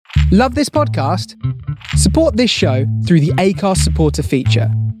Love this podcast? Support this show through the Acast supporter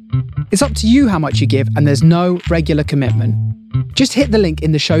feature. It's up to you how much you give, and there's no regular commitment. Just hit the link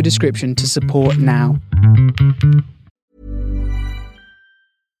in the show description to support now.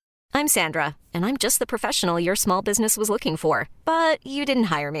 I'm Sandra, and I'm just the professional your small business was looking for. But you didn't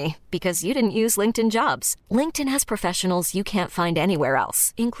hire me because you didn't use LinkedIn Jobs. LinkedIn has professionals you can't find anywhere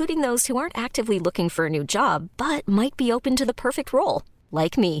else, including those who aren't actively looking for a new job, but might be open to the perfect role,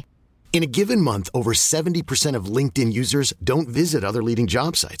 like me. In a given month, over 70% of LinkedIn users don't visit other leading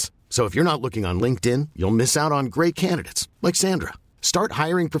job sites. So if you're not looking on LinkedIn, you'll miss out on great candidates like Sandra. Start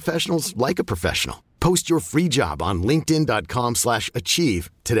hiring professionals like a professional. Post your free job on linkedin.com/achieve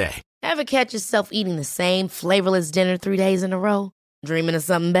today. Ever catch yourself eating the same flavorless dinner 3 days in a row? Dreaming of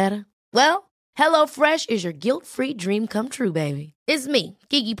something better? Well, HelloFresh is your guilt-free dream come true, baby. It's me,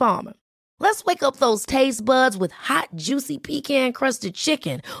 Keke Palmer. Let's wake up those taste buds with hot, juicy pecan-crusted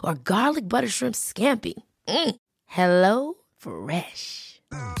chicken or garlic butter shrimp scampi. Hello Fresh.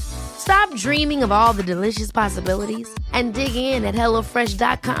 Stop dreaming of all the delicious possibilities and dig in at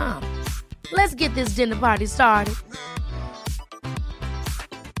HelloFresh.com. Let's get this dinner party started.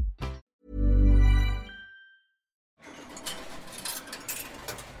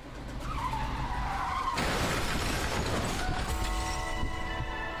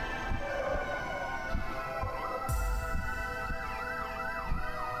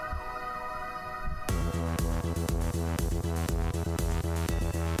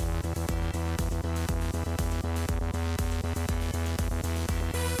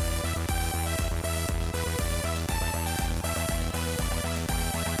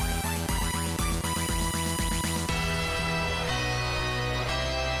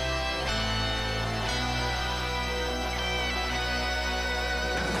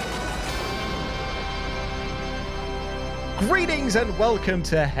 Greetings and welcome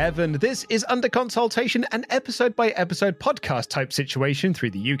to Heaven. This is Under Consultation, an episode-by-episode podcast-type situation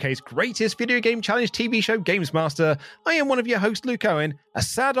through the UK's greatest video game challenge TV show, Games Master. I am one of your hosts, Luke Owen. A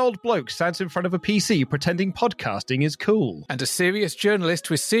sad old bloke stands in front of a PC pretending podcasting is cool. And a serious journalist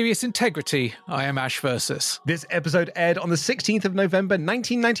with serious integrity, I am Ash Versus. This episode aired on the 16th of November,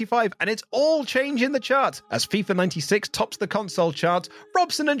 1995, and it's all change in the chart. As FIFA 96 tops the console chart,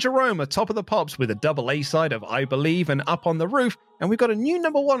 Robson and Jerome are top of the pops with a double A-side of I Believe and Up on the Roof, and we've got a new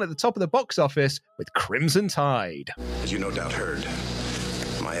number one at the top of the box office with Crimson Tide. As you no doubt heard,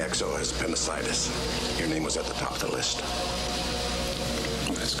 my XO has appendicitis. Your name was at the top of the list.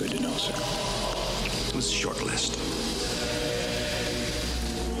 That's good to know, sir. It was a short list.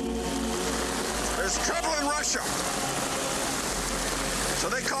 There's trouble in Russia. So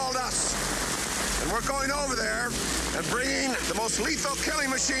they called us. And we're going over there and bringing the most lethal killing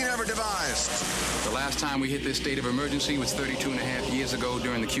machine ever devised. The last time we hit this state of emergency was 32 and a half years ago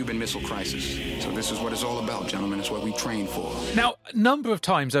during the Cuban Missile Crisis. So this is what it's all about, gentlemen. It's what we train for. Now, a number of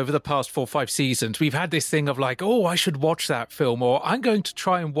times over the past 4 or 5 seasons, we've had this thing of like, oh, I should watch that film, or I'm going to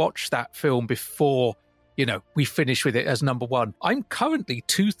try and watch that film before, we finish with it as number one. I'm currently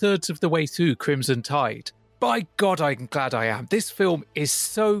 2/3 of the way through Crimson Tide. By God, I'm glad I am. This film is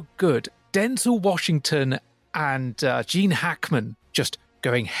so good. Denzel Washington and Gene Hackman just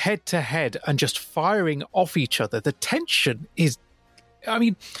going head to head and just firing off each other. The tension is,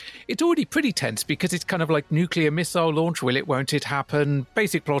 it's already pretty tense because it's kind of like nuclear missile launch. Will it, won't it happen?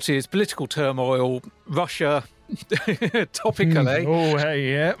 Basic plot is political turmoil, Russia, topical, eh? Oh,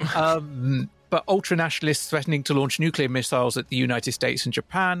 hey, yeah. But ultranationalists threatening to launch nuclear missiles at the United States and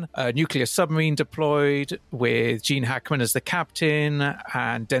Japan, a nuclear submarine deployed with Gene Hackman as the captain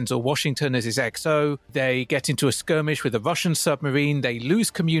and Denzel Washington as his XO. They get into a skirmish with a Russian submarine. They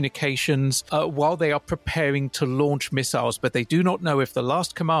lose communications while they are preparing to launch missiles, but they do not know if the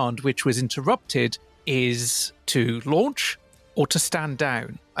last command, which was interrupted, is to launch or to stand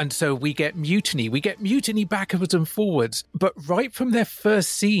down. And so we get mutiny. We get mutiny backwards and forwards. But right from their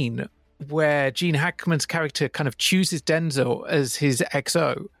first scene, where Gene Hackman's character kind of chooses Denzel as his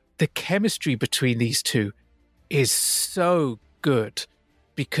XO, the chemistry between these two is so good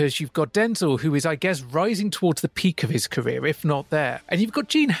because you've got Denzel, who is, I guess, rising towards the peak of his career, if not there. And you've got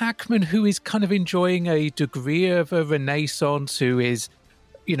Gene Hackman, who is kind of enjoying a degree of a renaissance, who is,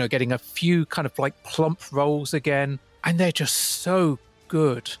 getting a few kind of like plump roles again. And they're just so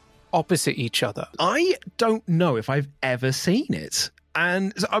good opposite each other. I don't know if I've ever seen it.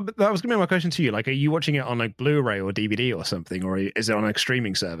 And so that was going to be my question to you. Like, are you watching it on like Blu-ray or DVD or something, or is it on a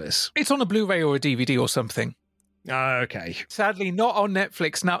streaming service? It's on a Blu-ray or a DVD or something. Okay. Sadly, not on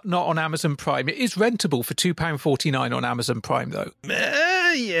Netflix, not on Amazon Prime. It is rentable for £2.49 on Amazon Prime, though.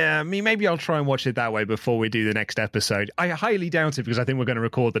 Yeah, I mean, maybe I'll try and watch it that way before we do the next episode. I highly doubt it because I think we're going to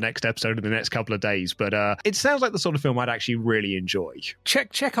record the next episode in the next couple of days, but it sounds like the sort of film I'd actually really enjoy.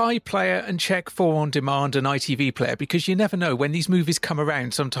 Check iPlayer and check 4 On Demand and ITV Player, because you never know. When these movies come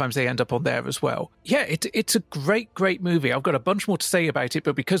around, sometimes they end up on there as well. Yeah, it's a great movie. I've got a bunch more to say about it,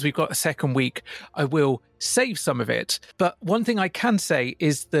 but because we've got a second week, I will save some of it. But one thing I can say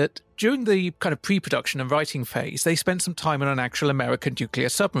is that during the kind of pre-production and writing phase, they spent some time on an actual American nuclear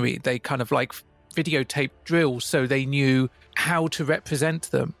submarine. They kind of like videotaped drills so they knew how to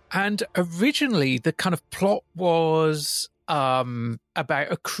represent them. And originally, the kind of plot was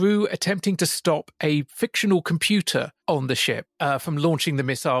about a crew attempting to stop a fictional computer on the ship from launching the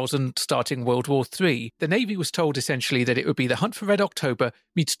missiles and starting World War III. The Navy was told essentially that it would be The Hunt for Red October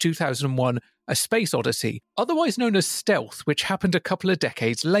meets 2001, A Space Odyssey, otherwise known as Stealth, which happened a couple of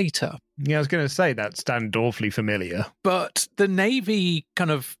decades later. Yeah, I was going to say that sounded awfully familiar. But the Navy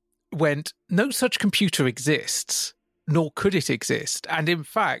kind of went, no such computer exists, nor could it exist. And in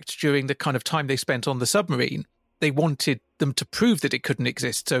fact, during the kind of time they spent on the submarine, they wanted them to prove that it couldn't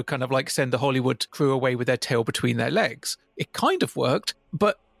exist, so kind of like send the Hollywood crew away with their tail between their legs. It kind of worked,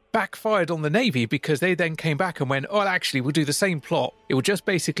 but backfired on the Navy because they then came back and went, oh, actually, we'll do the same plot. It will just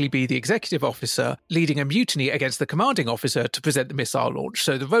basically be the executive officer leading a mutiny against the commanding officer to present the missile launch.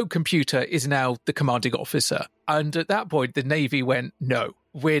 So the rogue computer is now the commanding officer. And at that point, the Navy went, no.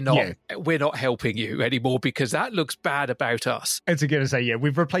 We're not helping you anymore because that looks bad about us. And to going to say, yeah,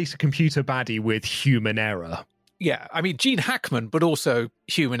 we've replaced a computer baddie with human error. Yeah, I mean, Gene Hackman, but also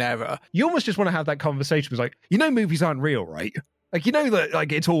human error. You almost just want to have that conversation. It's like, movies aren't real, right? Like, that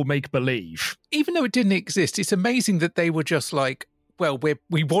like it's all make-believe. Even though it didn't exist, it's amazing that they were just like, well,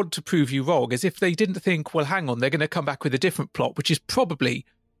 we want to prove you wrong, as if they didn't think, well, hang on, they're going to come back with a different plot, which is probably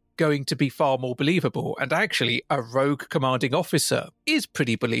going to be far more believable. And actually, a rogue commanding officer is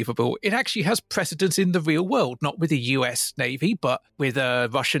pretty believable. It actually has precedence in the real world, not with the US Navy, but with a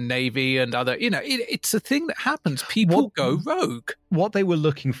Russian Navy and other, it's a thing that happens. People go rogue. What they were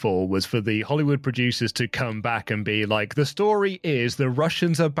looking for was for the Hollywood producers to come back and be like, the story is the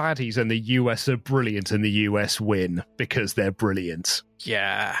Russians are baddies and the US are brilliant and the US win because they're brilliant.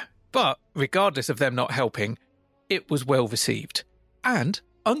 Yeah. But regardless of them not helping, it was well received. And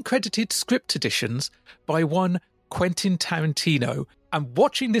uncredited script additions by one Quentin Tarantino. And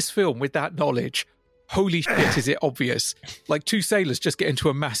watching this film with that knowledge, holy shit, is it obvious? Like two sailors just get into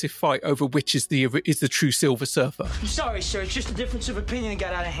a massive fight over which is the true Silver Surfer. I'm sorry, sir. It's just a difference of opinion that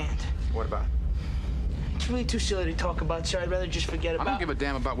got out of hand. What about? It's really too silly to talk about, sir. I'd rather just forget about it. I don't give a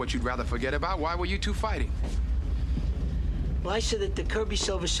damn about what you'd rather forget about. Why were you two fighting? Well, I said that the Kirby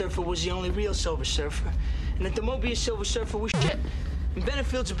Silver Surfer was the only real Silver Surfer, and that the Mobius Silver Surfer was shit. And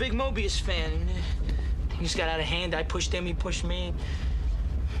Benefield's a big Mobius fan. And things got out of hand. I pushed him, he pushed me.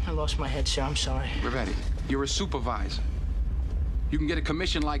 I lost my head, sir. I'm sorry. Rivetti, you're a supervisor. You can get a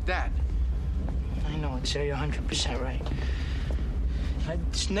commission like that. I know it, sir. You're 100% right.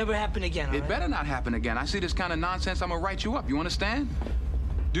 It's never happen again, It better not happen again. I see this kind of nonsense, I'm gonna write you up. You understand?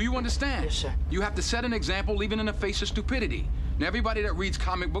 Do you understand? Yes, sir. You have to set an example even in the face of stupidity. Now, everybody that reads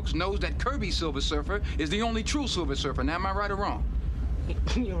comic books knows that Kirby Silver Surfer is the only true Silver Surfer. Now, am I right or wrong?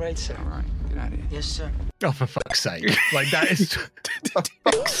 You're right, sir. All right, get out of here. Yes, sir. Oh, for fuck's sake. Like, that is... For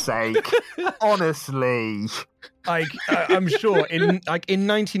fuck's sake. Honestly. Like, I'm sure in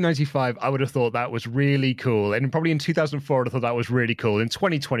 1995, I would have thought that was really cool. And probably in 2004, I'd have thought that was really cool. In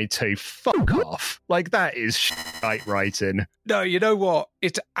 2022, fuck off. Like, that is shite writing. No, you know what?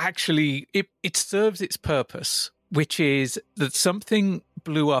 It actually, it serves its purpose, which is that something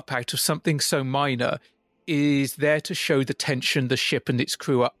blew up out of something so minor is there to show the tension the ship and its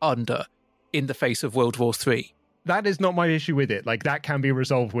crew are under in the face of World War III. That is not my issue with it. Like, that can be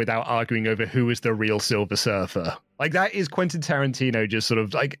resolved without arguing over who is the real Silver Surfer. Like, that is Quentin Tarantino just sort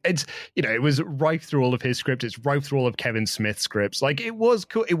of, like, it's, it was rife through all of his scripts. It's rife through all of Kevin Smith's scripts. Like, it was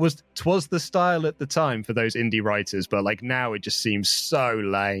cool. It was the style at the time for those indie writers, but, like, now it just seems so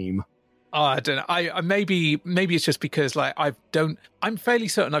lame. I don't know. I maybe it's just because, like, I'm fairly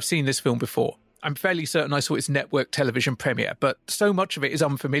certain I've seen this film before. I'm fairly certain I saw its network television premiere, but so much of it is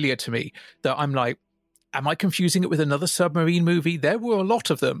unfamiliar to me that I'm like, am I confusing it with another submarine movie? There were a lot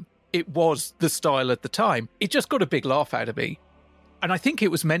of them. It was the style at the time. It just got a big laugh out of me. And I think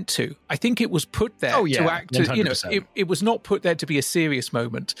it was meant to. I think it was put there to act, 100%. It was not put there to be a serious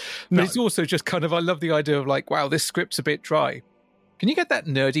moment. But It's also just kind of, I love the idea of like, wow, this script's a bit dry. Can you get that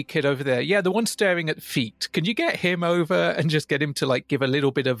nerdy kid over there? Yeah, the one staring at feet. Can you get him over and just get him to like give a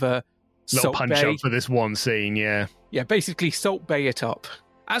little bit of a little punch up for this one scene, yeah. Yeah, basically Salt Bay it up.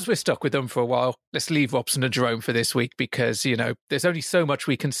 as we're stuck with them for a while, let's leave Robson and Jerome for this week because, there's only so much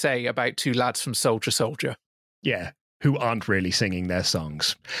we can say about two lads from Soldier Soldier. Yeah, who aren't really singing their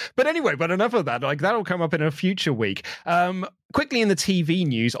songs. But anyway, enough of that. That'll come up in a future week. Quickly in the TV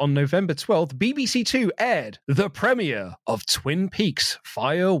news, on November 12th, BBC Two aired the premiere of Twin Peaks: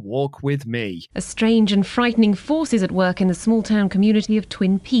 Fire Walk With Me. A strange and frightening force is at work in the small-town community of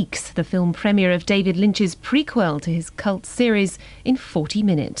Twin Peaks, the film premiere of David Lynch's prequel to his cult series in 40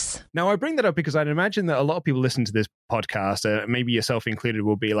 minutes. Now, I bring that up because I'd imagine that a lot of people listen to this podcast, maybe yourself included,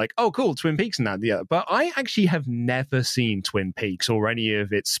 will be like, oh, cool, Twin Peaks and that. Yeah. But I actually have never seen Twin Peaks or any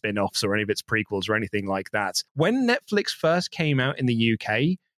of its spin-offs or any of its prequels or anything like that. When Netflix first came out in the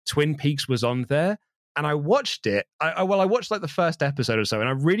UK, Twin Peaks was on there, and I watched it. I watched the first episode or so, and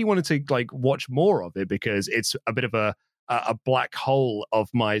I really wanted to watch more of it because it's a bit of a black hole of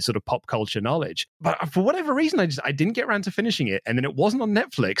my sort of pop culture knowledge. But for whatever reason, I didn't get around to finishing it, and then it wasn't on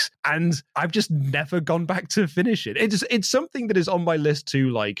Netflix, and I've just never gone back to finish it. It's something that is on my list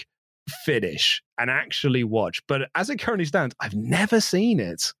to finish and actually watch, but as it currently stands, I've never seen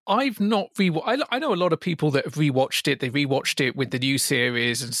it. I've not I know a lot of people that have rewatched it. They rewatched it with the new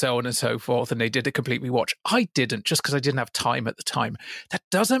series and so on and so forth, and they did a complete rewatch. I didn't, just because I didn't have time at the time. That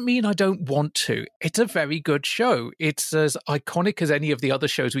doesn't mean I don't want to. It's a very good show. It's as iconic as any of the other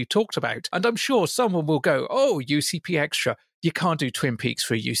shows we've talked about, and I'm sure someone will go, oh, UCP Extra. You can't do Twin Peaks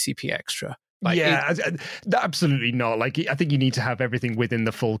for a UCP Extra. Absolutely not. I think you need to have everything within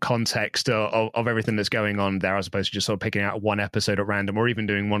the full context of everything that's going on there, as opposed to just sort of picking out one episode at random or even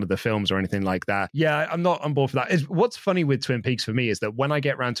doing one of the films or anything like that. Yeah, I'm not on board for that. What's funny with Twin Peaks for me is that when I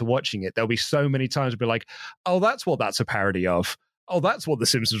get around to watching it, there'll be so many times I'll be like, oh, that's what that's a parody of. Oh, that's what The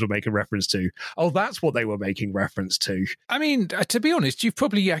Simpsons were making reference to. Oh, that's what they were making reference to. I mean, to be honest, you've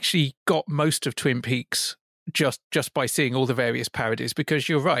probably actually got most of Twin Peaks just by seeing all the various parodies, because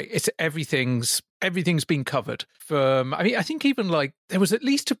you're right, it's everything's been covered from, I think even there was at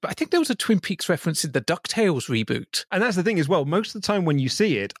least I think there was a Twin Peaks reference in the DuckTales reboot. And that's the thing as well, most of the time when you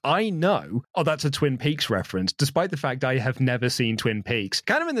see it, I know, oh, that's a Twin Peaks reference, despite the fact I have never seen Twin Peaks.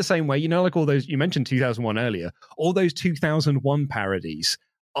 Kind of in the same way, all those, you mentioned 2001 earlier, all those 2001 parodies,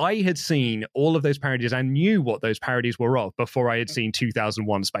 I had seen all of those parodies and knew what those parodies were of before I had seen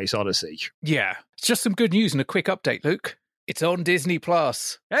 2001 Space Odyssey. Yeah. It's just some good news and a quick update, Luke. It's on Disney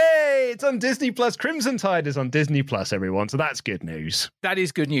Plus. Hey, it's on Disney Plus. Crimson Tide is on Disney Plus, everyone. So that's good news. That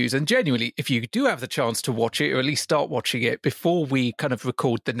is good news. And genuinely, if you do have the chance to watch it, or at least start watching it before we kind of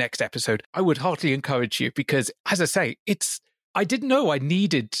record the next episode, I would heartily encourage you because, as I say, I didn't know I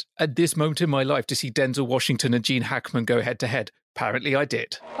needed at this moment in my life to see Denzel Washington and Gene Hackman go head to head. Apparently I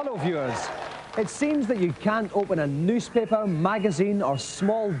did. Hello viewers. It seems that you can't open a newspaper, magazine or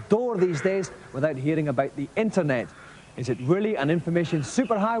small door these days without hearing about the internet. Is it really an information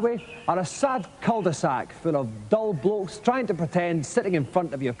superhighway or a sad cul-de-sac full of dull blokes trying to pretend sitting in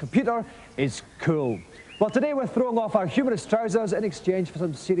front of your computer is cool? Well, today we're throwing off our humorous trousers in exchange for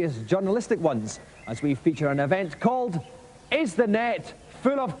some serious journalistic ones as we feature an event called Is the Net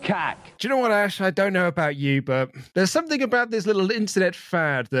Full of Cack? Do you know what, Ash? I don't know about you, but there's something about this little internet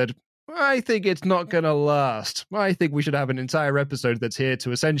fad that I think it's not going to last. I think we should have an entire episode that's here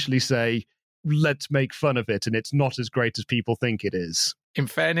to essentially say, let's make fun of it, and it's not as great as people think it is. In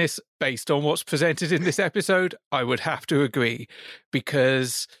fairness, based on what's presented in this episode, I would have to agree,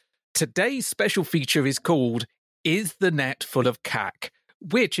 because today's special feature is called Is the Net Full of Cack?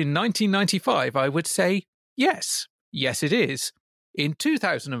 Which in 1995, I would say, yes. Yes, it is. In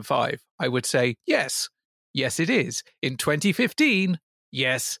 2005, I would say, yes. Yes, it is. In 2015,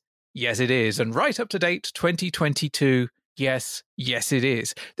 yes. Yes, it is. And right up to date, 2022, yes. Yes, it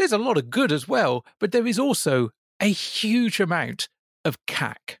is. There's a lot of good as well, but there is also a huge amount of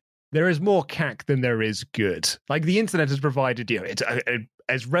cack. There is more cack than there is good. The internet has provided, it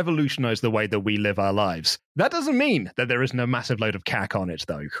has revolutionized the way that we live our lives. That doesn't mean that there isn't a massive load of cack on it,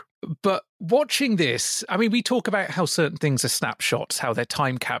 though. But watching this, we talk about how certain things are snapshots, how they're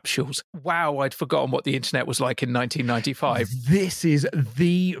time capsules. Wow, I'd forgotten what the internet was like in 1995. This is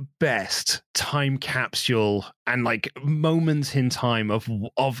the best time capsule and moments in time of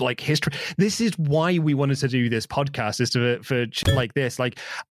history. This is why we wanted to do this podcast, is for like this.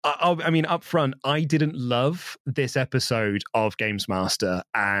 Up front, I didn't love this episode of Games Master,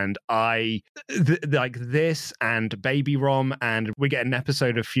 and this and Baby Rom, and we get an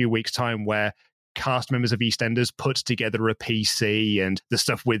episode a few weeks' time where cast members of EastEnders put together a PC, and the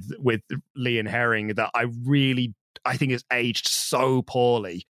stuff with Lee and Herring that I think is aged so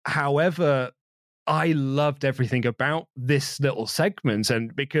poorly. However, I loved everything about this little segment,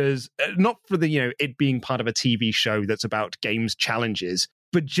 and because not for the it being part of a TV show that's about games challenges,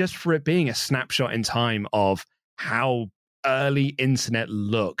 but just for it being a snapshot in time of how early internet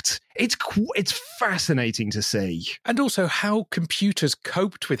looked, it's fascinating to see. And also how computers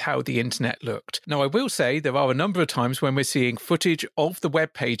coped with how the internet looked. Now, I will say there are a number of times when we're seeing footage of the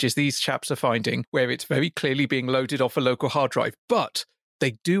web pages these chaps are finding where it's very clearly being loaded off a local hard drive, but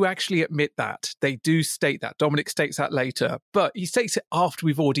they do actually admit that. They do state that. Dominic states that later, but he states it after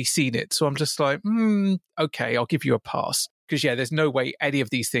we've already seen it. So I'm just like, okay, I'll give you a pass. Because, yeah, there's no way any of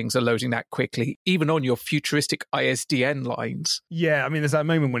these things are loading that quickly, even on your futuristic ISDN lines. Yeah, I mean, there's that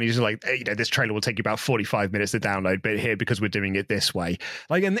moment when he's like, hey, this trailer will take you about 45 minutes to download, but here, because we're doing it this way.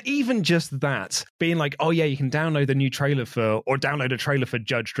 Like, and even just that, being like, oh, yeah, you can download the new trailer or download a trailer for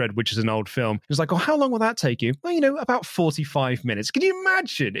Judge Dredd, which is an old film. It's like, oh, how long will that take you? Well, about 45 minutes. Can you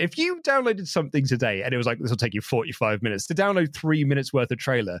imagine if you downloaded something today and it was like, this will take you 45 minutes to download 3 minutes worth of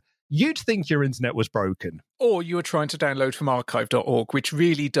trailer? You'd think your internet was broken. Or you were trying to download from archive.org, which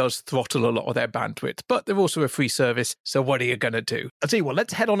really does throttle a lot of their bandwidth. But they're also a free service, so what are you going to do? I'll tell you what,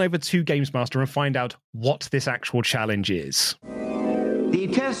 let's head on over to GamesMaster and find out what this actual challenge is. The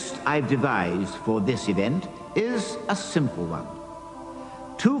test I've devised for this event is a simple one.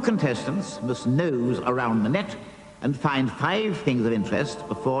 2 contestants must nose around the net and find 5 things of interest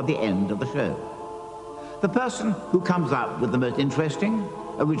before the end of the show. The person who comes up with the most interesting,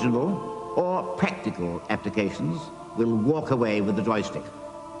 original, or practical applications will walk away with the joystick.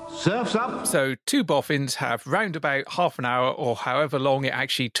 Surf's up! So 2 boffins have round about half an hour or however long it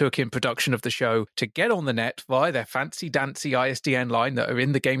actually took in production of the show to get on the net via their fancy-dancy ISDN line that are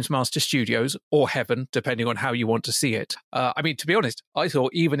in the GamesMaster studios, or heaven, depending on how you want to see it. I mean, to be honest, I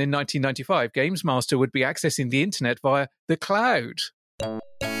thought even in 1995, GamesMaster would be accessing the internet via the cloud.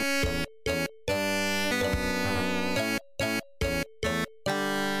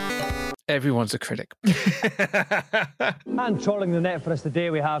 Everyone's a critic. And trolling the net for us today,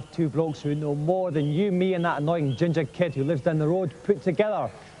 we have 2 blokes who know more than you, me, and that annoying ginger kid who lives down the road put together.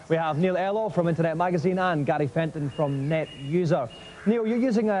 We have Neil Ello from Internet Magazine and Gary Fenton from Net User. Neil, you're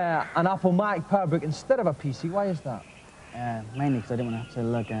using an Apple Mac PowerBook instead of a PC. Why is that? Mainly because I didn't want to have to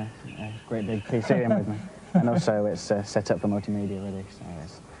lug a great big PC in with me. And also it's set up for multimedia really, so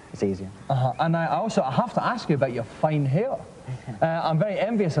it's easier. And I have to ask you about your fine hair. I'm very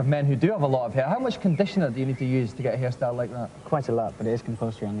envious of men who do have a lot of hair. How much conditioner do you need to use to get a hairstyle like that? Quite a lot, but it is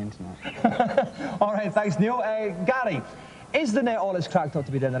compulsory on the internet. All right, thanks, Neil. Gary, is the net all it's cracked up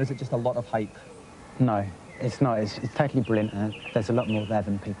to be then, or is it just a lot of hype? No, it's not. It's totally brilliant, and there's a lot more there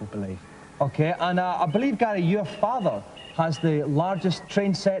than people believe. Okay, and I believe, Gary, your father has the largest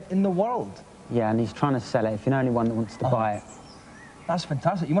train set in the world. Yeah, and he's trying to sell it if you're the only one that wants to buy it. That's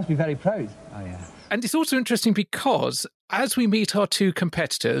fantastic. You must be very proud. Oh, yeah. And it's also interesting because as we meet our 2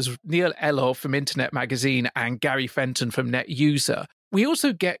 competitors, Neil Ello from Internet Magazine and Gary Fenton from Net User, we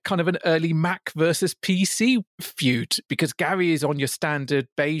also get kind of an early Mac versus PC feud because Gary is on your standard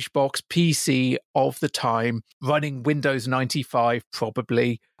beige box PC of the time, running Windows 95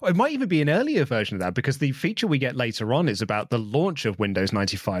 probably. It might even be an earlier version of that because the feature we get later on is about the launch of Windows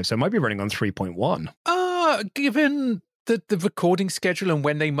 95, so it might be running on 3.1. Given the recording schedule and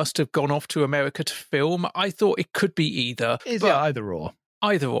when they must have gone off to America to film, I thought it could be either. Is it either or?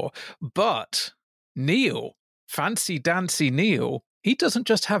 Either or. But Neil, fancy dancy Neil, he doesn't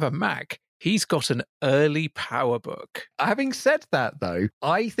just have a Mac. He's got an early PowerBook. Having said that, though,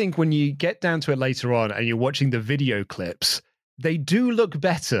 I think when you get down to it later on and you're watching the video clips, they do look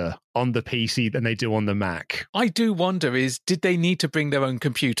better on the PC than they do on the Mac. I do wonder did they need to bring their own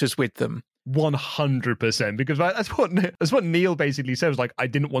computers with them? 100%, because that's what Neil basically said, was like, I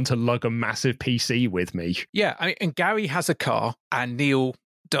didn't want to lug a massive PC with me. Yeah, and Gary has a car and Neil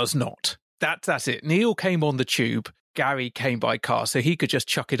does not. That's it. Neil came on the tube, Gary came by car, so he could just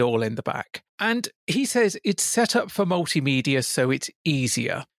chuck it all in the back. And he says it's set up for multimedia, so it's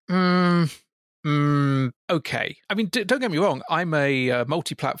easier. Okay. I mean, don't get me wrong. I'm a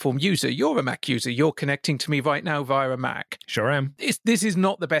multi-platform user. You're a Mac user. You're connecting to me right now via a Mac. Sure am. This is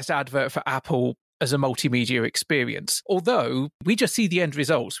not the best advert for Apple as a multimedia experience. Although we just see the end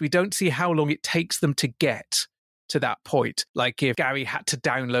results. We don't see how long it takes them to get to that point. Like if Gary had to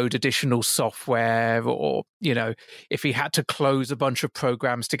download additional software or, if he had to close a bunch of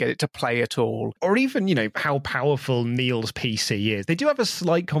programs to get it to play at all. Or even, how powerful Neil's PC is. They do have a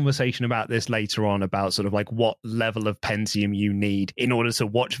slight conversation about this later on about sort of like what level of Pentium you need in order to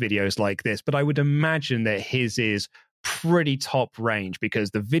watch videos like this. But I would imagine that his is pretty top range because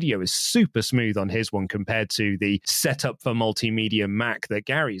the video is super smooth on his one compared to the setup for multimedia Mac that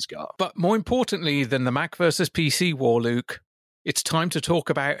Gary's got. But more importantly than the Mac versus PC war, Luke, It's time to talk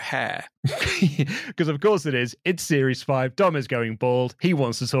about hair. Because of course it is. It's Series 5. Dom is going bald. He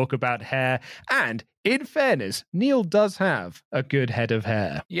wants to talk about hair. And in fairness, Neil does have a good head of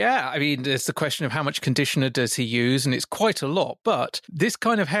hair. Yeah, I mean, there's the question of how much conditioner does he use, and it's quite a lot. But this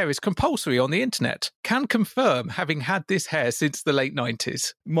kind of hair is compulsory on the internet. Can confirm having had this hair since the late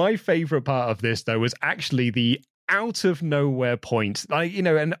 90s. My favourite part of this, though, was actually the out of nowhere point.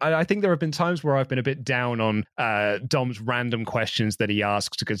 And I think there have been times where I've been a bit down on Dom's random questions that he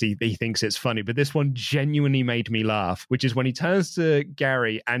asks because he thinks it's funny, but this one genuinely made me laugh, which is when he turns to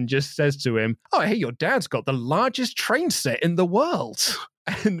Gary and just says to him, "Oh, hey, your dad's got the largest train set in the world."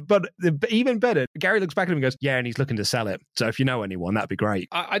 But even better, Gary looks back at him and goes, "Yeah, and he's looking to sell it. So if you know anyone, that'd be great."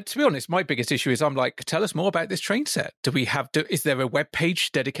 To be honest, my biggest issue is I'm like, tell us more about this train set. Is there a web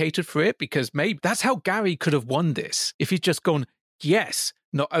page dedicated for it? Because maybe that's how Gary could have won this. If he'd just gone, yes,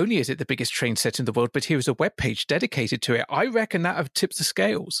 not only is it the biggest train set in the world, but here is a web page dedicated to it. I reckon that have tipped the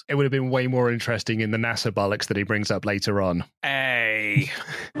scales. It would have been way more interesting in the NASA bollocks that he brings up later on. Hey.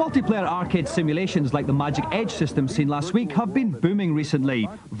 Multiplayer arcade simulations like the Magic Edge system seen last week have been booming recently.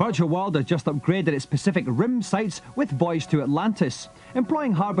 Virtual World has just upgraded its Pacific Rim sites with Voyage to Atlantis.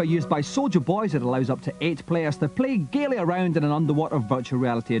 Employing hardware used by Soulja Boys, it allows up to 8 players to play gaily around in an underwater virtual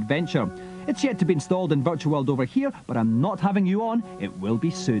reality adventure. It's yet to be installed in Virtual World over here, but I'm not having you on. It will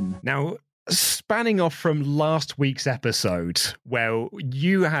be soon. Now, spanning off from last week's episode, where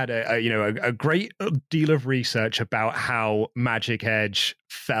you had a great deal of research about how Magic Edge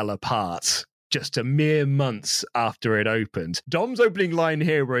fell apart just a mere months after it opened. Dom's opening line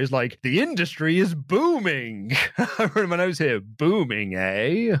here where he's like, "The industry is booming." I wrote my notes here, booming,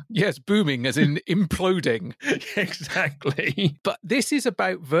 eh? Yes, booming as in imploding. Exactly. But this is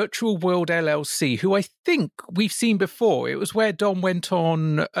about Virtual World LLC, who I think we've seen before. It was where Dom went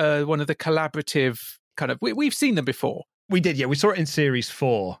on one of the collaborative kind of... We've seen them before. We did, yeah. We saw it in Series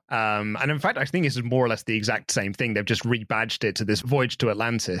 4. And in fact, I think this is more or less the exact same thing. They've just rebadged it to this Voyage to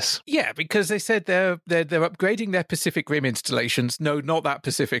Atlantis. Yeah, because they said they're upgrading their Pacific Rim installations. No, not that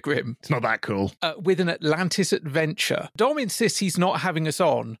Pacific Rim. It's not that cool. With an Atlantis adventure. Dom insists he's not having us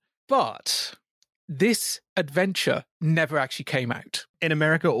on, but this adventure never actually came out. In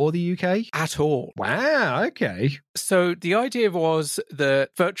America or the UK? At all. Wow, okay. So the idea was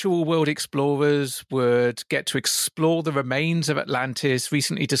that virtual world explorers would get to explore the remains of Atlantis,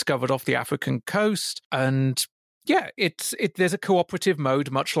 recently discovered off the African coast. And yeah, there's a cooperative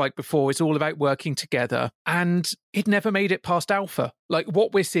mode, much like before. It's all about working together. And it never made it past alpha. Like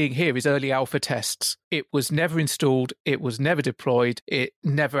what we're seeing here is early alpha tests. It was never installed. It was never deployed. It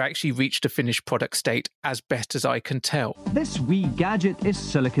never actually reached a finished product state, as best as I can tell. This wee gadget is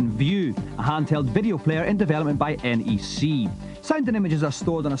Silicon View, a handheld video player in development by NEC. Sound and images are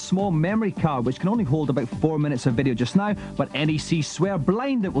stored on a small memory card, which can only hold about 4 minutes of video just now, but NEC swear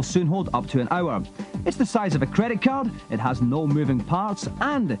blind it will soon hold up to an hour. It's the size of a credit card, it has no moving parts,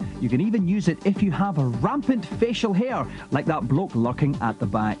 and you can even use it if you have a rampant facial hair, like that bloke lurking at the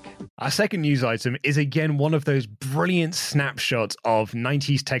back. Our second news item is again one of those brilliant snapshots of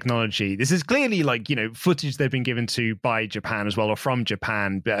 90s technology. This is clearly footage they've been given to by Japan as well, or from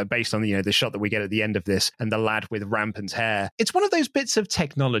Japan, based on the shot that we get at the end of this and the lad with rampant hair. It's one of those bits of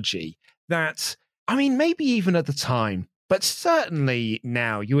technology that, I mean, maybe even at the time, but certainly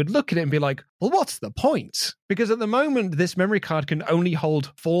now you would look at it and be like, well, what's the point? Because at the moment, this memory card can only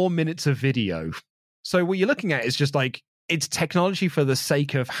hold 4 minutes of video. So what you're looking at is just like, it's technology for the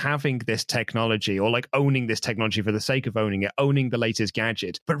sake of having this technology, or like owning this technology for the sake of owning it, owning the latest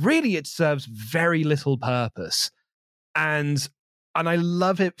gadget. But really it serves very little purpose. And I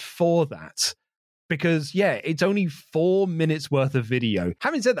love it for that. Because, yeah, it's only 4 minutes worth of video.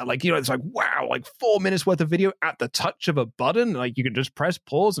 Having said that, it's like, wow, 4 minutes worth of video at the touch of a button. Like, you can just press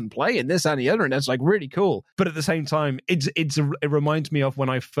pause and play and this and the other, and that's really cool. But at the same time, it reminds me of when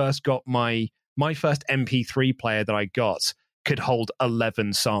I first got my first MP3 player that I got could hold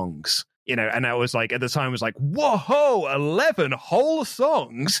 11 songs. And I was like, at the time, I was like, whoa, 11 whole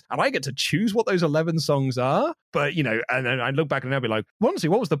songs? And I get to choose what those 11 songs are? But, and then I look back and I'll be like, honestly,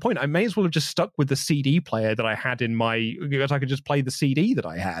 what was the point? I may as well have just stuck with the CD player that I had because I could just play the CD that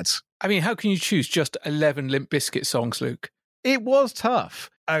I had. I mean, how can you choose just 11 Limp Bizkit songs, Luke? It was tough.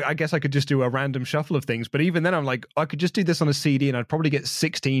 I guess I could just do a random shuffle of things. But even then, I'm like, I could just do this on a CD and I'd probably get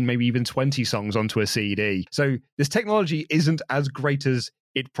 16, maybe even 20 songs onto a CD. So this technology isn't as great as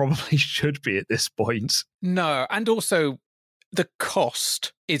it probably should be at this point. No, and also the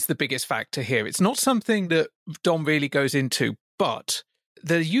cost is the biggest factor here. It's not something that Dom really goes into, but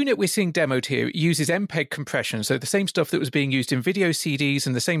the unit we're seeing demoed here uses MPEG compression, so the same stuff that was being used in video CDs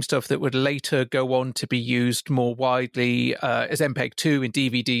and the same stuff that would later go on to be used more widely as MPEG-2 in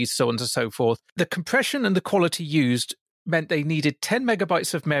DVDs, so on and so forth. The compression and the quality used meant they needed 10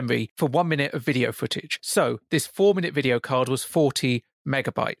 megabytes of memory for 1 minute of video footage. So this 4-minute video card was 40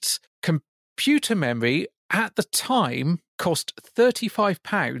 megabytes. Computer memory at the time cost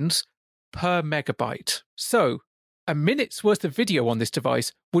 £35 per megabyte. So a minute's worth of video on this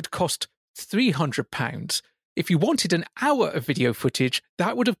device would cost £300. If you wanted an hour of video footage,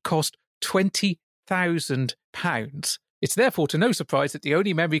 that would have cost £20,000. It's therefore to no surprise that the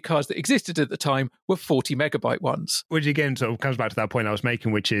only memory cards that existed at the time were 40 megabyte ones. Which again sort of comes back to that point I was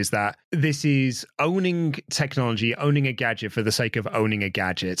making, which is that this is owning technology, owning a gadget for the sake of owning a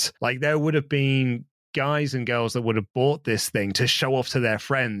gadget. Like, there would have been guys and girls that would have bought this thing to show off to their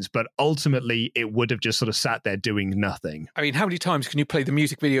friends, but ultimately it would have just sort of sat there doing nothing. I mean, how many times can you play the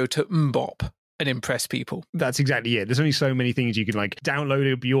music video to Mbop and impress people? That's exactly it. There's only so many things you can like download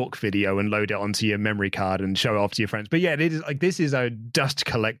a Bjork video and load it onto your memory card and show it off to your friends. But yeah, it is like, this is a dust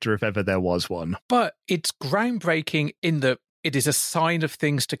collector if ever there was one. But it's groundbreaking in that it is a sign of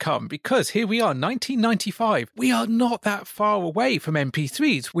things to come, because here we are, 1995. We are not that far away from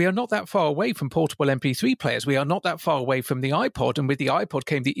MP3s. We are not that far away from portable MP3 players. We are not that far away from the iPod. And with the iPod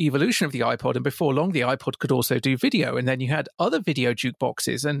came the evolution of the iPod. And before long, the iPod could also do video. And then you had other video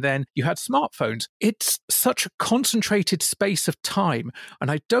jukeboxes. And then you had smartphones. It's such a concentrated space of time.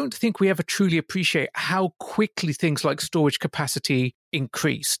 And I don't think we ever truly appreciate how quickly things like storage capacity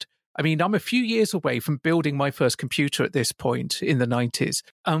increased. I mean, I'm a few years away from building my first computer at this point in the 90s.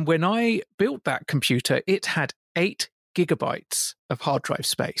 And when I built that computer, it had 8 gigabytes of hard drive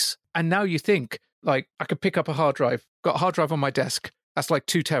space. And now you think, like, I could pick up a hard drive, got a hard drive on my desk, that's like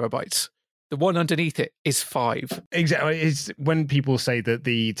 2 terabytes. The one underneath it is 5. Exactly. It's when people say that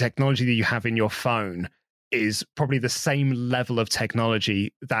the technology that you have in your phone is probably the same level of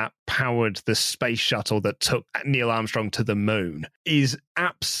technology that powered the space shuttle that took Neil Armstrong to the moon, is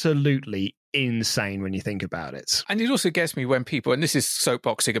absolutely insane when you think about it. And it also gets me when people, and this is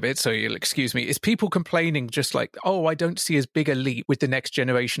soapboxing a bit, so you'll excuse me, is people complaining just like, oh, I don't see as big a leap with the next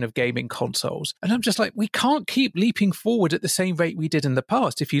generation of gaming consoles. And I'm just like, we can't keep leaping forward at the same rate we did in the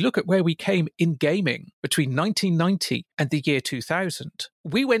past. If you look at where we came in gaming between 1990 and the year 2000,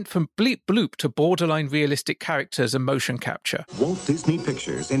 we went from bleep bloop to borderline realistic characters and motion capture. Walt Disney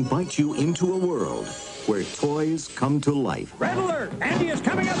Pictures invites you into a world where toys come to life. Red alert! Andy is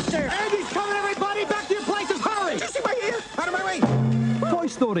coming upstairs! Andy's coming, everybody! Back to your places! Hurry! Did you see my ear? Out of my way! Toy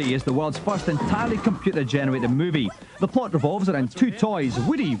Story is the world's first entirely computer-generated movie. The plot revolves around 2 toys,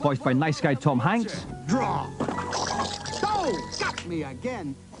 Woody, voiced by nice guy Tom Hanks. Draw! Oh, got me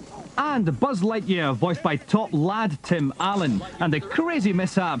again! And Buzz Lightyear, voiced by top lad Tim Allen, and the crazy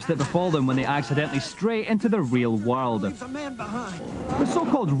mishaps that befall them when they accidentally stray into the real world. The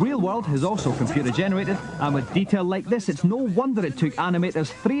so-called real world is also computer-generated, and with detail like this, it's no wonder it took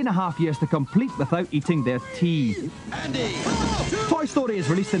animators 3.5 years to complete without eating their tea. Andy! Toy Story is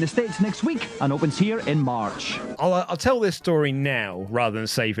released in the States next week and opens here in March. I'll tell this story now rather than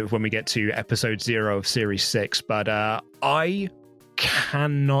save it when we get to episode 0 of Series 6, but I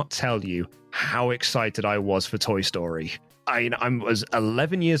cannot tell you how excited I was for Toy Story. I was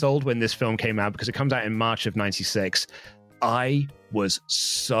 11 years old when this film came out because it comes out in March of 96. I was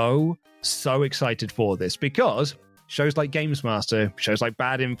so excited for this because shows like Games Master, shows like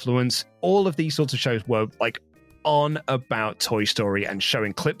Bad Influence, all of these sorts of shows were like on about Toy Story and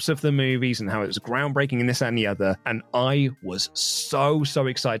showing clips of the movies and how it was groundbreaking and this, that, and the other. And I was so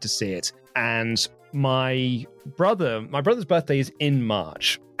excited to see it. And my brother's birthday is in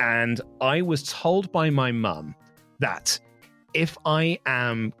March, and I was told by my mum that if I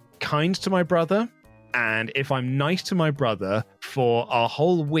am kind to my brother and if I'm nice to my brother for a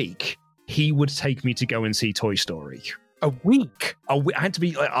whole week, he would take me to go and see Toy Story. A week? I had to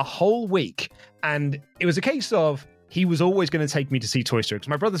be like a whole week. And it was a case of he was always going to take me to see Toy Story because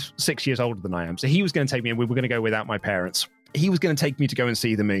my brother's 6 years older than I am. So he was going to take me and we were going to go without my parents. He was going to take me to go and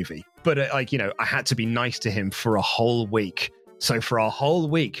see the movie. But I had to be nice to him for a whole week. So for a whole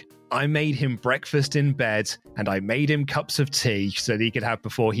week, I made him breakfast in bed and I made him cups of tea so that he could have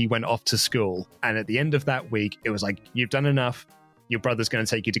before he went off to school. And at the end of that week, it was like, you've done enough. Your brother's going to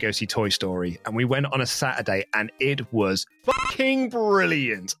take you to go see Toy Story. And we went on a Saturday and it was fucking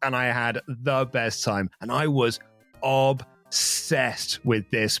brilliant. And I had the best time. And I was obsessed with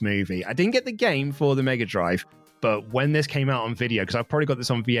this movie. I didn't get the game for the Mega Drive, but when this came out on video, because I've probably got this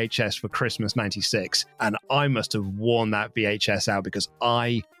on VHS for Christmas 96, and I must have worn that VHS out because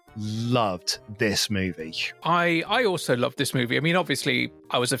I loved this movie. I also loved this movie. I mean, obviously,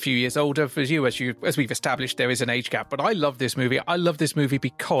 I was a few years older for you, as we've established, there is an age gap, but I love this movie. I love this movie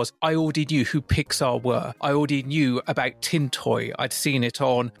because I already knew who Pixar were. I already knew about Tin Toy. I'd seen it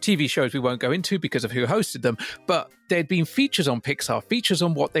on TV shows we won't go into because of who hosted them, but there'd been features on Pixar, features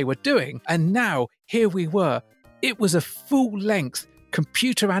on what they were doing, and now here we were. It was a full-length,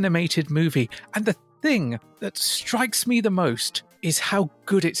 computer-animated movie, and the thing that strikes me the most is how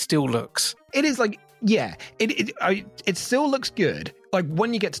good it still looks. It is like, yeah, it still looks good. Like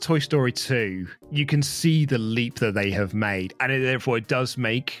when you get to Toy Story 2, you can see the leap that they have made, and therefore it does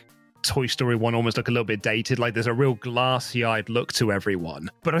make Toy Story 1 almost look a little bit dated. Like there's a real glassy-eyed look to everyone.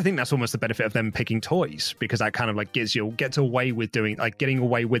 But I think that's almost the benefit of them picking toys, because that kind of like gets away with getting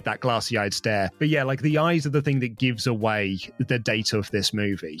away with that glassy-eyed stare. But yeah, like the eyes are the thing that gives away the date of this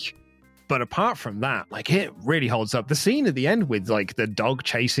movie. But apart from that, like it really holds up. The scene at the end with like the dog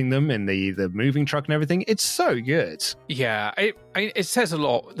chasing them in the moving truck and everything, it's so good. Yeah, it says a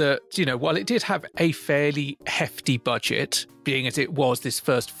lot that, you know, while it did have a fairly hefty budget, being as it was this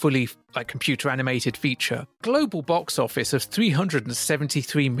first fully like computer animated feature, global box office of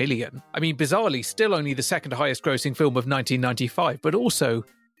 373 million. I mean, bizarrely, still only the second highest grossing film of 1995, but also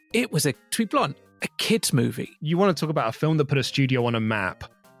it was, to be blunt, a kids movie. You want to talk about a film that put a studio on a map,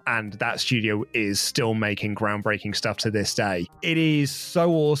 and that studio is still making groundbreaking stuff to this day. It is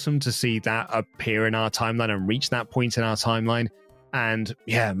so awesome to see that appear in our timeline and reach that point in our timeline. And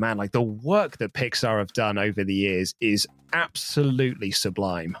yeah, man, like the work that Pixar have done over the years is absolutely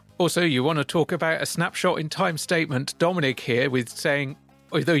sublime. Also, you want to talk about a snapshot in time statement, Dominic here with saying,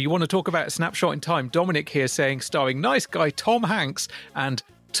 although you want to talk about a snapshot in time, Dominic here saying, starring nice guy Tom Hanks and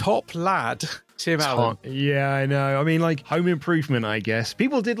top lad Tim Allen. Yeah, I know. I mean, like Home Improvement, I guess.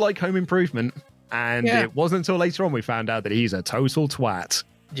 People did like Home Improvement, and it wasn't until later on we found out that he's a total twat.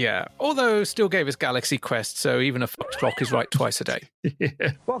 Yeah, although still gave us Galaxy Quest, so even a fucked clock is right twice a day.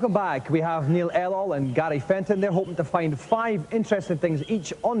 Yeah. Welcome back. We have Neil Ellall and Gary Fenton. They're hoping to find 5 interesting things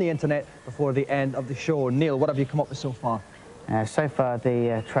each on the internet before the end of the show. Neil, what have you come up with so far? So far,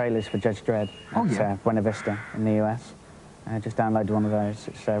 the trailers for Judge Dredd at Buena Vista in the US. Just downloaded one of those.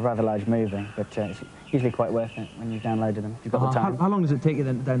 It's a rather large movie, but it's usually quite worth it when you've downloaded them. If you've got the time. How long does it take you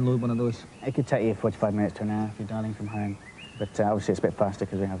then to download one of those? It could take you 45 minutes to an hour if you're dialing from home. But obviously it's a bit faster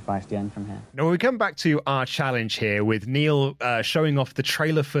because we have ISDN from here. Now we come back to our challenge here with Neil showing off the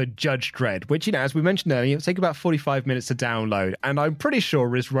trailer for Judge Dredd, which, you know, as we mentioned earlier, it'll take about 45 minutes to download, and I'm pretty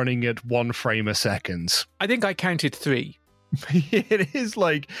sure is running at 1 frame a second. I think I counted 3. It is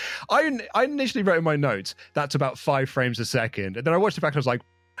like, I initially wrote in my notes, that's about 5 frames a second. And then I watched it back and I was like,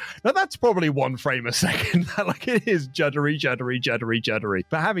 no, that's probably 1 frame a second. Like it is juddery.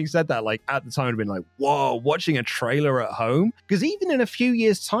 But having said that, like at the time I'd been like, whoa, watching a trailer at home? Because even in a few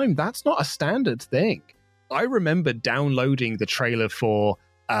years' time, that's not a standard thing. I remember downloading the trailer for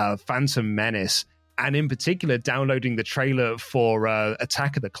Phantom Menace, and in particular downloading the trailer for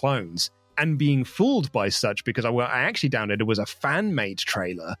Attack of the Clones, and being fooled by such, because I actually downloaded was a fan-made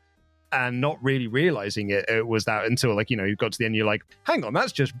trailer, and not really realizing it was that until, like, you know, you got to the end, you're like, hang on,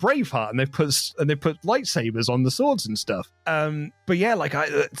 that's just Braveheart, and they've put lightsabers on the swords and stuff. But yeah, like,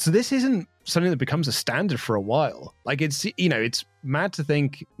 so this isn't something that becomes a standard for a while. Like, it's, you know, it's mad to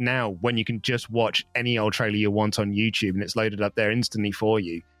think now when you can just watch any old trailer you want on YouTube and it's loaded up there instantly for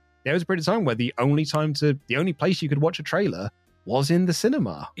you. There was a period of time where the only place you could watch a trailer was in the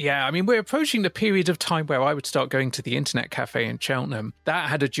cinema. Yeah, I mean, we're approaching the period of time where I would start going to the internet cafe in Cheltenham. That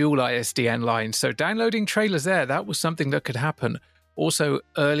had a dual ISDN line, so downloading trailers there, that was something that could happen. Also,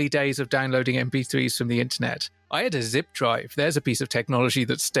 early days of downloading MP3s from the internet. I had a zip drive. There's a piece of technology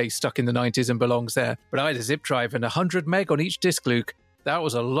that stays stuck in the 90s and belongs there. But I had a zip drive and 100 meg on each disc, Luke. That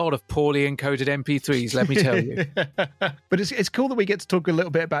was a lot of poorly encoded MP3s, let me tell you. But it's cool that we get to talk a little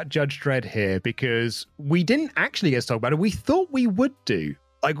bit about Judge Dredd here, because we didn't actually get to talk about it. We thought we would do.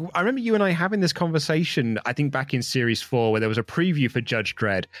 Like, I remember you and I having this conversation, I think back in Series 4, where there was a preview for Judge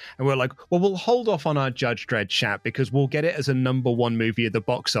Dredd, and we're like, well, we'll hold off on our Judge Dredd chat because we'll get it as a #1 movie at the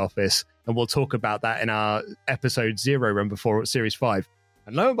box office, and we'll talk about that in our episode 0 run before Series 5.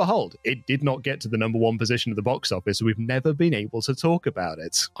 And lo and behold, it did not get to the #1 position of the box office, so we've never been able to talk about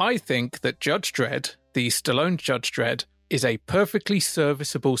it. I think that Judge Dredd, the Stallone Judge Dredd, is a perfectly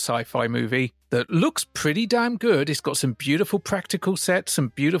serviceable sci-fi movie that looks pretty damn good. It's got some beautiful practical sets, some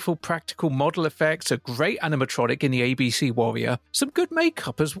beautiful practical model effects, a great animatronic in the ABC Warrior, some good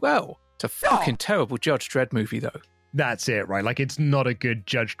makeup as well. It's a fucking terrible Judge Dredd movie, though. That's it, right? Like, it's not a good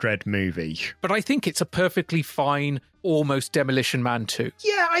Judge Dredd movie. But I think it's a perfectly fine, almost Demolition Man 2.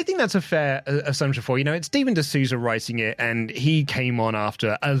 Yeah, I think that's a fair assumption for, it's Steven D'Souza writing it, and he came on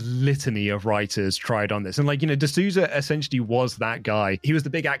after a litany of writers tried on this. And D'Souza essentially was that guy. He was the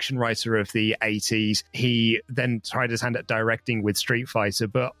big action writer of the 80s. He then tried his hand at directing with Street Fighter,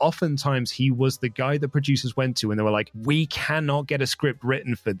 but oftentimes he was the guy that producers went to and they were like, we cannot get a script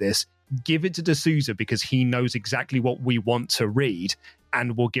written for this. Give it to D'Souza because he knows exactly what we want to read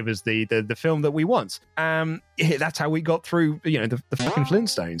and will give us the film that we want. That's how we got through, the fucking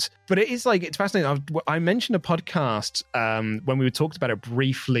Flintstones. But it's fascinating. I mentioned a podcast when we talked about it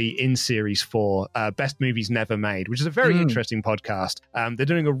briefly in Series 4, Best Movies Never Made, which is a very interesting podcast. They're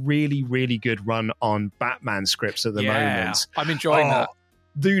doing a really, really good run on Batman scripts at the moment. I'm enjoying that.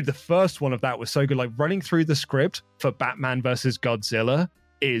 Dude, the first one of that was so good. Like, running through the script for Batman versus Godzilla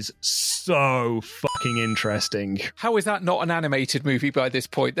is so fucking interesting. How is that not an animated movie by this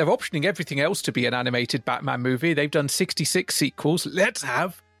point? They're optioning everything else to be an animated Batman movie. They've done 66 sequels. Let's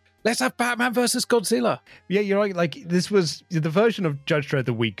have Batman versus Godzilla. Yeah, you're right. Like, this was the version of Judge Dredd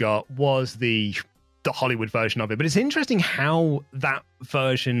that we got was the Hollywood version of it. But it's interesting how that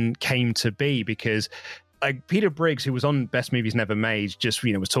version came to be, because Peter Briggs, who was on Best Movies Never Made, just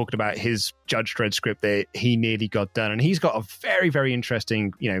was talking about his Judge Dredd script that he nearly got done, and he's got a very, very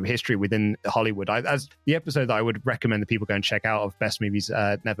interesting history within Hollywood. As the episode that I would recommend that people go and check out of Best Movies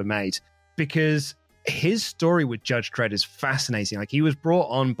Never Made, because his story with Judge Dredd is fascinating. Like, he was brought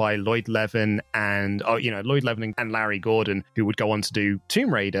on by Lloyd Levin and Larry Gordon, who would go on to do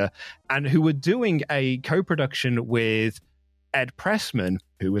Tomb Raider, and who were doing a co-production with Ed Pressman,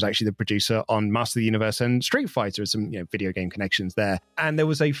 who was actually the producer on Master of the Universe and Street Fighter, some video game connections there. And there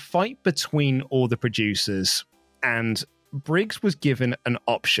was a fight between all the producers, and Briggs was given an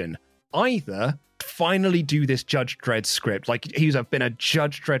option: either finally do this Judge Dredd script. Like, he's been a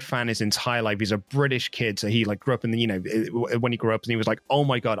Judge Dredd fan his entire life. He's a British kid, so he grew up in the when he grew up, and he was like, oh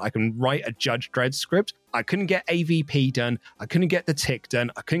my god, I can write a Judge Dredd script. I couldn't get AVP done, I couldn't get The Tick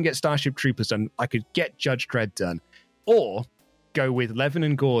done, I couldn't get Starship Troopers done, I could get Judge Dredd done. Or go with Levin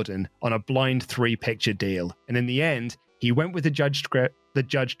and Gordon on a blind 3-picture deal. And in the end, he went with the Judge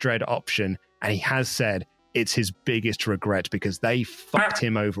Dredd option, and he has said it's his biggest regret because they fucked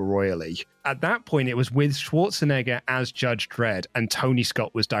him over royally. At that point, it was with Schwarzenegger as Judge Dredd, and Tony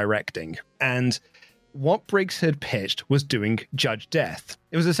Scott was directing. And what Briggs had pitched was doing Judge Death.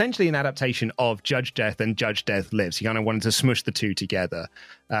 It was essentially an adaptation of Judge Death and Judge Death Lives. He kind of wanted to smush the two together.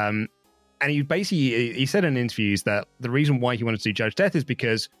 And he said in interviews that the reason why he wanted to do Judge Death is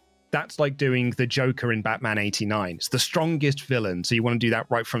because that's like doing the Joker in Batman 89. It's the strongest villain, so you want to do that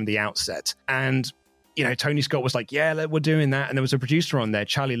right from the outset. And, Tony Scott was like, yeah, we're doing that. And there was a producer on there,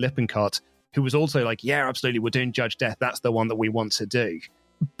 Charlie Lippincott, who was also like, yeah, absolutely, we're doing Judge Death. That's the one that we want to do.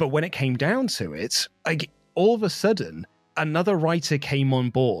 But when it came down to it, all of a sudden, another writer came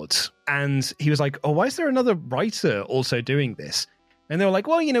on board. And he was like, oh, why is there another writer also doing this? And they were like,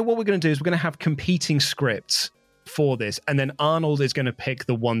 well, what we're going to do is we're going to have competing scripts for this. And then Arnold is going to pick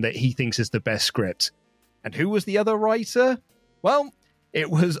the one that he thinks is the best script. And who was the other writer? Well,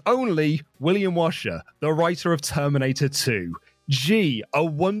 it was only William Washer, the writer of Terminator 2. Gee, I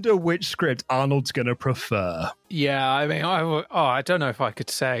wonder which script Arnold's going to prefer. Yeah, I mean, I don't know if I could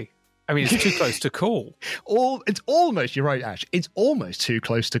say. I mean, it's too close to call. It's almost, you're right, Ash. It's almost too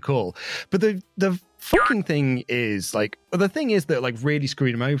close to call. But the fucking thing is, the thing is that, really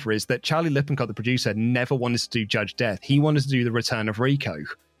screwed him over is that Charlie Lippincott, the producer, never wanted to do Judge Death. He wanted to do The Return of Rico.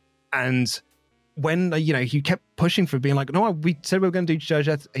 And when, he kept pushing for being like, no, we said we were going to do Judge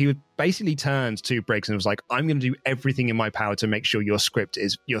Death, he basically turned to Briggs and was like, I'm going to do everything in my power to make sure your script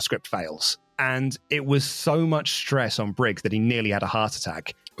fails. And it was so much stress on Briggs that he nearly had a heart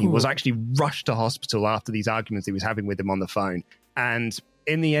attack. He was actually rushed to hospital after these arguments he was having with him on the phone. And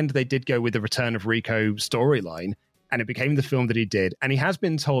in the end, they did go with the Return of Rico storyline, and it became the film that he did. And he has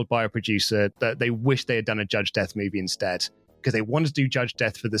been told by a producer that they wish they had done a Judge Death movie instead, because they wanted to do Judge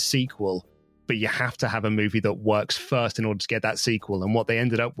Death for the sequel, but you have to have a movie that works first in order to get that sequel. And what they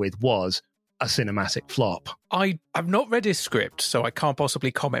ended up with was a cinematic flop. I've not read his script, so I can't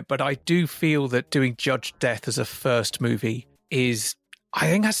possibly comment, but I do feel that doing Judge Death as a first movie I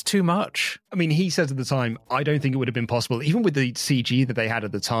think that's too much. I mean, he said at the time, I don't think it would have been possible, even with the CG that they had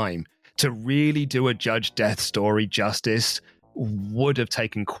at the time, to really do a Judge Death story justice would have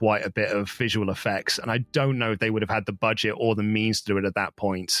taken quite a bit of visual effects. And I don't know if they would have had the budget or the means to do it at that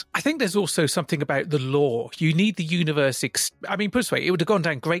point. I think there's also something about the lore. You need the universe. I mean, put it this way, it would have gone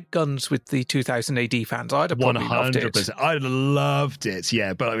down great guns with the 2000 AD fans. I'd have probably loved it. 100%. I'd loved it,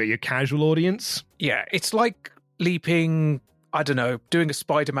 yeah. But your casual audience? Yeah, it's like leaping, I don't know, doing a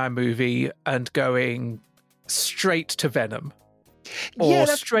Spider-Man movie and going straight to Venom. Or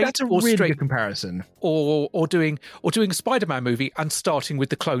that's a really good comparison. Or doing a Spider-Man movie and starting with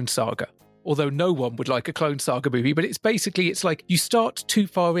the Clone Saga. Although no one would like a Clone Saga movie, but it's like you start too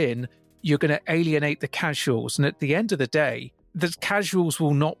far in, you're going to alienate the casuals. And at the end of the day, the casuals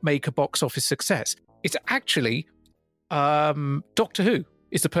will not make a box office success. It's actually Doctor Who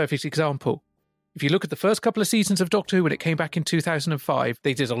is the perfect example. If you look at the first couple of seasons of Doctor Who when it came back in 2005,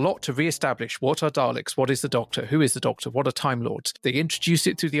 they did a lot to re-establish what are Daleks, what is the Doctor, who is the Doctor, what are Time Lords. They introduced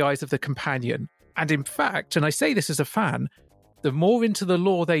it through the eyes of the companion. And in fact, and I say this as a fan, the more into the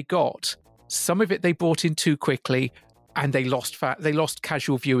lore they got, some of it they brought in too quickly and they lost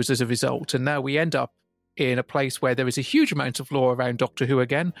casual viewers as a result. And now we end up in a place where there is a huge amount of lore around Doctor Who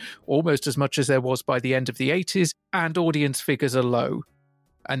again, almost as much as there was by the end of the 80s, and audience figures are low.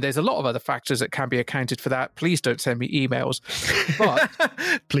 And there's a lot of other factors that can be accounted for that. Please don't send me emails. But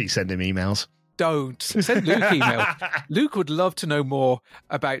please send him emails. Don't. Send Luke emails. Luke would love to know more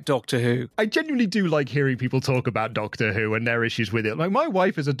about Doctor Who. I genuinely do like hearing people talk about Doctor Who and their issues with it. Like, my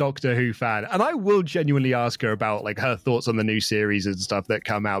wife is a Doctor Who fan, and I will genuinely ask her about like her thoughts on the new series and stuff that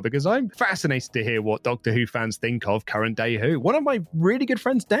come out, because I'm fascinated to hear what Doctor Who fans think of current day Who. One of my really good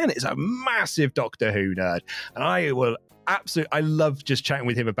friends, Dan, is a massive Doctor Who nerd, and I love just chatting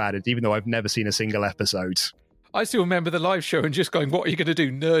with him about it, even though I've never seen a single episode. I still remember the live show and just going, what are you going to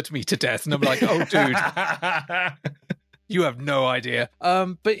do? Nerd me to death? And I'm like, oh, dude, you have no idea.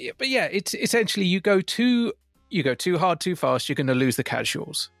 But yeah, it's essentially you go too hard, too fast, you're going to lose the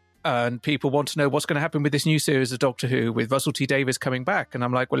casuals. And people want to know what's going to happen with this new series of Doctor Who with Russell T Davies coming back. And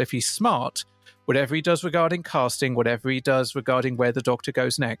I'm like, well, if he's smart, whatever he does regarding casting, whatever he does regarding where the Doctor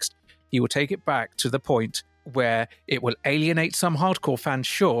goes next, he will take it back to the point where it will alienate some hardcore fans,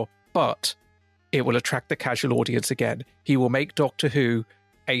 sure, but it will attract the casual audience again. He will make Doctor Who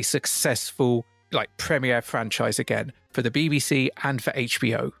a successful, like, premiere franchise again for the BBC and for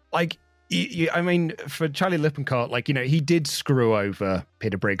HBO. Like, I mean, for Charlie Lippincott, like, you know, he did screw over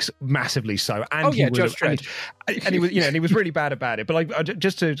Peter Briggs massively so. And Judge Dredd. And he was, and he was really bad about it. But like,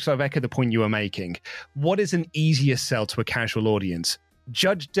 just to sort of echo the point you were making, what is an easier sell to a casual audience?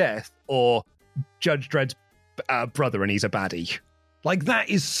 Judge Death or Judge Dredd's brother and he's a baddie? Like, that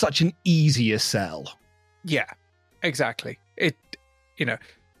is such an easier sell. Yeah, exactly. That's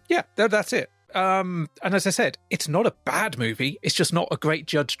it. And as I said, it's not a bad movie. It's just not a great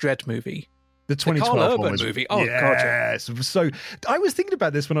Judge Dredd movie. The 2012 Carl one Urban was, movie. Oh, yes. God. So I was thinking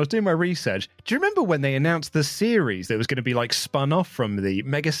about this when I was doing my research. Do you remember when they announced the series that was going to be like spun off from the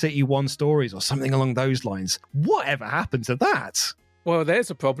Mega City One stories or something along those lines? Whatever happened to that? Well, there's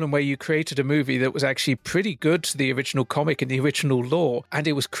a problem where you created a movie that was actually pretty good to the original comic and the original lore, and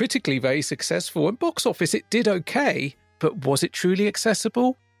it was critically very successful. And box office, it did okay, but was it truly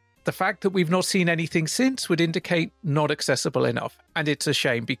accessible? The fact that we've not seen anything since would indicate not accessible enough. And it's a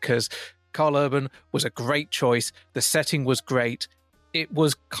shame because Carl Urban was a great choice. The setting was great. It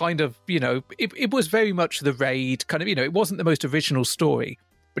was kind of, it was very much the Raid, kind of, it wasn't the most original story,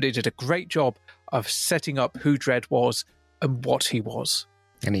 but it did a great job of setting up who Dredd was and what he was.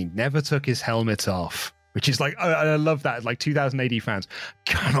 And he never took his helmet off, which is like, I love that. Like 2000 AD fans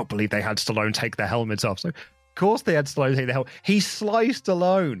cannot believe they had Stallone take their helmets off. So, of course they had Stallone take the helmet. He sliced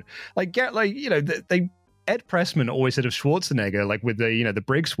Stallone. Ed Pressman always said of Schwarzenegger, like with the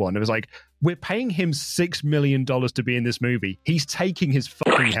Briggs one, it was like, we're paying him $6 million to be in this movie. He's taking his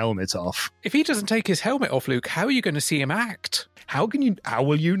fucking helmet off. If he doesn't take his helmet off, Luke, how are you going to see him act? How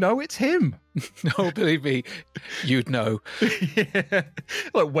will you know it's him? No, believe me, you'd know. Yeah.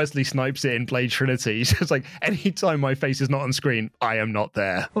 Like Wesley Snipes it in Blade Trinity. It's like, anytime my face is not on screen, I am not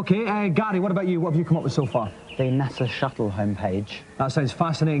there. Okay, Gary, what about you? What have you come up with so far? The NASA shuttle homepage. That sounds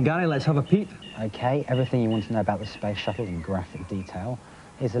fascinating, Gary. Let's have a peep. Okay, everything you want to know about the space shuttle in graphic detail.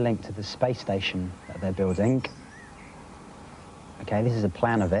 Here's a link to the space station that they're building. Okay, this is a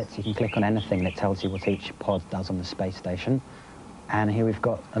plan of it. So you can click on anything that tells you what each pod does on the space station. And here we've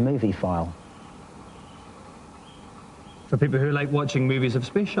got a movie file. For people who like watching movies of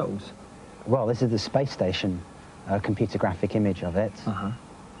space shuttles? Well, this is the space station, a computer graphic image of it. Uh-huh.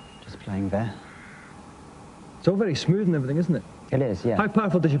 Just playing there. It's all very smooth and everything, isn't it? It is, yeah. How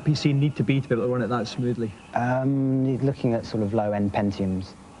powerful does your PC need to be able to run it that smoothly? You're looking at sort of low-end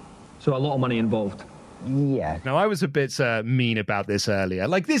Pentiums. So a lot of money involved? Yeah. Now, I was a bit mean about this earlier.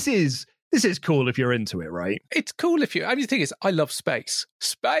 Like, this is cool if you're into it, right? It's cool if you... I mean, the thing is, I love space.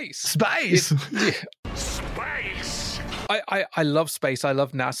 Space! Yeah. Space! I love space. I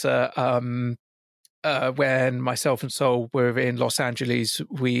love NASA. when myself and Sol were in Los Angeles,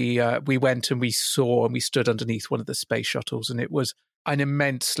 we went and we saw and we stood underneath one of the space shuttles, and it was an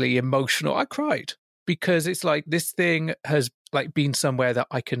immensely emotional. I cried because it's like this thing has like been somewhere that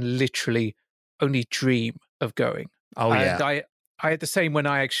I can literally only dream of going. Oh yeah. And I had the same when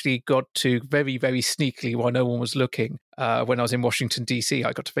I actually got to very, very sneakily, while no one was looking, when I was in Washington, D.C.,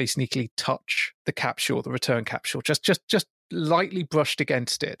 I got to very sneakily touch the capsule, the return capsule, just lightly brushed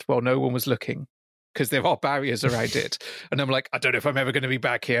against it while no one was looking, because there are barriers around it. And I'm like, I don't know if I'm ever going to be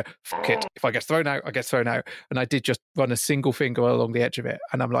back here. Fuck it. If I get thrown out, I get thrown out. And I did just run a single finger along the edge of it.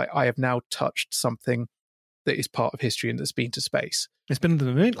 And I'm like, I have now touched something that is part of history and that's been to space. It's been to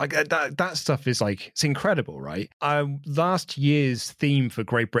the moon. Like that stuff is like, it's incredible, right? Last year's theme for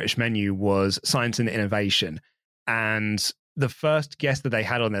Great British Menu was science and innovation. And the first guest that they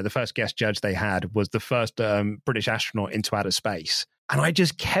had on there, the first guest judge they had was the first British astronaut into outer space. And I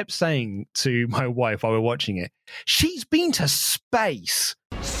just kept saying to my wife while we were watching it, she's been to space.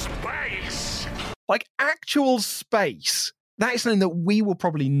 Space! Like actual space. That is something that we will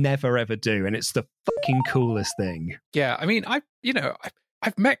probably never, ever do. And it's the fucking coolest thing. Yeah, I mean, I've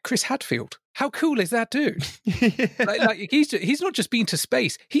met Chris Hadfield. How cool is that dude? like he's not just been to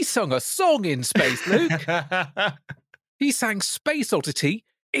space. He sung a song in space, Luke. He sang Space Oddity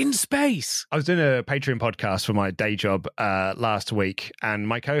in space. I was doing a Patreon podcast for my day job last week, and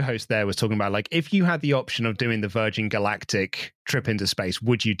my co-host there was talking about, like, if you had the option of doing the Virgin Galactic trip into space,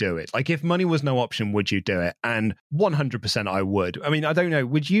 would you do it? Like, if money was no option, would you do it? And 100% I would. I mean, I don't know.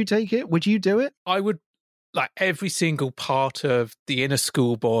 Would you take it? Would you do it? I would. Like every single part of the inner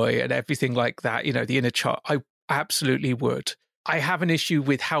schoolboy and everything like that, the inner child, I absolutely would. I have an issue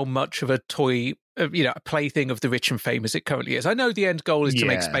with how much of a toy, a plaything of the rich and famous it currently is. I know the end goal is to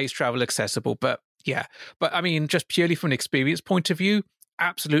make space travel accessible, but yeah. But I mean, just purely from an experience point of view,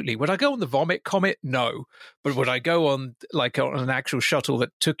 absolutely. Would I go on the Vomit Comet? No. But would I go on an actual shuttle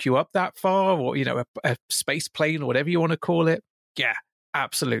that took you up that far, or, a space plane or whatever you want to call it? Yeah.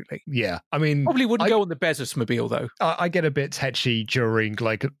 Absolutely. Yeah. I mean, probably wouldn't go on the Bezos-mobile though. I get a bit tetchy during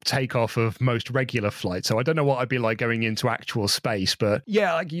like takeoff of most regular flights. So I don't know what I'd be like going into actual space, but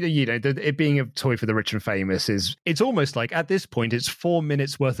yeah, like, it being a toy for the rich and famous it's almost like at this point, it's 4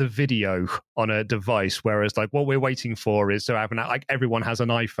 minutes worth of video on a device. Whereas like what we're waiting for is to have like everyone has an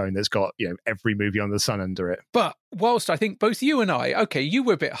iPhone that's got, every movie under the sun under it. But whilst I think both you and I, okay, you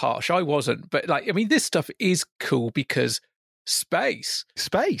were a bit harsh, I wasn't, but like, I mean, this stuff is cool because Space.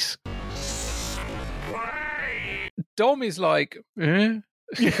 Dom is like, Dom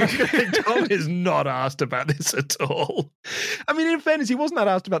is not asked about this at all. I mean, in fairness, he wasn't that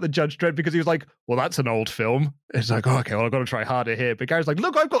asked about the Judge Dredd because he was like, well, that's an old film. It's like, oh, okay, well, I've got to try harder here. But Gary's like,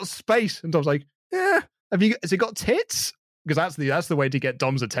 look, I've got space. And Dom's like, yeah. Has it got tits? Because that's the way to get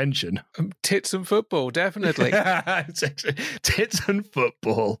Dom's attention. Tits and football, definitely. Tits and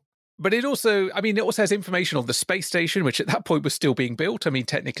football. But it also has information on the space station, which at that point was still being built. I mean,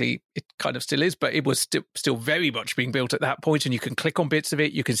 technically, it kind of still is, but it was still very much being built at that point, and you can click on bits of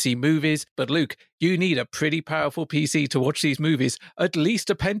it, you can see movies. But Luke, you need a pretty powerful PC to watch these movies, at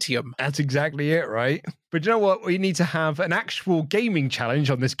least a Pentium. That's exactly it, right? But you know what? We need to have an actual gaming challenge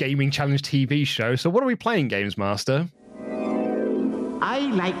on this Gaming Challenge TV show. So what are we playing, Games Master?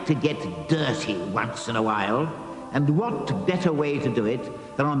 I like to get dirty once in a while, and what better way to do it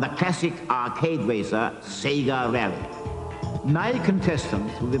than on the classic arcade racer Sega Rally. My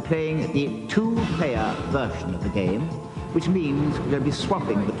contestants will be playing the two-player version of the game, which means they'll be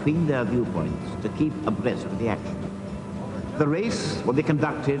swapping between their viewpoints to keep abreast of the action. The race will be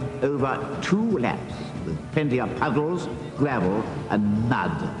conducted over 2 laps, with plenty of puddles, gravel, and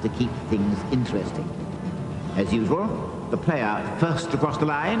mud to keep things interesting. As usual, the player first across the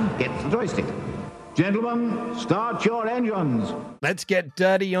line gets the joystick. Gentlemen, start your engines. Let's get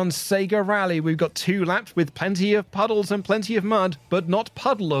dirty on Sega Rally. We've got 2 laps with plenty of puddles and plenty of mud, but not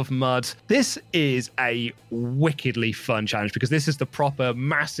puddle of mud. This is a wickedly fun challenge because this is the proper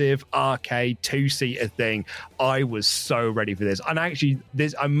massive arcade 2-seater thing. I was so ready for this. And actually,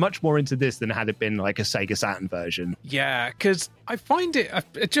 I'm much more into this than had it been like a Sega Saturn version. Yeah, because I find it,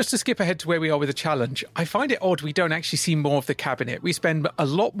 just to skip ahead to where we are with the challenge, I find it odd we don't actually see more of the cabinet. We spend a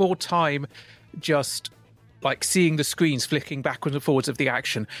lot more time just like seeing the screens flicking backwards and forwards of the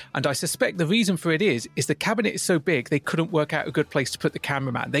action. And I suspect the reason for it is the cabinet is so big, they couldn't work out a good place to put the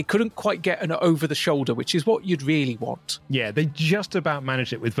cameraman. They couldn't quite get an over the shoulder, which is what you'd really want. Yeah, they just about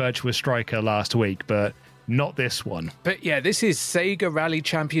managed it with Virtua Striker last week, but not this one. But yeah, this is Sega Rally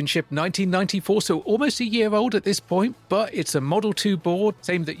Championship 1994, so almost a year old at this point, but it's a Model 2 board,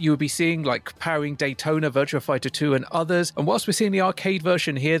 same that you would be seeing like powering Daytona, Virtua Fighter 2 and others. And whilst we're seeing the arcade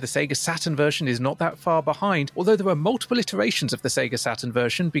version here, the Sega Saturn version is not that far behind, although there are multiple iterations of the Sega Saturn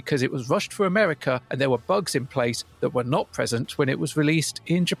version because it was rushed for America and there were bugs in place that were not present when it was released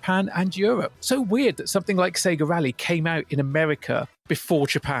in Japan and Europe. So weird that something like Sega Rally came out in America before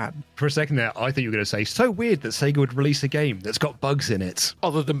Japan. For a second there, I thought you were going to say, so weird that Sega would release a game that's got bugs in it.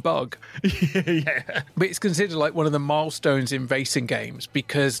 Other than bug. Yeah. But it's considered like one of the milestones in racing games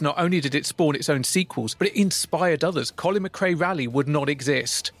because not only did it spawn its own sequels, but it inspired others. Colin McRae Rally would not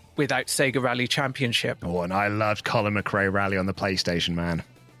exist without Sega Rally Championship. Oh, and I loved Colin McRae Rally on the PlayStation, man.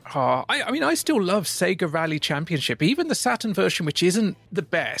 I mean, I still love Sega Rally Championship, even the Saturn version, which isn't the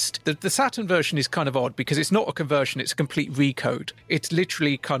best. The Saturn version is kind of odd because it's not a conversion, it's a complete recode. It's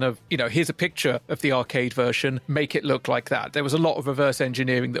literally kind of, here's a picture of the arcade version, make it look like that. There was a lot of reverse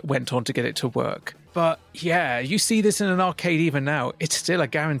engineering that went on to get it to work. But yeah, you see this in an arcade even now, it's still a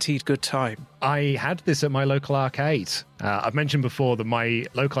guaranteed good time. I had this at my local arcade. I've mentioned before that my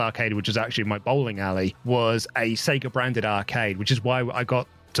local arcade, which is actually my bowling alley, was a Sega branded arcade, which is why I got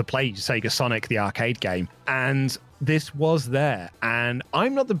to play Sega Sonic, the arcade game. And this was there. And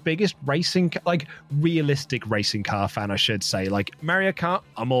I'm not the biggest realistic racing car fan, I should say. Like Mario Kart,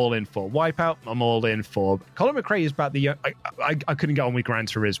 I'm all in for. Wipeout, I'm all in for. Colin McRae is about the... I couldn't get on with Gran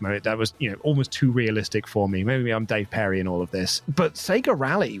Turismo. That was, almost too realistic for me. Maybe I'm Dave Perry in all of this. But Sega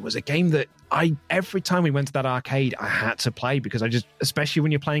Rally was a game that every time we went to that arcade, I had to play because especially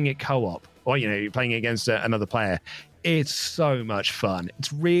when you're playing it co-op or, you're playing it against another player, it's so much fun.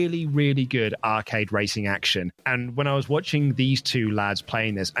 It's really, really good arcade racing action. And when I was watching these two lads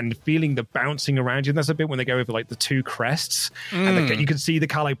playing this and feeling the bouncing around you, and that's a bit when they go over like the two crests, and you can see the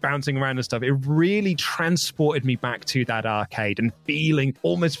car like bouncing around and stuff. It really transported me back to that arcade and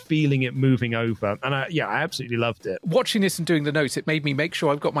almost feeling it moving over. And I absolutely loved it. Watching this and doing the notes, it made me make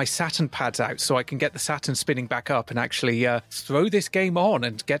sure I've got my Saturn pads out so I can get the Saturn spinning back up and actually throw this game on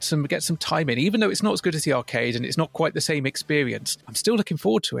and get some time in. Even though it's not as good as the arcade and it's not quite the same experience, I'm still looking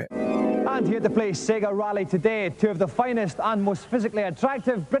forward to it. And here to play Sega Rally today, two of the finest and most physically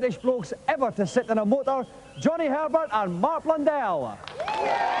attractive British blokes ever to sit in a motor, Johnny Herbert and Mark Blundell.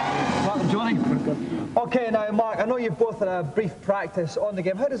 Welcome, Johnny. Okay, now Mark, I know you've both had a brief practice on the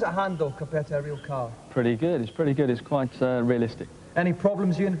game. How does it handle compared to a real car? Pretty good, it's pretty good. It's quite realistic. Any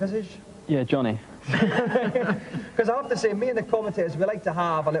problems you envisage? Yeah, Johnny. Because I have to say, me and the commentators, we like to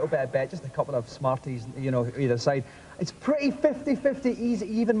have a little bit of bet, just a couple of smarties, either side. It's pretty 50-50 easy,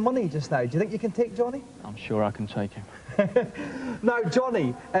 even money just now. Do you think you can take Johnny? I'm sure I can take him. Now,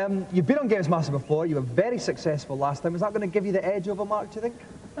 Johnny, you've been on Games Master before. You were very successful last time. Is that going to give you the edge over Mark, do you think?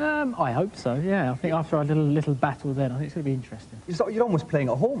 I hope so, yeah. I think after our little battle then, I think it's going to be interesting. You're almost playing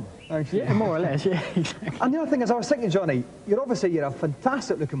at home, aren't you? Yeah, more or less, yeah, exactly. And the other thing is, I was thinking, Johnny, you're a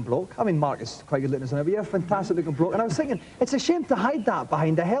fantastic-looking bloke. I mean, Mark is quite good-looking as well, but you're a fantastic-looking bloke. And I was thinking, it's a shame to hide that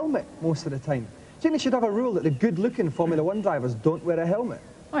behind a helmet most of the time. Do you think they should have a rule that the good-looking Formula 1 drivers don't wear a helmet?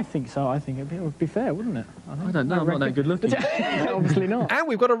 I think so. I think it would be fair, wouldn't it? I don't know. I'm not that good looking. Obviously not. And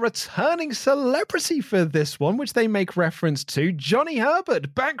we've got a returning celebrity for this one, which they make reference to. Johnny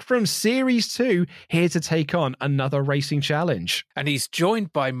Herbert, back from Series 2, here to take on another racing challenge. And he's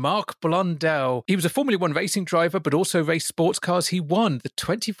joined by Mark Blundell. He was a Formula 1 racing driver, but also raced sports cars. He won the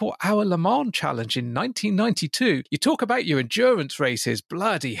 24-hour Le Mans Challenge in 1992. You talk about your endurance races,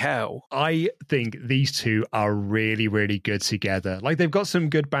 bloody hell. I think these two are really, really good together. Like, they've got some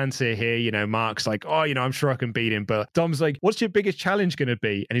good banter here. Mark's like, I'm sure I can beat him. But Dom's like, what's your biggest challenge going to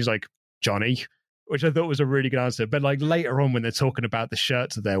be? And he's like, Johnny, which I thought was a really good answer. But like later on when they're talking about the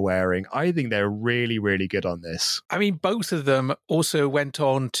shirts that they're wearing, I think they're really, really good on this. I mean, both of them also went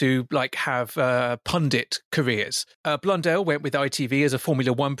on to have pundit careers. Blundell went with ITV as a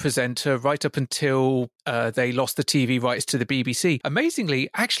Formula 1 presenter right up until they lost the TV rights to the BBC. Amazingly,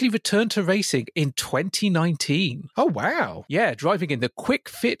 actually returned to racing in 2019. Oh, wow. Yeah, driving in the Quick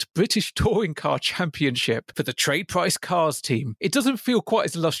Fit British Touring Car Championship for the Trade Price Cars team. It doesn't feel quite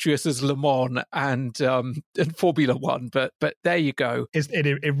as illustrious as Le Mans and Formula 1, but there you go.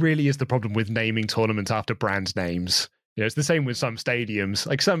 It really is the problem with naming tournaments after brand names. It's the same with some stadiums.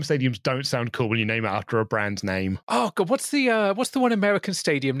 Like, some stadiums don't sound cool when you name it after a brand name. Oh God, what's the one American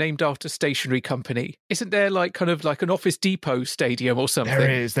stadium named after a stationery company? Isn't there like an Office Depot stadium or something?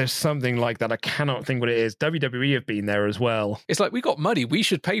 There is. There's something like that. I cannot think what it is. WWE have been there as well. It's like, we got money, we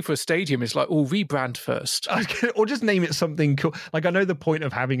should pay for a stadium. It's like, rebrand first. Or just name it something cool. Like, I know the point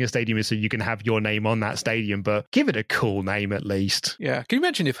of having a stadium is so you can have your name on that stadium, but give it a cool name at least. Yeah. Can you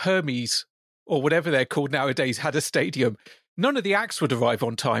imagine if Hermes or whatever they're called nowadays, had a stadium, none of the acts would arrive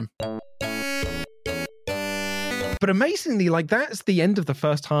on time. But amazingly, like, that's the end of the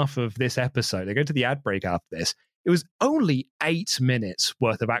first half of this episode. They go to the ad break after this. It was only 8 minutes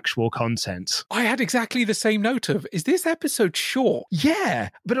worth of actual content. I had exactly the same note of, is this episode short? Yeah,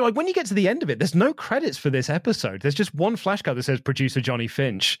 but like when you get to the end of it, there's no credits for this episode. There's just one flashcard that says producer Johnny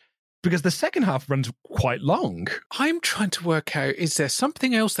Finch, because the second half runs quite long. I'm trying to work out, is there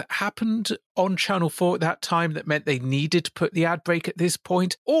something else that happened on Channel 4 at that time that meant they needed to put the ad break at this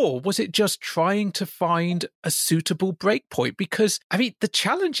point? Or was it just trying to find a suitable break point? Because, I mean, the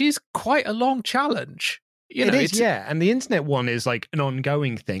challenge is quite a long challenge. It is, yeah. And the internet one is like an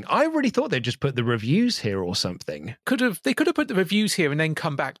ongoing thing. I really thought they'd just put the reviews here or something. They could have put the reviews here and then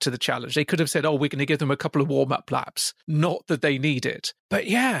come back to the challenge. They could have said, oh, we're going to give them a couple of warm-up laps. Not that they need it. But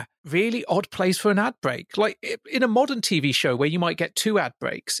yeah, really odd place for an ad break. Like in a modern TV show where you might get 2 ad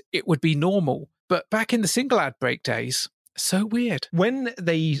breaks, it would be normal. But back in the single ad break days, so weird. When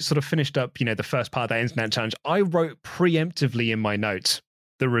they sort of finished up, the first part of that internet challenge, I wrote preemptively in my notes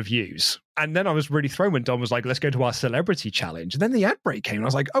the reviews. And then I was really thrown when Don was like, let's go to our celebrity challenge. And then the ad break came and I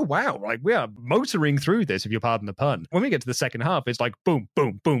was like, oh, wow, like we are motoring through this, if you pardon the pun. When we get to the second half, it's like boom,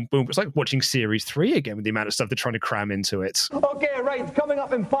 boom, boom, boom. It's like watching series 3 again with the amount of stuff they're trying to cram into it. Okay, right. Coming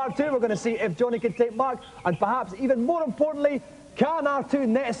up in part 2, we're going to see if Johnny can take Mark. And perhaps even more importantly, can our 2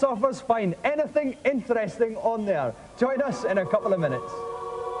 net surfers find anything interesting on there? Join us in a couple of minutes.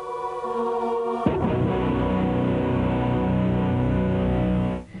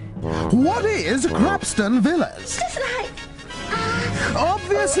 What is Crapston Villas? Just like...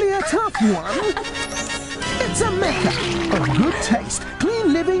 Obviously a tough one. It's a mecca of good taste,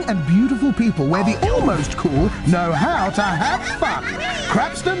 clean living and beautiful people where the almost cool know how to have fun.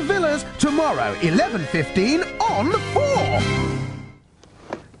 Crapston Villas, tomorrow, 11:15 on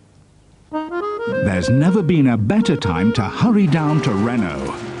 4. There's never been a better time to hurry down to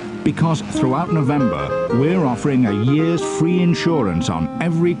Renault. Because throughout November, we're offering a year's free insurance on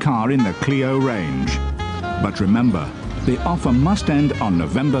every car in the Clio range. But remember, the offer must end on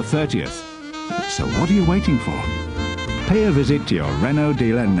November 30th. So what are you waiting for? Pay a visit to your Renault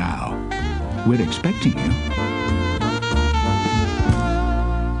dealer now. We're expecting you.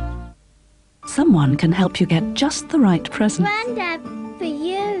 Someone can help you get just the right present. Grandad, for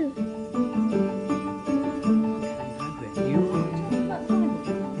you.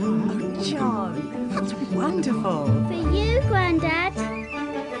 That's wonderful. For you, Grandad.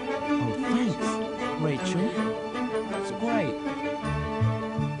 Oh, thanks, Rachel. That's great.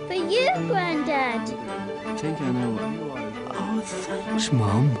 For you, Grandad. I think I know what you are. Oh, thanks,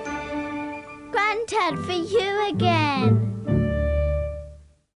 Mum. Grandad, for you again.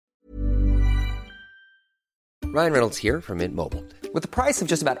 Ryan Reynolds here from Mint Mobile. With the price of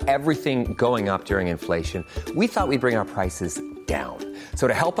just about everything going up during inflation, we thought we'd bring our prices down. So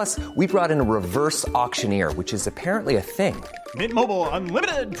to help us, we brought in a reverse auctioneer, which is apparently a thing. Mint Mobile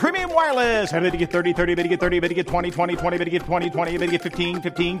Unlimited Premium Wireless. How to get 30, 30, how to get 30, how to get 20, 20, 20, how to get 20, 20, how to get 15,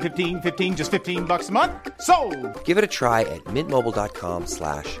 15, 15, 15, just $15 a month? Sold! Give it a try at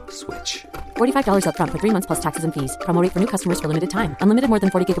mintmobile.com/switch. $45 up front for 3 months plus taxes and fees. Promo rate for new customers for limited time. Unlimited more than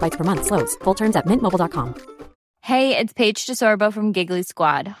 40 gigabytes per month. Slows full terms at mintmobile.com. Hey, it's Paige DeSorbo from Giggly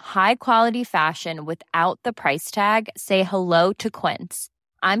Squad. High quality fashion without the price tag. Say hello to Quince.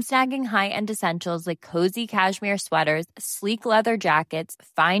 I'm snagging high-end essentials like cozy cashmere sweaters, sleek leather jackets,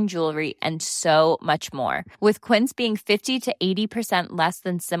 fine jewelry, and so much more. With Quince being 50 to 80% less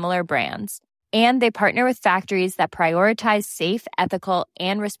than similar brands. And they partner with factories that prioritize safe, ethical,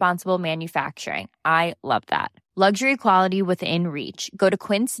 and responsible manufacturing. I love that. Luxury quality within reach. Go to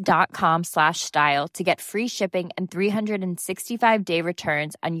quince.com/style to get free shipping and 365-day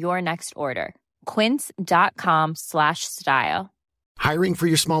returns on your next order. Quince.com/style. Hiring for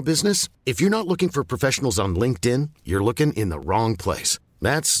your small business? If you're not looking for professionals on LinkedIn, you're looking in the wrong place.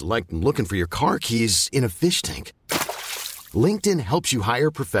 That's like looking for your car keys in a fish tank. LinkedIn helps you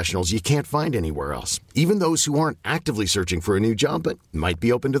hire professionals you can't find anywhere else, even those who aren't actively searching for a new job but might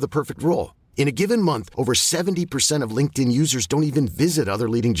be open to the perfect role. In a given month, over 70% of LinkedIn users don't even visit other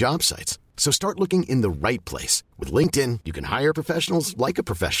leading job sites. So start looking in the right place. With LinkedIn, you can hire professionals like a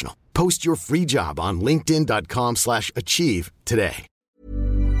professional. Post your free job on linkedin.com/achieve today.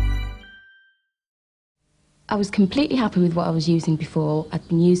 I was completely happy with what I was using before. I'd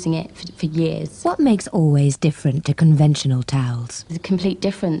been using it for years. What makes Always different to conventional towels? The complete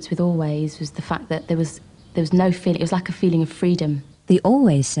difference with Always was the fact that there was no feeling. It was like a feeling of freedom. The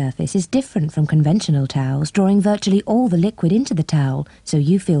Always surface is different from conventional towels, drawing virtually all the liquid into the towel, so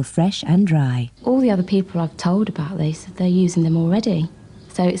you feel fresh and dry. All the other people I've told about this, they're using them already.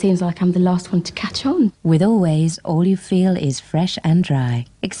 So so it seems like I'm the last one to catch on. With Always, all you feel is fresh and dry.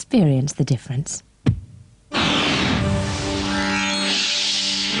 Experience the difference.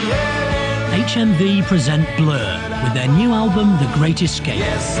 HMV present Blur with their new album The Great Escape.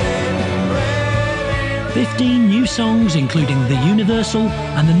 15 new songs including The Universal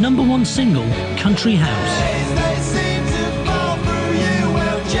and the #1 single, Country House.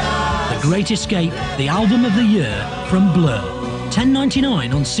 The Great Escape, the album of the year from Blur.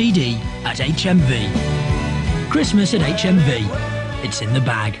 $10.99 on CD at HMV. Christmas at HMV. It's in the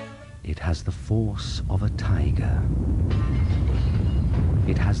bag. It has the force of a tiger.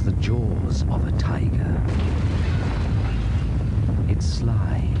 It has the jaws of a tiger. It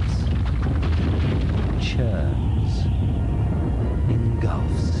slides, churns,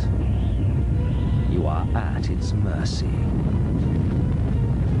 engulfs. You are at its mercy.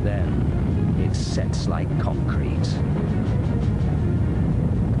 Then it sets like concrete.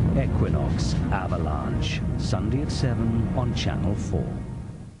 Equinox Avalanche, Sunday at 7 on Channel 4.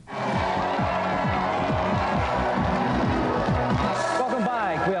 Welcome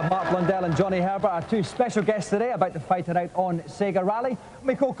back. We have Mark Blundell and Johnny Herbert, our two special guests today, about to fight it out on Sega Rally.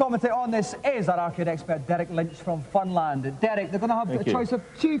 My co-commentator on this is our arcade expert, Derek Lynch from Funland. Derek, they're going to have a choice of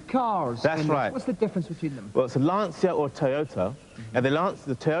 2 cars. That's right. What's the difference between them? Well, it's a Lancia or a Toyota. And the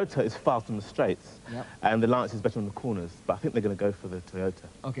Toyota is fast on the straights, and the Lancia is better on the corners. But I think they're going to go for the Toyota.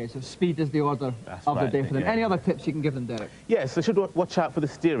 Okay, so speed is the order of the day for them. Any other tips you can give them, Derek? Yes, they should watch out for the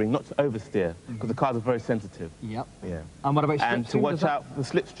steering, not to oversteer, because the cars are very sensitive. Yep. Yeah. And what about slipstream? And to watch out for the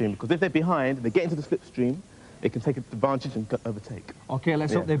slipstream, because if they're behind, they get into the slipstream, they can take advantage and overtake. Okay,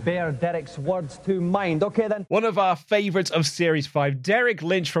 let's hope they bear Derek's words to mind. Okay, then. One of our favourites of Series 5, Derek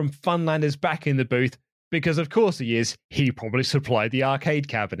Lynch from Funland, is back in the booth. Because of course he is. He probably supplied the arcade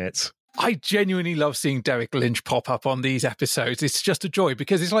cabinets. I genuinely love seeing Derek Lynch pop up on these episodes. It's just a joy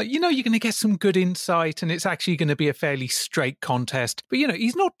because it's like, you're going to get some good insight and it's actually going to be a fairly straight contest. But,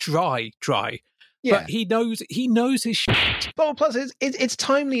 he's not dry. Yeah. But he knows his shit. But plus, it's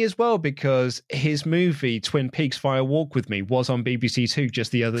timely as well because his movie, Twin Peaks Fire Walk With Me, was on BBC Two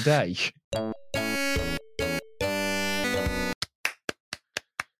just the other day.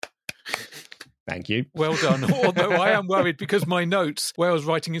 Thank you. Well done. Although I am worried because my notes, where I was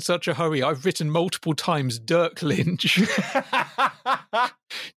writing in such a hurry, I've written multiple times Dirk Lynch.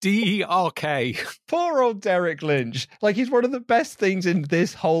 D-E-R-K. Poor old Derek Lynch. Like, he's one of the best things in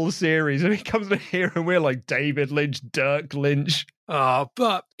this whole series. And he comes in here and we're like, David Lynch, Dirk Lynch.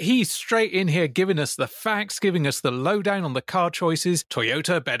 But he's straight in here giving us the facts, giving us the lowdown on the car choices.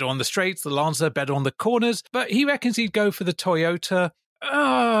 Toyota, better on the straights. The Lancer, better on the corners. But he reckons he'd go for the Toyota.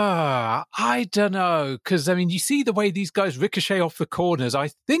 I don't know, because, you see the way these guys ricochet off the corners. I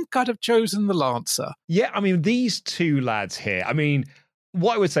think I'd have chosen the Lancer. Yeah, these two lads here,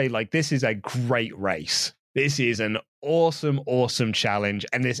 what I would say, this is a great race. This is an awesome, awesome challenge,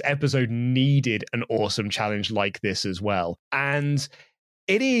 and this episode needed an awesome challenge like this as well. And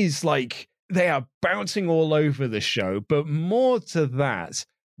it is they are bouncing all over the show, but more to that,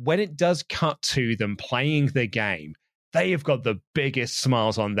 when it does cut to them playing the game, they have got the biggest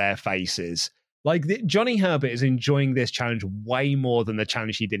smiles on their faces. Johnny Herbert is enjoying this challenge way more than the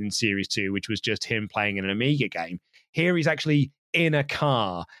challenge he did in Series 2, which was just him playing in an Amiga game. Here he's actually in a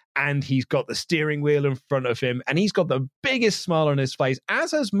car, and he's got the steering wheel in front of him, and he's got the biggest smile on his face,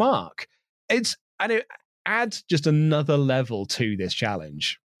 as has Mark. It adds just another level to this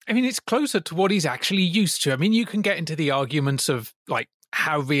challenge. It's closer to what he's actually used to. You can get into the arguments of,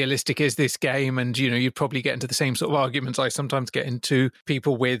 how realistic is this game? And, you'd probably get into the same sort of arguments I sometimes get into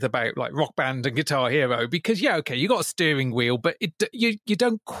people with about Rock Band and Guitar Hero, because, you got a steering wheel, but you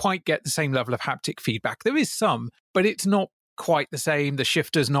don't quite get the same level of haptic feedback. There is some, but it's not quite the same. The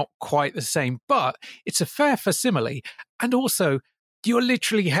shifter's not quite the same, but it's a fair facsimile. And also, you're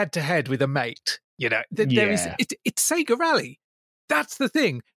literally head to head with a mate. It's Sega Rally. That's the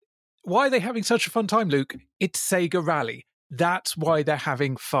thing. Why are they having such a fun time, Luke? It's Sega Rally. That's why they're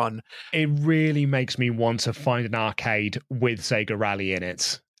having fun. It really makes me want to find an arcade with Sega Rally in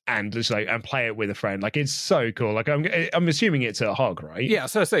it and just and play it with a friend. It's so cool. I'm assuming it's at Hog, right? Yeah,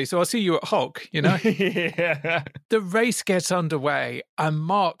 so I'll see you at Hog, Yeah. The race gets underway and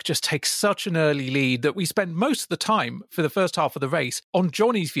Mark just takes such an early lead that we spend most of the time for the first half of the race on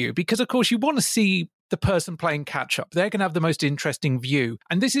Johnny's view, because of course you want to see the person playing catch-up. They're going to have the most interesting view.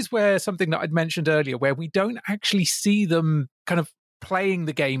 And this is where something that I'd mentioned earlier, where we don't actually see them kind of playing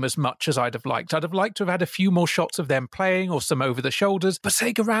the game as much as I'd have liked. I'd have liked to have had a few more shots of them playing or some over the shoulders. But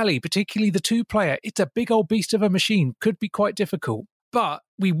Sega Rally, particularly the 2-player, it's a big old beast of a machine, could be quite difficult. But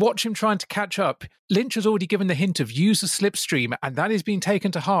we watch him trying to catch up. Lynch has already given the hint of use the slipstream, and that is being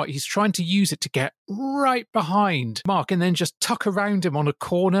taken to heart. He's trying to use it to get right behind Mark and then just tuck around him on a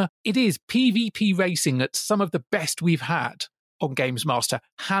corner. It is PvP racing at some of the best we've had on Games Master,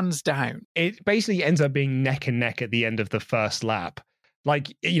 hands down. It basically ends up being neck and neck at the end of the first lap.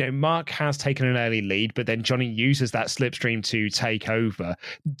 Like, you know, Mark has taken an early lead, but then Johnny uses that slipstream to take over.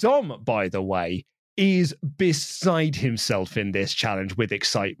 Dom, by the way, is beside himself in this challenge with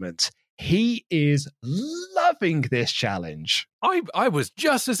excitement. He is loving this challenge. I was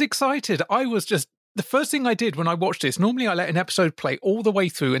just as excited. The first thing I did when I watched this, normally I let an episode play all the way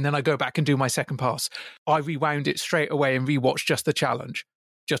through and then I go back and do my second pass. I rewound it straight away and rewatched just the challenge,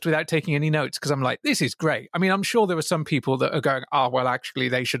 just without taking any notes, because I'm like, this is great. I mean, I'm sure there are some people that are going, well, actually,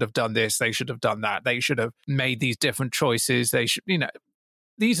 they should have done this, they should have done that, they should have made these different choices, they should,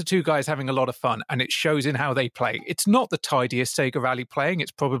 these are two guys having a lot of fun, and it shows in how they play. It's not the tidiest Sega Rally playing.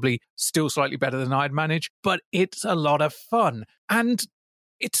 It's probably still slightly better than I'd manage, but it's a lot of fun. And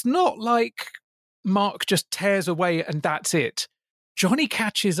it's not like Mark just tears away and that's it. Johnny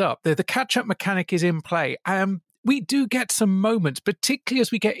catches up. The catch-up mechanic is in play. We do get some moments, particularly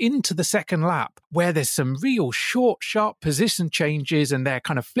as we get into the second lap, where there's some real short, sharp position changes and they're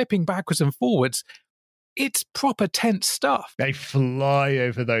kind of flipping backwards and forwards. It's proper tense stuff. They fly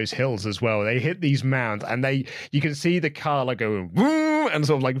over those hills as well. They hit these mounds and you can see the car like going woo, and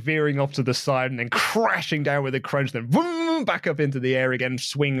sort of like veering off to the side and then crashing down with a crunch, then woo, back up into the air again,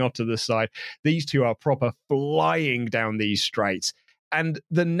 swing off to the side. These two are proper flying down these straights. And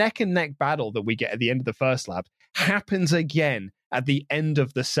the neck and neck battle that we get at the end of the first lap happens again at the end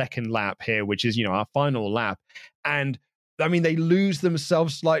of the second lap here, which is, our final lap. And I mean, they lose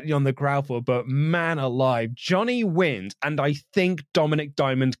themselves slightly on the gravel, but man alive, Johnny wins, and I think Dominic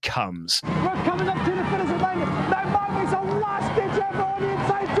Diamond comes. We're coming up to the finish line. Now Mark is a last ditch effort on the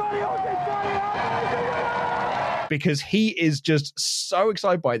inside. Johnny, because he is just so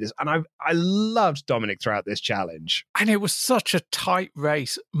excited by this, and I loved Dominic throughout this challenge. And it was such a tight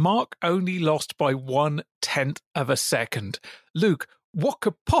race. Mark only lost by 1/10 of a second. Luke, what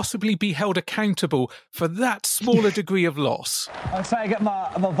could possibly be held accountable for that smaller degree of loss? I'll try to get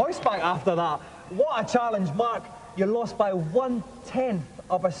my voice back after that. What a challenge, Mark. You lost by 1/10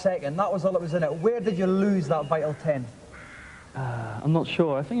 of a second. That was all that was in it. Where did you lose that vital 10? I'm not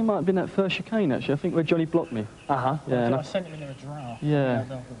sure. I think it might have been that first chicane, actually. I think where Johnny blocked me. Uh-huh. Yeah, I sent him into a draft. Yeah.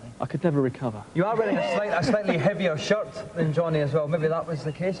 I could never recover. You are wearing a slightly heavier shirt than Johnny as well. Maybe that was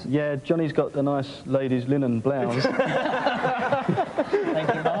the case? Yeah, Johnny's got the nice ladies' linen blouse. Thank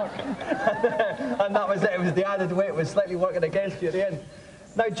you, Mark. And that was it. It was the added weight was slightly working against you at the end.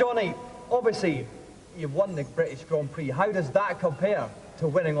 Now, Johnny, obviously, you've won the British Grand Prix. How does that compare to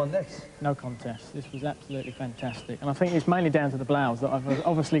winning on this? No contest. This was absolutely fantastic. And I think it's mainly down to the blouse that I've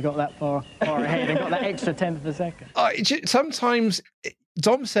obviously got that far ahead and got that extra 10th of a second. Sometimes,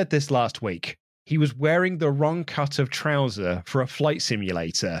 Dom said this last week, he was wearing the wrong cut of trouser for a flight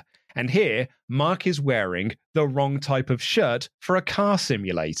simulator. And here, Mark is wearing the wrong type of shirt for a car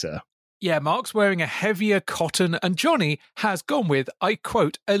simulator. Yeah, Mark's wearing a heavier cotton, and Johnny has gone with, I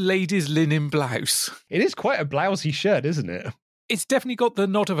quote, a lady's linen blouse. It is quite a blousy shirt, isn't it? It's definitely got the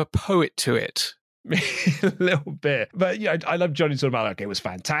nod of a poet to it. A little bit. But yeah, I love Johnny talking about, like, it was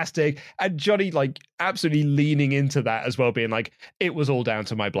fantastic. And Johnny, like, absolutely leaning into that as well, being like, it was all down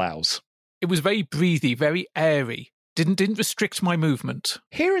to my blouse. It was very breathy, very airy. Didn't restrict my movement.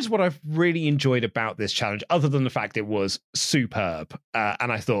 Here is what I've really enjoyed about this challenge, other than the fact it was superb.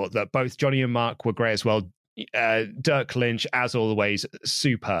 And I thought that both Johnny and Mark were great as well. Dirk Lynch, as always,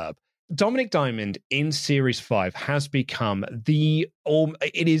 superb. Dominic Diamond in Series 5 has become it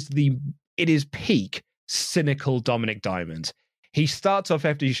is peak cynical Dominic Diamond. He starts off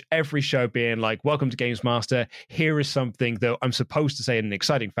every show being like, welcome to Games Master. Here is something that I'm supposed to say in an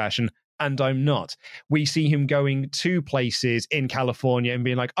exciting fashion, and I'm not. We see him going to places in California and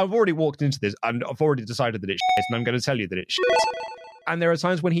being like, I've already walked into this and I've already decided that it's shit, and I'm going to tell you that it's shit. And there are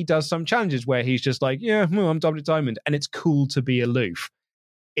times when he does some challenges where he's just like, yeah, I'm Dominic Diamond, and it's cool to be aloof.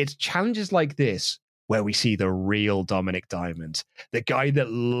 It's challenges like this where we see the real Dominic Diamond, the guy that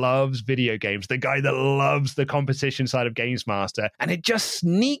loves video games, the guy that loves the competition side of Games Master, and it just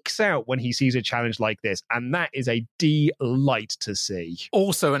sneaks out when he sees a challenge like this, and that is a delight to see.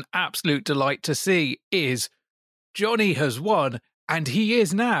 Also, an absolute delight to see is Johnny has won, and he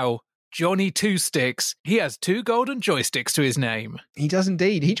is now Johnny Two Sticks. He has 2 golden joysticks to his name. He does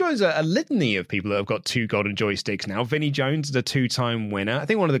indeed. He joins a litany of people that have got 2 golden joysticks now. Vinnie Jones is a 2-time winner. I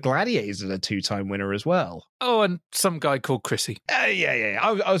think one of the Gladiators is a 2-time winner as well. Oh, and some guy called Chrissy. Yeah.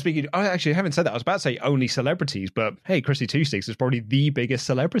 I was speaking. I actually haven't said that. I was about to say only celebrities, but hey, Chrissy Two Sticks is probably the biggest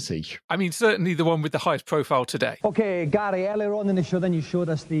celebrity. I mean, certainly the one with the highest profile today. Okay, Gary, earlier on in the show, then you showed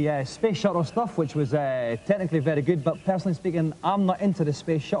us the space shuttle stuff, which was technically very good, but personally speaking, I'm not into the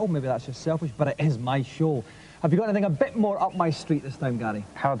space shuttle. Maybe that's just selfish, but it is my show. Have you got anything a bit more up my street this time, Gary?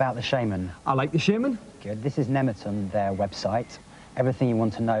 How about the Shaman? I like the Shaman. Good. This is Nemeton, their website. Everything you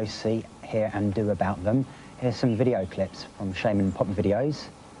want to know, see, hear and do about them. Here's some video clips from Shaman Pop Videos.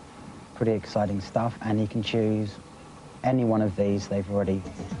 Pretty exciting stuff, and you can choose any one of these. They've already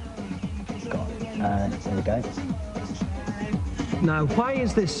got. There we go. Now, why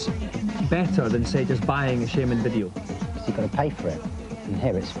is this better than, say, just buying a Shaman video? Because you've got to pay for it, and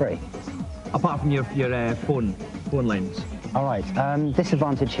here it's free. Apart from your phone lens. All right,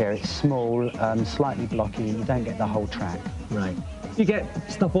 disadvantage here, it's small, slightly blocky, you don't get the whole track. Right. You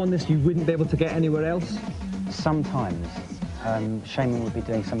get stuff on this you wouldn't be able to get anywhere else? Sometimes. Shaman would be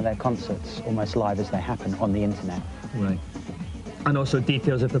doing some of their concerts almost live as they happen on the internet. Right. And also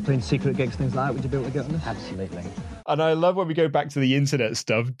details if they're playing secret gigs, things like that, would you be able to get on this? Absolutely. And I love when we go back to the internet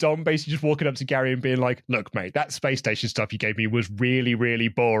stuff, Dom basically just walking up to Gary and being like, look, mate, that space station stuff you gave me was really, really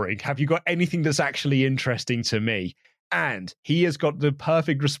boring. Have you got anything that's actually interesting to me? And he has got the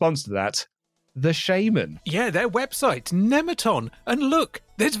perfect response to that. The Shaman. Yeah, their website, Nemeton. And look,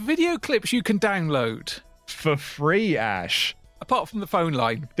 there's video clips you can download. For free, Ash. Apart from the phone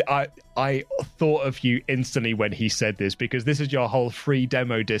line. I thought of you instantly when he said this, because this is your whole free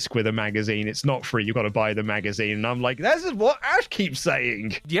demo disc with a magazine. It's not free. You've got to buy the magazine. And I'm like, this is what Ash keeps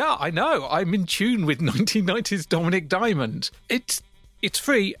saying. Yeah, I know. I'm in tune with 1990s Dominic Diamond. It's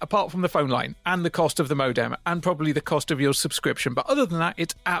free apart from the phone line and the cost of the modem and probably the cost of your subscription. But other than that,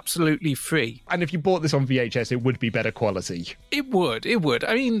 it's absolutely free. And if you bought this on VHS, it would be better quality. It would.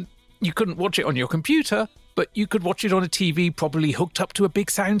 I mean, you couldn't watch it on your computer, but you could watch it on a TV probably hooked up to a big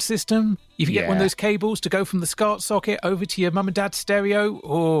sound system. If you get one of those cables to go from the SCART socket over to your mum and dad's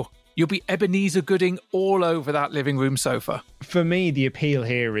stereo, you'll be Ebenezer Gooding all over that living room sofa. For me, the appeal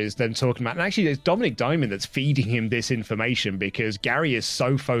here is them talking about, and actually it's Dominic Diamond that's feeding him this information, because Gary is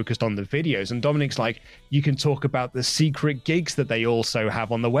so focused on the videos, and Dominic's like, you can talk about the secret gigs that they also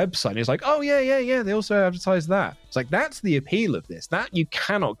have on the website. And he's like, oh, yeah, they also advertise that. It's like, that's the appeal of this. That you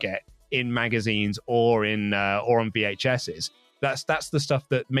cannot get in magazines or on VHSs. That's the stuff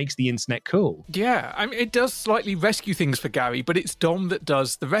that makes the internet cool. Yeah, I mean, it does slightly rescue things for Gary, but it's Dom that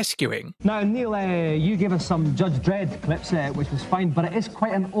does the rescuing. Now, Neil, you gave us some Judge Dredd clips, which was fine, but it is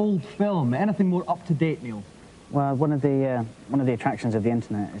quite an old film. Anything more up to date, Neil? Well, one of the attractions of the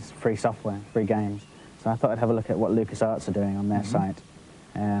internet is free software, free games. So I thought I'd have a look at what LucasArts are doing on their site.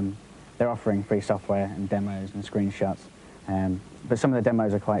 They're offering free software and demos and screenshots, but some of the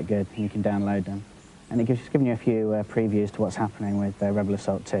demos are quite good, and you can download them. And it's giving you a few previews to what's happening with Rebel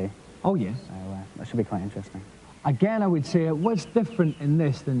Assault 2. Oh, yes. So that should be quite interesting. Again, I would say, what's different in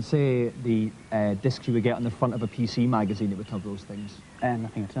this than, say, the discs you would get on the front of a PC magazine that would have those things?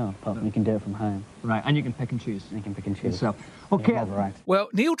 Nothing at all, apart from you can do it from home. Right, and you can pick and choose. You can pick and choose. Yourself. Okay. Yeah, right. Well,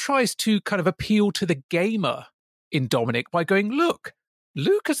 Neil tries to kind of appeal to the gamer in Dominic by going, look,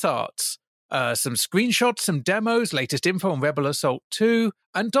 LucasArts. Some screenshots, some demos, latest info on Rebel Assault 2.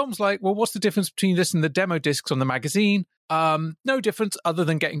 And Dom's like, well, what's the difference between this and the demo discs on the magazine? No difference other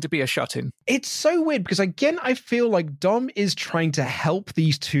than getting to be a shut-in. It's so weird because, again, I feel like Dom is trying to help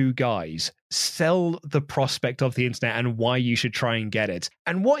these two guys sell the prospect of the internet and why you should try and get it.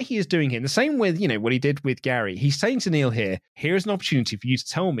 And what he is doing here, the same with, what he did with Gary, he's saying to Neil here, here's an opportunity for you to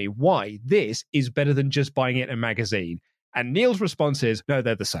tell me why this is better than just buying it in a magazine. And Neil's response is, no,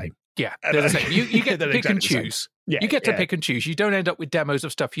 they're the same. Yeah, they're the same. You get to pick and choose. Yeah, you get to pick and choose. You don't end up with demos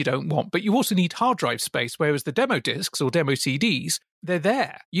of stuff you don't want, but you also need hard drive space, whereas the demo discs or demo CDs, they're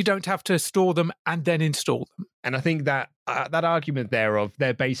there. You don't have to store them and then install them. And I think that that argument there of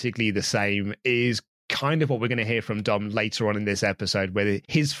they're basically the same is kind of what we're going to hear from Dom later on in this episode, where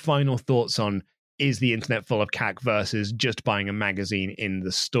his final thoughts on is the internet full of cack versus just buying a magazine in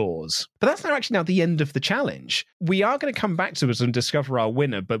the stores. But that's not actually now the end of the challenge. We are going to come back to us and discover our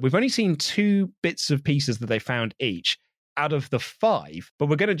winner, but we've only seen 2 bits of pieces that they found each out of the 5, but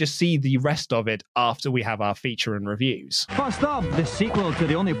we're going to just see the rest of it after we have our feature and reviews. First up, the sequel to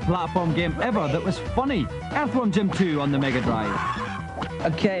the only platform game ever that was funny, Earthworm Jim 2 on the Mega Drive.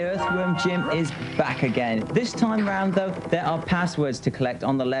 Okay, Earthworm Jim is back again. This time round, though, there are passwords to collect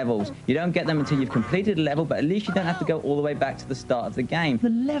on the levels. You don't get them until you've completed a level, but at least you don't have to go all the way back to the start of the game. The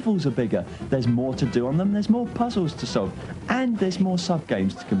levels are bigger. There's more to do on them, there's more puzzles to solve, and there's more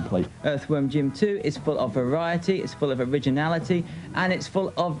sub-games to complete. Earthworm Jim 2 is full of variety, it's full of originality, and it's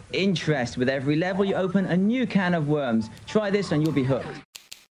full of interest. With every level, you open a new can of worms. Try this and you'll be hooked.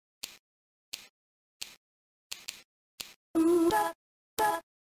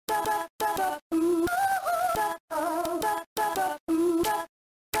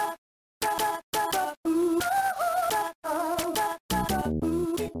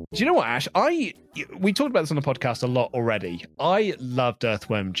 Do you know what, Ash? We talked about this on the podcast a lot already. I loved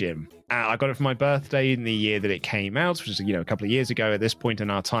Earthworm Jim. I got it for my birthday in the year that it came out, which is, a couple of years ago at this point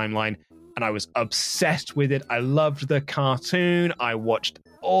in our timeline. And I was obsessed with it. I loved the cartoon. I watched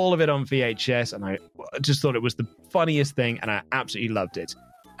all of it on VHS, and I just thought it was the funniest thing, and I absolutely loved it.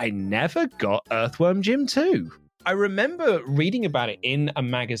 I never got Earthworm Jim 2. I remember reading about it in a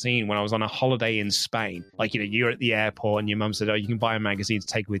magazine when I was on a holiday in Spain. Like, you're at the airport and your mum said, you can buy a magazine to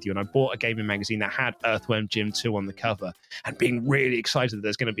take with you. And I bought a gaming magazine that had Earthworm Jim 2 on the cover and being really excited that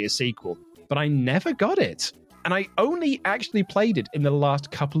there's going to be a sequel. But I never got it. And I only actually played it in the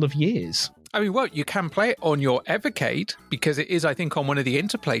last couple of years. I mean, well, you can play it on your Evercade because it is, I think, on one of the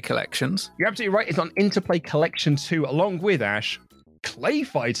Interplay collections. You're absolutely right. It's on Interplay Collection 2, along with, Ash, Clay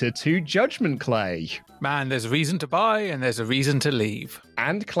Fighter 2 Judgment Clay. Man, there's a reason to buy and there's a reason to leave.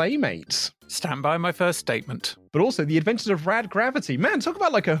 And Claymates. Stand by my first statement. But also The Adventures of Rad Gravity. Man, talk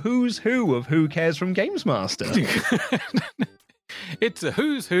about like a who's who of Who Cares from Games Master. It's a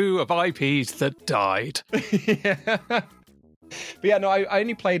who's who of IPs that died. Yeah. But yeah, no, I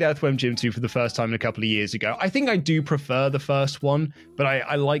only played Earthworm Jim 2 for the first time a couple of years ago. I think I do prefer the first one, but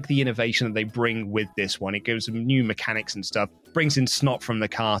I like the innovation that they bring with this one. It gives them new mechanics and stuff, brings in Snot from the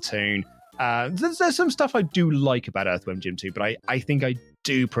cartoon. There's some stuff I do like about Earthworm Jim 2, but I think I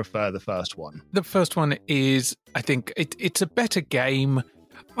do prefer the first one. The first one is, I think, it's a better game.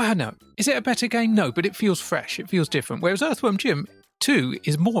 Well, no. Is it a better game? No, but it feels fresh. It feels different. Whereas Earthworm Jim 2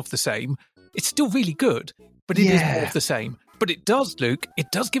 is more of the same. It's still really good, but it is more of the same. But it does, Luke,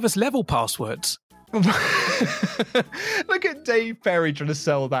 it does give us level passwords. Look at Dave Perry trying to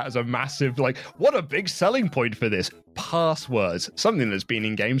sell that as a massive, what a big selling point for this. Passwords, something that's been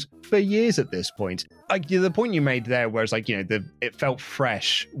in games for years at this point. The point you made there, whereas it felt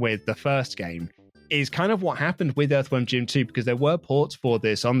fresh with the first game, is kind of what happened with Earthworm Jim 2, because there were ports for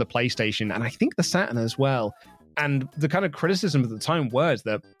this on the PlayStation, and I think the Saturn as well. And the kind of criticism at the time was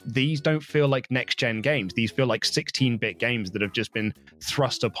that these don't feel like next-gen games. These feel like 16-bit games that have just been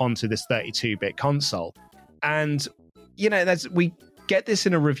thrust upon this 32-bit console. And, we get this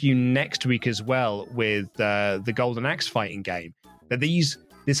in a review next week as well with the Golden Axe fighting game. That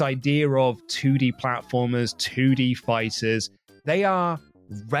this idea of 2D platformers, 2D fighters, they are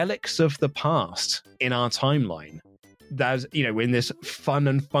relics of the past in our timeline. That's, in this fun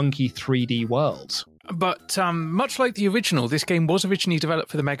and funky 3D world. But much like the original, this game was originally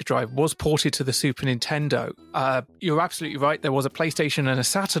developed for the Mega Drive, was ported to the Super Nintendo. You're absolutely right. There was a PlayStation and a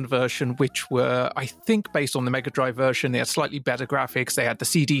Saturn version, which were, I think, based on the Mega Drive version. They had slightly better graphics. They had the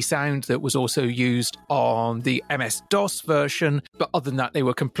CD sound that was also used on the MS-DOS version. But other than that, they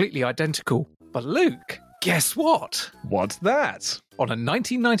were completely identical. But Luke, guess what? What's that? On a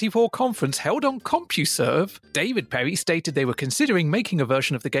 1994 conference held on CompuServe, David Perry stated they were considering making a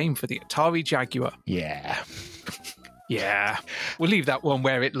version of the game for the Atari Jaguar. Yeah. Yeah. We'll leave that one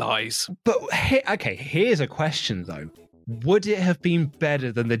where it lies. But, here's a question, though. Would it have been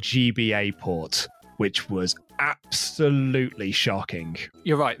better than the GBA port, which was absolutely shocking?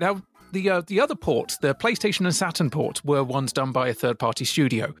 You're right. Now, the other ports, the PlayStation and Saturn ports, were ones done by a third-party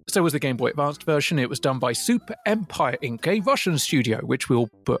studio. So was the Game Boy Advanced version. It was done by Super Empire Inc., a Russian studio, which will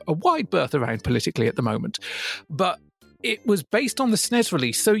put a wide berth around politically at the moment. But it was based on the SNES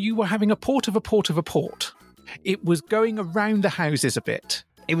release, so you were having a port of a port of a port. It was going around the houses a bit.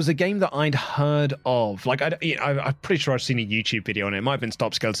 It was a game that I'd heard of. I'm pretty sure I've seen a YouTube video on it. It might have been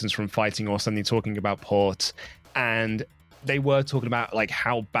Stop Skeletons from Fighting or something talking about ports. And they were talking about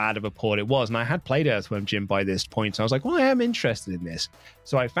how bad of a port it was. And I had played Earthworm Jim by this point. So I was like, well, I am interested in this.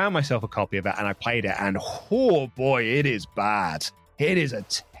 So I found myself a copy of it and I played it. And oh boy, it is bad. It is a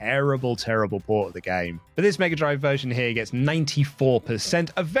terrible, terrible port of the game. But this Mega Drive version here gets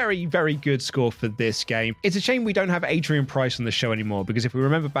 94%, a very, very good score for this game. It's a shame we don't have Adrian Price on the show anymore, because if we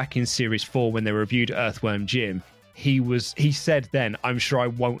remember back in Series 4 when they reviewed Earthworm Jim, he said then, I'm sure I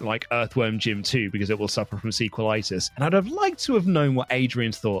won't like Earthworm Jim 2 because it will suffer from sequelitis. And I'd have liked to have known what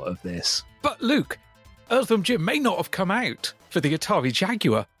Adrian thought of this. But Luke, Earthworm Jim may not have come out for the Atari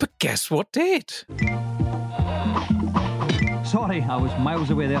Jaguar, but guess what did? Sorry, I was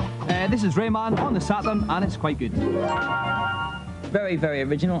miles away there. This is Rayman on the Saturn, and it's quite good. Very, very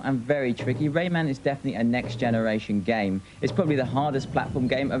original and very tricky. Rayman is definitely a next-generation game. It's probably the hardest platform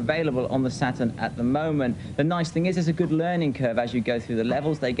game available on the Saturn at the moment. The nice thing is there's a good learning curve as you go through the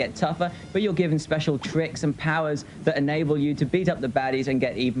levels. They get tougher, but you're given special tricks and powers that enable you to beat up the baddies and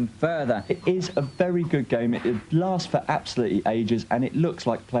get even further. It is a very good game. It lasts for absolutely ages, and it looks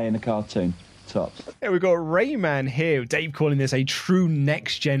like playing a cartoon. Tops. Yeah, we've got Rayman here. Dave calling this a true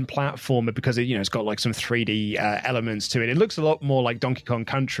next-gen platformer because it's got like some 3D elements to it. It looks a lot more like Donkey Kong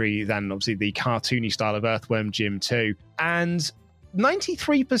Country than obviously the cartoony style of Earthworm Jim 2. And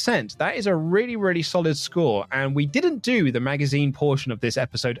 93%, that is a really, really solid score. And we didn't do the magazine portion of this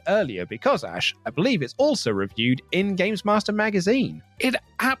episode earlier because, Ash, I believe it's also reviewed in Games Master Magazine. It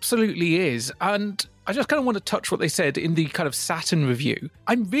absolutely is. And I just kind of want to touch what they said in the kind of Saturn review.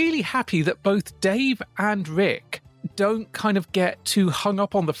 I'm really happy that both Dave and Rick don't kind of get too hung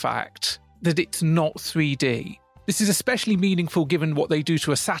up on the fact that it's not 3D. This is especially meaningful given what they do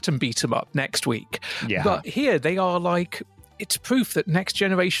to a Saturn beat-em-up next week. Yeah. But here they are like, it's proof that next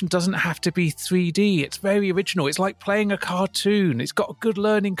generation doesn't have to be 3D. It's very original. It's like playing a cartoon. It's got a good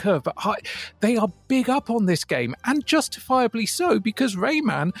learning curve. But they are big up on this game, and justifiably so, because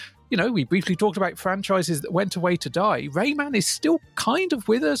Rayman... we briefly talked about franchises that went away to die. Rayman is still kind of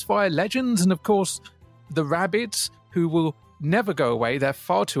with us via Legends and, of course, the Rabbids, who will never go away. They're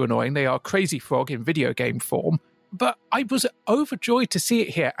far too annoying. They are Crazy Frog in video game form. But I was overjoyed to see it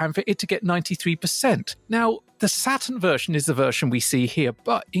here and for it to get 93%. Now, the Saturn version is the version we see here,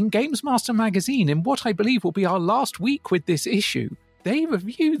 but in Games Master Magazine, in what I believe will be our last week with this issue, they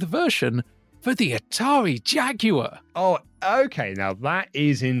review the version for the Atari Jaguar. Oh, okay. Now that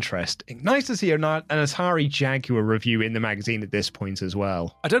is interesting. Nice to see an Atari Jaguar review in the magazine at this point as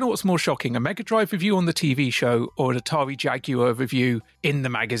well. I don't know what's more shocking, a Mega Drive review on the TV show or an Atari Jaguar review in the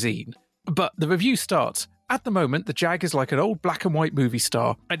magazine. But the review starts. At the moment, the Jag is like an old black and white movie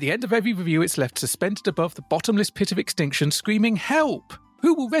star. At the end of every review, it's left suspended above the bottomless pit of extinction, screaming, "Help!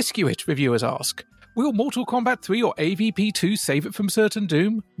 Who will rescue it?" reviewers ask. Will Mortal Kombat 3 or AVP 2 save it from certain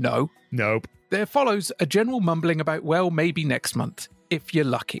doom? No. Nope. There follows a general mumbling about, well, maybe next month, if you're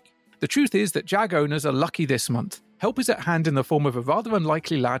lucky. The truth is that Jag owners are lucky this month. Help is at hand in the form of a rather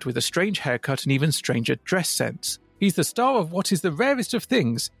unlikely lad with a strange haircut and even stranger dress sense. He's the star of what is the rarest of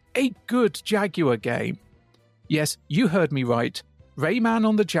things, a good Jaguar game. Yes, you heard me right. Rayman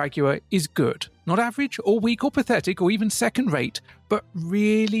on the Jaguar is good. Not average or weak or pathetic or even second rate, but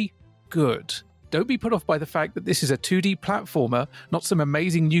really good. Don't be put off by the fact that this is a 2D platformer, not some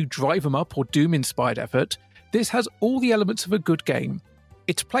amazing new Drive 'em Up or Doom-inspired effort. This has all the elements of a good game.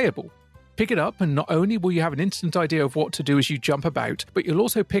 It's playable. Pick it up and not only will you have an instant idea of what to do as you jump about, but you'll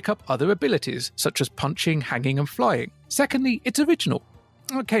also pick up other abilities, such as punching, hanging and flying. Secondly, it's original.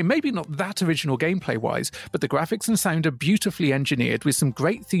 Okay, maybe not that original gameplay-wise, but the graphics and sound are beautifully engineered with some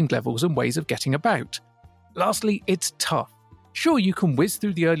great themed levels and ways of getting about. Lastly, it's tough. Sure, you can whiz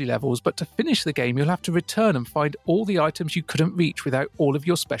through the early levels, but to finish the game, you'll have to return and find all the items you couldn't reach without all of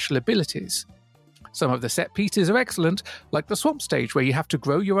your special abilities. Some of the set pieces are excellent, like the swamp stage where you have to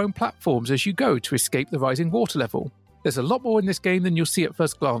grow your own platforms as you go to escape the rising water level. There's a lot more in this game than you'll see at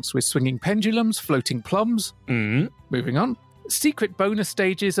first glance, with swinging pendulums, floating plums. Moving on. Secret bonus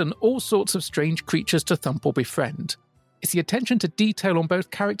stages and all sorts of strange creatures to thump or befriend. It's the attention to detail on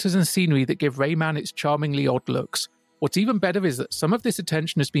both characters and scenery that give Rayman its charmingly odd looks. What's even better is that some of this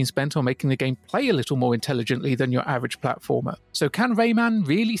attention has been spent on making the game play a little more intelligently than your average platformer. So can Rayman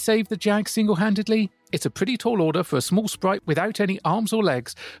really save the Jag single-handedly? It's a pretty tall order for a small sprite without any arms or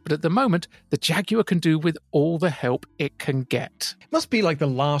legs, but at the moment, the Jaguar can do with all the help it can get. It must be like the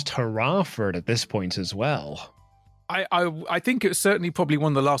last hurrah for it at this point as well. I think it's certainly probably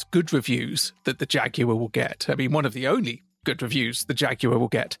one of the last good reviews that the Jaguar will get. I mean, one of the only good reviews the Jaguar will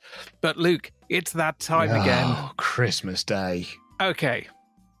get. But Luke, it's that time again. Christmas Day. Okay.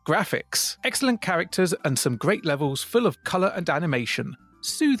 Graphics. Excellent characters and some great levels full of colour and animation.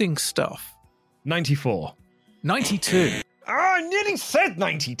 Soothing stuff. 94. 92. Oh, I nearly said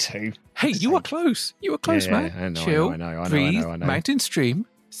 92. Hey, you were close. You were close, man. I know, Chill, I know, breathe, I know. mountain stream.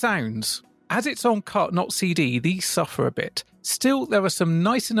 Sounds. As it's on cart, not CD, these suffer a bit. Still, there are some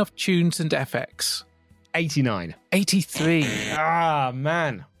nice enough tunes and FX. 89. 83. Ah,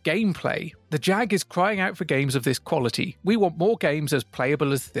 man. Gameplay. The Jag is crying out for games of this quality. We want more games as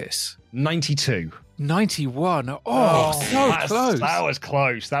playable as this. 92. 91. Oh, so close. That was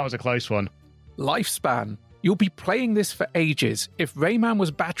close. That was a close one. Lifespan. You'll be playing this for ages. If Rayman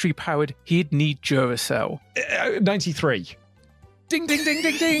was battery powered, he'd need Duracell. 93. Ding, ding, ding,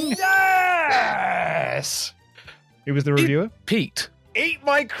 ding, ding. Yes! Who was the reviewer? Pete. Eat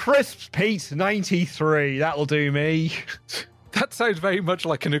my crisps, Pete. 93. That'll do me. That sounds very much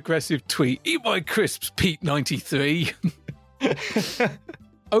like an aggressive tweet. Eat my crisps, Pete 93.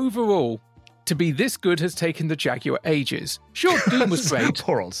 Overall, to be this good has taken the Jaguar ages. Sure, Doom was great.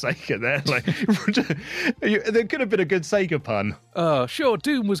 Poor old Sega there. Like, there could have been a good Sega pun. Sure,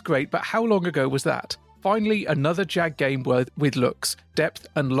 Doom was great, but how long ago was that? Finally, another Jag game with looks, depth,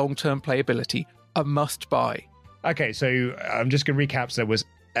 and long-term playability. A must-buy. Okay, so I'm just going to recap. So there was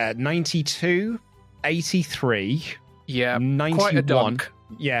 92, 83... Yeah, 91. Quite a dunk.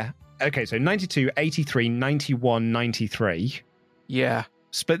 Yeah. Okay, so 92, 83, 91, 93. Yeah.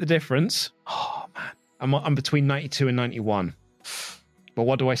 Split the difference. Oh, man. I'm between 92 and 91. But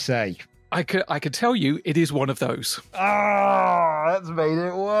what do I say? I could tell you it is one of those. Oh, that's made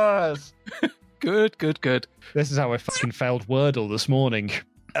it worse. Good. This is how I fucking failed Wordle this morning.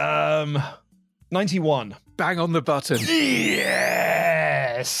 91. Bang on the button.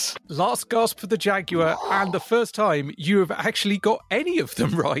 Yes! Last gasp for the Jaguar, and the first time you have actually got any of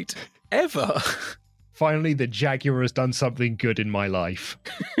them right, ever. Finally, the Jaguar has done something good in my life.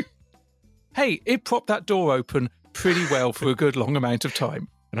 Hey, it propped that door open pretty well for a good long amount of time.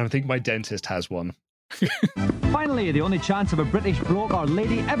 And I think my dentist has one. Finally, the only chance of a British bloke or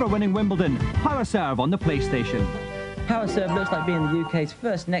lady ever winning Wimbledon. Power Serve on the PlayStation. Power Serve looks like being the UK's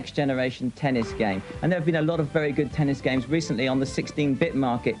first next-generation tennis game, and there have been a lot of very good tennis games recently on the 16-bit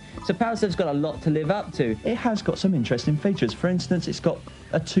market, so Power Serve's got a lot to live up to. It has got some interesting features. For instance, it's got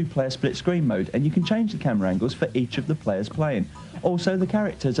a two-player split-screen mode, and you can change the camera angles for each of the players playing. Also, the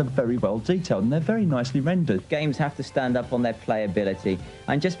characters are very well detailed, and they're very nicely rendered. Games have to stand up on their playability,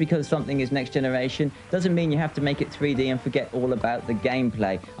 and just because something is next-generation doesn't mean you have to make it 3D and forget all about the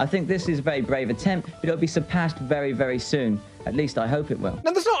gameplay. I think this is a very brave attempt, but it'll be surpassed very, very soon. At least I hope it will.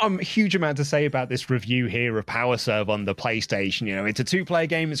 Now, there's not a huge amount to say about this review here of Power Serve on the PlayStation. You know, it's a two-player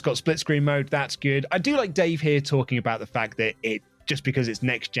game. It's got split-screen mode. That's good. I do like Dave here talking about the fact that it, just because it's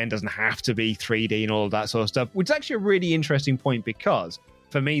next-gen, doesn't have to be 3D and all of that sort of stuff, which is actually a really interesting point because,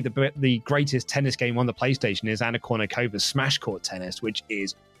 for me, the greatest tennis game on the PlayStation is Anna Kournikova's Smash Court Tennis, which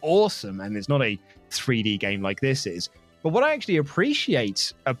is awesome, and it's not a 3D game like this is. But what I actually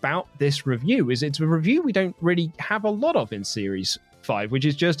appreciate about this review is it's a review we don't really have a lot of in Series 5, which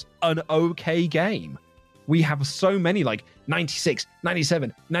is just an okay game. We have so many, like 96,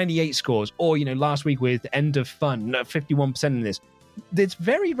 97, 98 scores, or, you know, last week with End of Fun, 51% in this. It's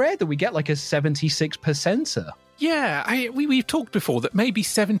very rare that we get like a 76%er. Yeah, we've talked before that maybe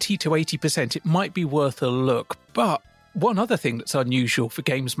 70 to 80%, it might be worth a look. But one other thing that's unusual for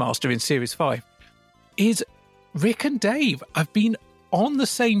Games Master in Series 5 is Rick and Dave have been on the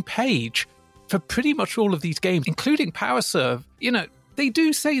same page for pretty much all of these games, including Power Serve. You know, they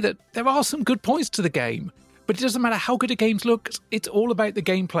do say that there are some good points to the game, but it doesn't matter how good a game looks, it's all about the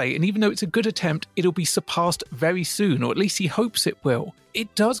gameplay. And even though it's a good attempt, it'll be surpassed very soon, or at least he hopes it will.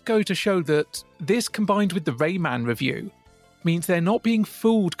 It does go to show that this, combined with the Rayman review, means they're not being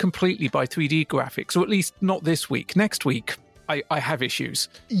fooled completely by 3D graphics, or at least not this week. Next week, I have issues.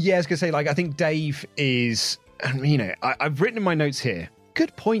 Yeah, I was going to say, like, I think Dave is... you know, I've written in my notes here,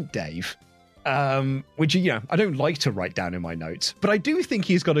 good point, Dave, which, you know, I don't like to write down in my notes, but I do think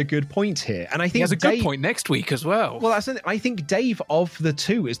he's got a good point here. And I think he has a good point next week as well. Well, I think Dave of the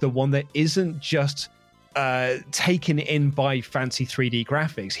two is the one that isn't just taken in by fancy 3D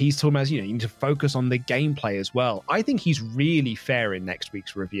graphics. He's talking about, you know, you need to focus on the gameplay as well. I think he's really fair in next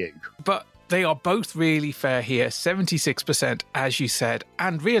week's review. But they are both really fair here, 76%, as you said,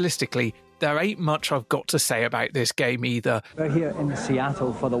 and realistically, there ain't much I've got to say about this game either. We're here in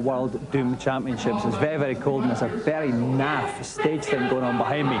Seattle for the World Doom Championships. It's very, very cold and there's a very naff stage thing going on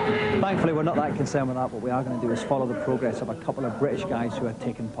behind me. Thankfully, we're not that concerned with that. What we are going to do is follow the progress of a couple of British guys who are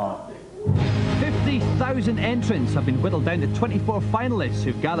taking part. 50,000 entrants have been whittled down to 24 finalists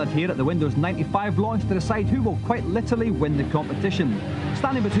who've gathered here at the Windows 95 launch to decide who will quite literally win the competition.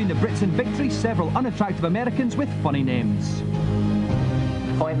 Standing between the Brits in victory, several unattractive Americans with funny names.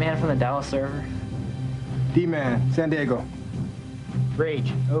 Point Man from the Dallas server. D-Man, San Diego.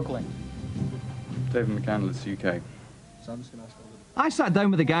 Rage, Oakland. David McCandless, UK. I sat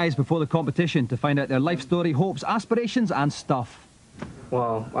down with the guys before the competition to find out their life story, hopes, aspirations and stuff.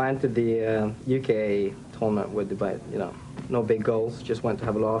 Well, I entered the UK tournament with you know, no big goals, just went to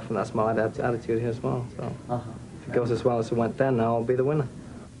have a laugh, and that's my attitude here as well. So if it goes as well as it went then, I'll be the winner.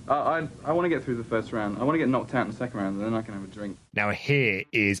 I want to get through the first round. I want to get knocked out in the second round, and then I can have a drink. Now, here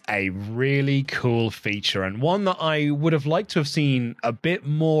is a really cool feature, and one that I would have liked to have seen a bit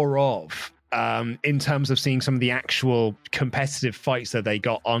more of. In terms of seeing some of the actual competitive fights that they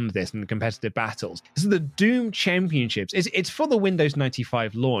got on this and the competitive battles. This is the Doom Championships. It's for the Windows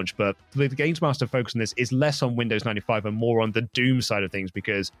 95 launch, but the Games Master focus on this is less on Windows 95 and more on the Doom side of things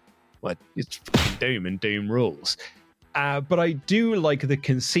because, well, it's fucking Doom and Doom rules. But I do like the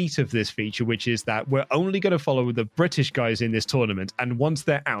conceit of this feature, which is that we're only going to follow the British guys in this tournament, and once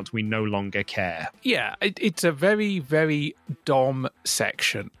they're out, we no longer care. Yeah, it's a very, very Dom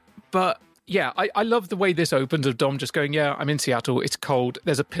section. But yeah, I love the way this opens of Dom just going, yeah, I'm in Seattle, it's cold,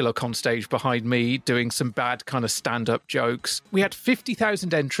 there's a pillock on stage behind me doing some bad kind of stand-up jokes. We had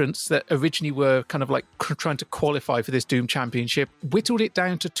 50,000 entrants that originally were kind of like trying to qualify for this Doom Championship, whittled it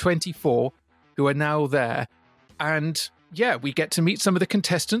down to 24 who are now there. And yeah, we get to meet some of the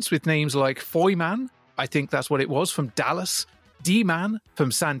contestants with names like Foyman, I think that's what it was, from Dallas, D-Man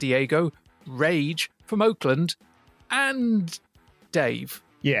from San Diego, Rage from Oakland, and Dave.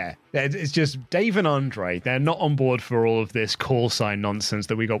 Yeah, it's just Dave and Andre. They're not on board for all of this call sign nonsense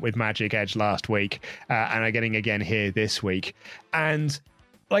that we got with Magic Edge last week and are getting again here this week. And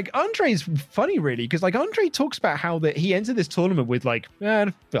like Andre's funny, really, because like Andre talks about how that he entered this tournament with like,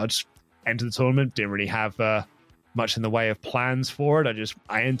 I just entered the tournament, didn't really have much in the way of plans for it.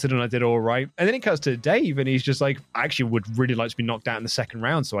 I entered and I did all right. And then it cuts to Dave and he's just like, I actually would really like to be knocked out in the second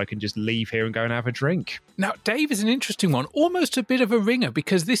round so I can just leave here and go and have a drink. Now, Dave is an interesting one, almost a bit of a ringer,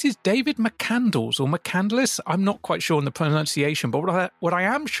 because this is David McCandless or McCandless. I'm not quite sure on the pronunciation, but what I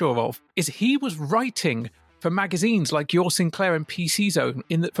am sure of is he was writing for magazines like Your Sinclair and PC Zone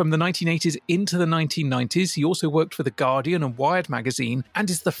from the 1980s into the 1990s. He also worked for The Guardian and Wired magazine and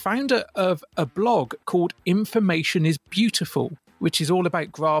is the founder of a blog called Information is Beautiful, which is all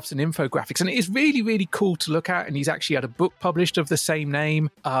about graphs and infographics. And it is really, really cool to look at. And he's actually had a book published of the same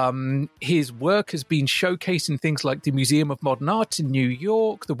name. His work has been showcased in things like the Museum of Modern Art in New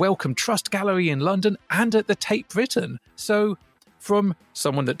York, the Wellcome Trust Gallery in London, and at the Tate Britain. So from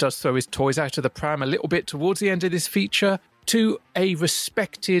someone that does throw his toys out of the pram a little bit towards the end of this feature to a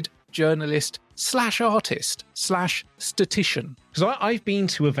respected journalist / artist / statistician. Because I've been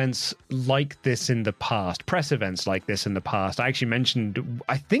to events like this in the past, press events like this in the past. I actually mentioned,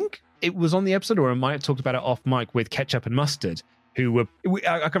 I think it was on the episode, or I might have talked about it off mic with Ketchup and Mustard, who were,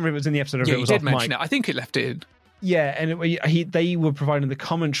 I can't remember if it was in the episode or if it was off mic. Yeah, you did mention it. I think it left it in. Yeah, and they were providing the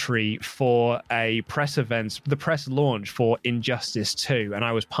commentary for a press event, the press launch for Injustice 2, and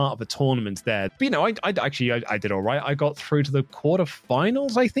I was part of the tournament there. But, you know, I did all right. I got through to the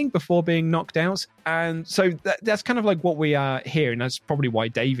quarterfinals, I think, before being knocked out. And so that's kind of like what we are here, and that's probably why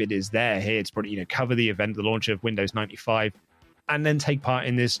David is there here. It's probably, cover the event, the launch of Windows 95, and then take part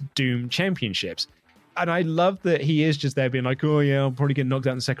in this Doom Championships. And I love that he is just there being like, oh, yeah, I'll probably get knocked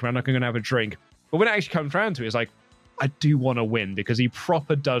out in the second round. I'm going to have a drink. But when it actually comes around to it, it's like, I do want to win, because he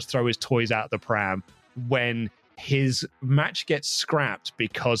proper does throw his toys out the pram when his match gets scrapped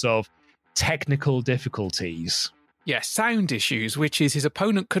because of technical difficulties. Yeah, sound issues, which is his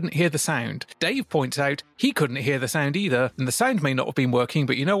opponent couldn't hear the sound. Dave points out he couldn't hear the sound either, and the sound may not have been working,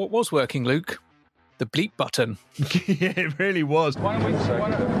 but you know what was working, Luke? The bleep button. Yeah, it really was. We're going to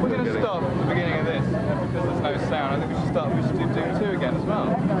start at the beginning of this, because there's no sound. I think we should do Doom 2 again as well.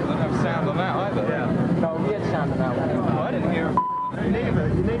 I don't have sound on that either. Yeah. No, we had sound on that one. Oh, I didn't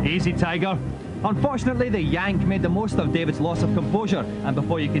hear Easy, Tiger. Unfortunately, the Yank made the most of David's loss of composure, and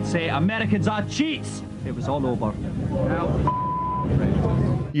before you could say Americans are cheats, it was all over.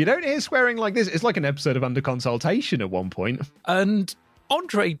 You don't hear swearing like this. It's like an episode of Under Consultation at one point. And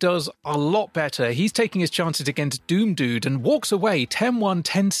Andre does a lot better. He's taking his chances against Doom Dude and walks away 10-1,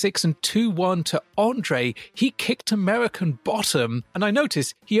 10-6 and 2-1 to Andre. He kicked American bottom. And I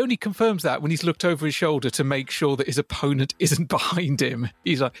notice he only confirms that when he's looked over his shoulder to make sure that his opponent isn't behind him.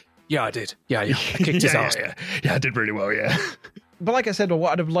 He's like, yeah, I did. Yeah, I kicked his ass. Yeah, I did really well, yeah. But like I said,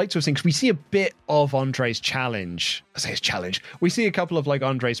 what I'd have liked to have seen, because we see a bit of Andre's challenge. I say his challenge. We see a couple of like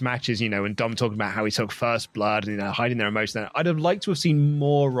Andre's matches, and Dom talking about how he took first blood and hiding their emotions. I'd have liked to have seen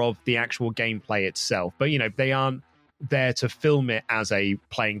more of the actual gameplay itself. But, they aren't there to film it as a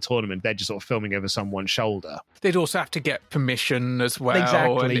playing tournament. They're just sort of filming over someone's shoulder. They'd also have to get permission as well.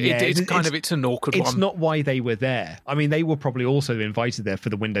 Exactly, and yeah. It's an awkward one. It's not why they were there. I mean, they were probably also invited there for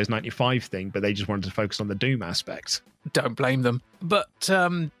the Windows 95 thing, but they just wanted to focus on the Doom aspect. Don't blame them. But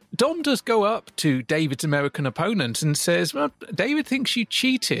Dom does go up to David's American opponent and says, well, David thinks you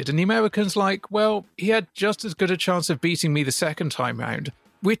cheated. And the American's like, well, he had just as good a chance of beating me the second time round,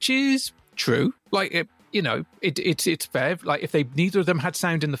 which is true. Like, you know, it's fair. Like, if neither of them had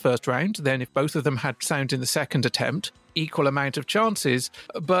sound in the first round, then if both of them had sound in the second attempt, equal amount of chances.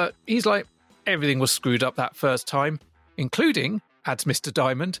 But he's like, everything was screwed up that first time, including, adds Mr.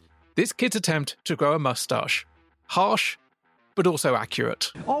 Diamond, this kid's attempt to grow a moustache. Harsh, but also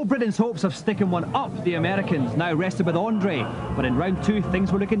accurate. All Britain's hopes of sticking one up the Americans now rested with Andre, but in round 2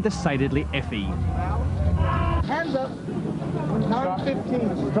 things were looking decidedly iffy. Hands up.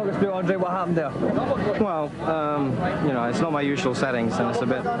 15. Talk us through, Andre, what happened there? Well, you know, it's not my usual settings, and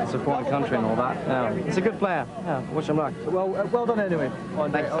it's a foreign country and all that. It's a good player. Yeah, wish him luck. Well done anyway,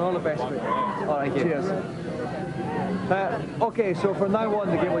 Andre. All the best for you. All right, cheers. Okay, so from now on,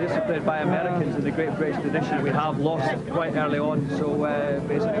 the game was just played by Americans in the Great British tradition. We have lost quite early on, so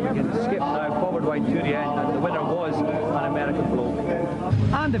basically we can skip now, forward wind to the end, and the winner was an American bloke.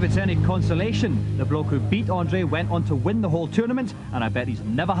 And if it's any consolation, the bloke who beat Andre went on to win the whole tournament, and I bet he's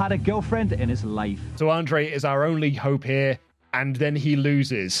never had a girlfriend in his life. So Andre is our only hope here, and then he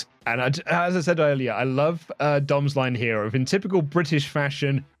loses. And as I said earlier, I love Dom's line here of, in typical British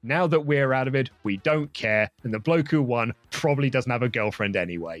fashion, now that we're out of it, we don't care. And the bloke who won probably doesn't have a girlfriend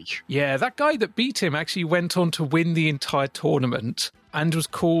anyway. Yeah, that guy that beat him actually went on to win the entire tournament and was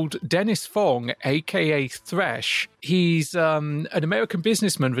called Dennis Fong, a.k.a. Thresh. He's an American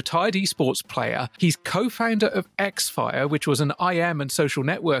businessman, retired esports player. He's co-founder of Xfire, which was an IM and social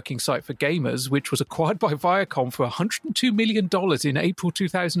networking site for gamers, which was acquired by Viacom for $102 million in April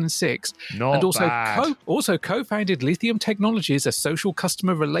 2006. Not bad. Also co-founded Lithium Technologies, a social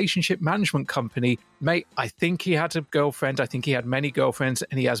customer relationship management company. Mate, I think he had a girlfriend. I think he had many girlfriends,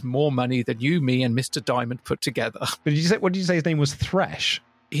 and he has more money than you, me, and Mr. Diamond put together. But what did you say his name was? Thresh?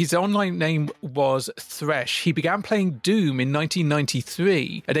 His online name was Thresh. He began playing Doom in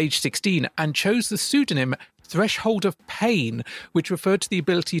 1993 at age 16 and chose the pseudonym Threshold of Pain, which referred to the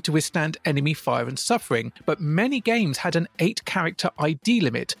ability to withstand enemy fire and suffering. But many games had an 8-character ID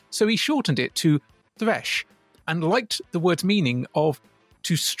limit, so he shortened it to Thresh and liked the word's meaning of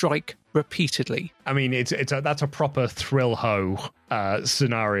to strike repeatedly. I mean, that's a proper thrill-ho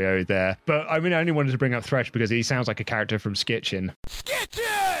scenario there. But I mean, I only wanted to bring up Thresh because he sounds like a character from Skitchin.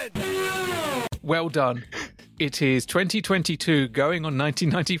 Well done. It is 2022 going on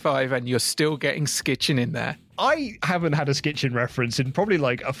 1995 and you're still getting Skitchin in there. I haven't had a Skitchin reference in probably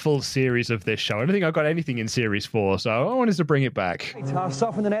like a full series of this show. I don't think I've got anything in series 4, so I wanted to bring it back. Our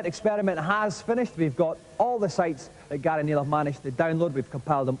Surf on the Net experiment has finished. We've got all the sites that Gary and Neil have managed to download. We've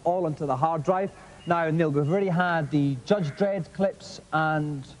compiled them all into the hard drive. Now, Neil, we've already had the Judge Dredd clips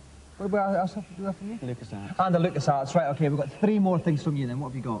and... what else have we got from you? LucasArts. And the LucasArts, right, okay. We've got 3 more things from you then. What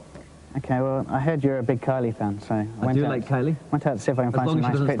have you got? Okay, well, I heard you're a big Kylie fan, so I do like Kylie. Went out to see if I can find some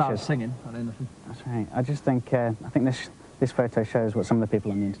nice pictures. As long as she doesn't start singing or anything. That's right. I just think, I think this photo shows what some of the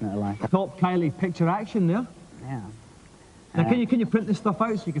people on the internet are like. Top Kylie picture action there. Yeah. Now, can you print this stuff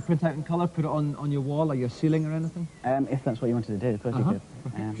out so you can print out in colour, put it on your wall or your ceiling or anything? If that's what you wanted to do, of course you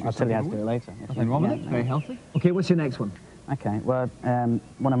could. I'll tell you how to do it later. Nothing wrong with it. Very healthy. Okay, what's your next one? Okay, well,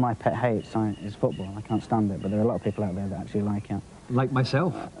 one of my pet hates is football. I can't stand it, but there are a lot of people out there that actually like it. Like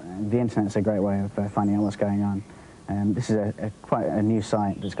myself. The internet's a great way of finding out what's going on. This is quite a new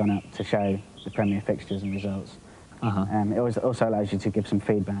site that's gone up to show the Premier fixtures and results. It also allows you to give some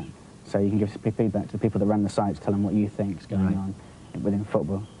feedback. So you can give feedback to the people that run the sites, tell them what you think is going on within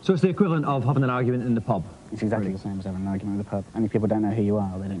football. So it's the equivalent of having an argument in the pub? It's exactly the same as having an argument in the pub. Only people don't know who you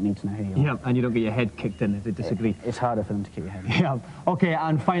are, they don't need to know who you are. Yeah, and you don't get your head kicked in if they disagree. It's harder for them to keep your head in. Yeah. Okay,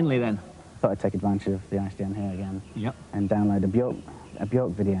 and finally then? Thought I'd take advantage of the ISDN here again. Yep. And download a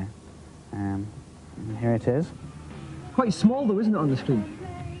Bjork video. Here it is. Quite small though, isn't it, on the screen?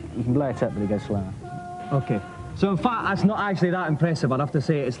 You can blow it up, but it goes slower. Okay. So in fact, that's not actually that impressive, I'd have to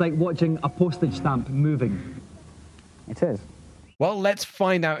say. It's like watching a postage stamp moving. It is. Well, let's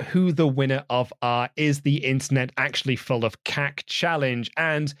find out who the winner of our Is the Internet Actually Full of Cack challenge.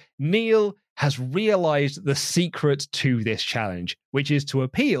 And Neil has realised the secret to this challenge, which is to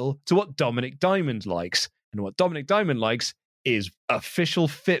appeal to what Dominic Diamond likes. And what Dominic Diamond likes is official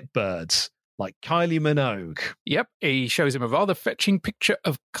Fitbirds, like Kylie Minogue. Yep, he shows him a rather fetching picture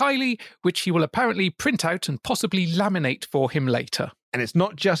of Kylie, which he will apparently print out and possibly laminate for him later. And it's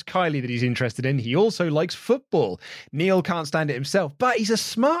not just Kylie that he's interested in, he also likes football. Neil can't stand it himself, but he's a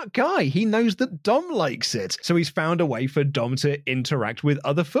smart guy. He knows that Dom likes it. So he's found a way for Dom to interact with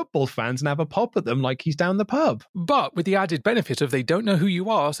other football fans and have a pop at them like he's down the pub. But with the added benefit of they don't know who you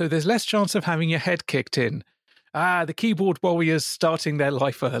are, so there's less chance of having your head kicked in. The keyboard warriors starting their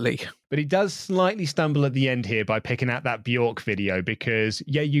life early. But he does slightly stumble at the end here by picking out that Bjork video because,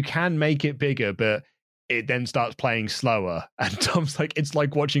 yeah, you can make it bigger, but it then starts playing slower. And Tom's like, it's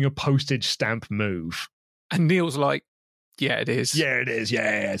like watching a postage stamp move. And Neil's like, yeah, it is. Yeah, it is.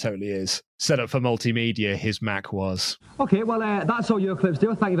 Yeah, it totally is. Set up for multimedia, his Mac was. Okay, well, that's all your clips,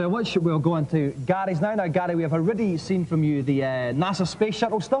 Dale. Thank you very much. We'll go on to Gary's now. Now, Gary, we have already seen from you the NASA Space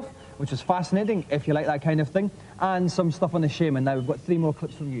Shuttle stuff, which was fascinating, if you like that kind of thing, and some stuff on the Shaman. Now, we've got 3 more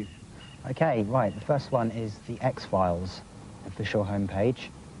clips from you. Okay, right. The first one is the X-Files official homepage.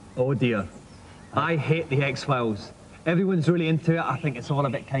 Oh, dear. I hate the X-Files. Everyone's really into it. I think it's all a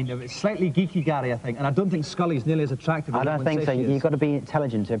bit it's slightly geeky, Gary, I think. And I don't think Scully's nearly as attractive as I don't think so. You've got to be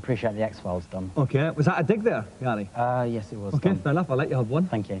intelligent to appreciate the X-Files, Dom. Okay. Was that a dig there, Gary? Yes, it was. Okay, Dom. fair enough. I'll let you have one.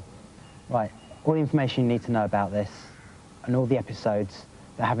 Thank you. Right. All the information you need to know about this and all the episodes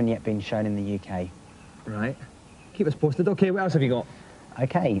that haven't yet been shown in the UK. Right. Keep us posted. Okay, what else have you got?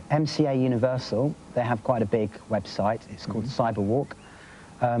 Okay, MCA Universal, they have quite a big website. It's called Cyberwalk.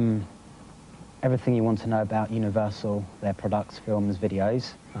 Everything you want to know about Universal, their products, films,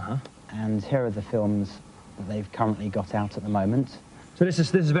 videos. And here are the films that they've currently got out at the moment. So this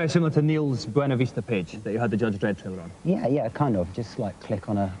is very similar to Neil's Buena Vista page that you had the Judge Dredd trailer on? Yeah, kind of. Just like click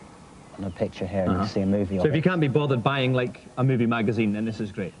on a picture here and you'll see a movie of it. So if you can't be bothered buying like a movie magazine, then this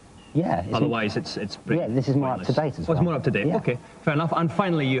is great. Yeah. Otherwise, it's pretty. Yeah, this is more up to date as well. It's more up to date. Yeah. Okay, fair enough. And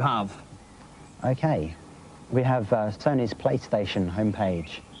finally, you have. Okay, we have Sony's PlayStation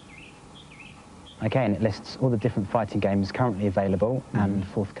homepage. Okay, and it lists all the different fighting games currently available and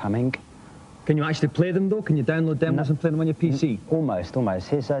forthcoming. Can you actually play them though? Can you download demos and play them on your PC? Almost.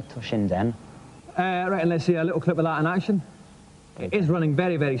 Here's Toshinden. Right, and let's see a little clip of that in action. It is running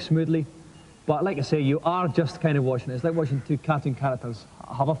very, very smoothly. But like I say, you are just kind of watching it. It's like watching 2 cartoon characters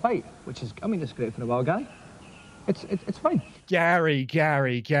have a fight, which is, I mean, it's great for a while, Gary. It's fine. Gary,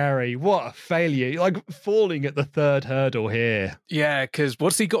 what a failure. Like falling at the 3rd hurdle here. Yeah, because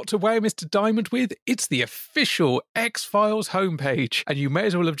what's he got to wow Mr. Diamond with? It's the official X-Files homepage. And you may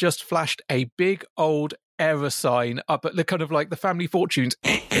as well have just flashed a big old error sign up at the kind of like the Family Fortunes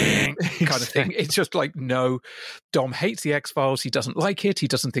kind of thing. It's just like, no, Dom hates the X-Files. He doesn't like it. He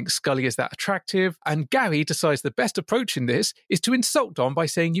doesn't think Scully is that attractive. And Gary decides the best approach in this is to insult Dom by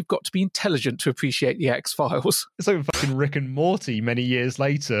saying you've got to be intelligent to appreciate the X-Files. It's like fucking Rick and Morty many years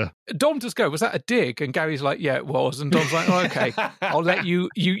later. Dom does go, was that a dig? And Gary's like, yeah, it was. And Dom's like, oh, okay, I'll let you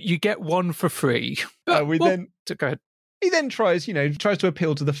get one for free. Go ahead. He then tries to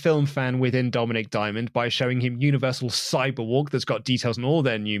appeal to the film fan within Dominic Diamond by showing him Universal Cyberwalk that's got details on all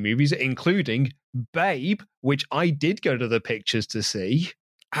their new movies, including Babe, which I did go to the pictures to see.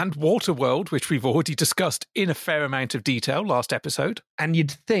 And Waterworld, which we've already discussed in a fair amount of detail last episode. And you'd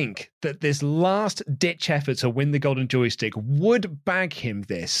think that this last-ditch effort to win the Golden Joystick would bag him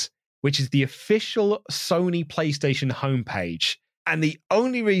this, which is the official Sony PlayStation homepage. And the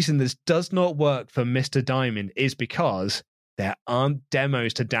only reason this does not work for Mr. Diamond is because there aren't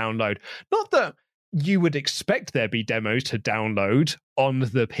demos to download. Not that you would expect there be demos to download on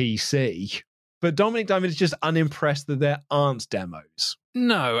the PC, but Dominic Diamond is just unimpressed that there aren't demos.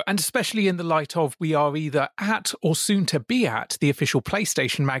 No, and especially in the light of we are either at or soon to be at the official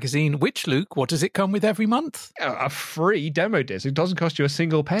PlayStation magazine, which, Luke, what does it come with every month? A free demo disc. It doesn't cost you a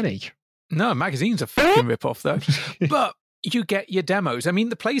single penny. No, magazine's a fucking rip-off, though. But you get your demos. I mean,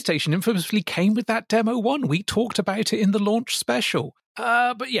 the PlayStation infamously came with that demo one. We talked about it in the launch special.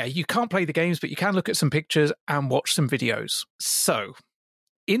 But yeah, you can't play the games, but you can look at some pictures and watch some videos. So,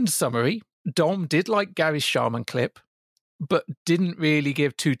 in summary, Dom did like Gary's Shaman clip, but didn't really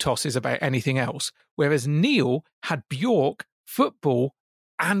give 2 tosses about anything else. Whereas Neil had Bjork, football,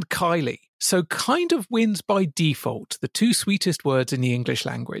 and Kylie. So kind of wins by default, the 2 sweetest words in the English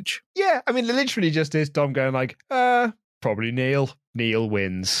language. Yeah, I mean, it literally just is Dom going like, probably Neil. Neil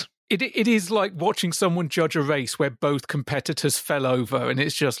wins. It is like watching someone judge a race where both competitors fell over, and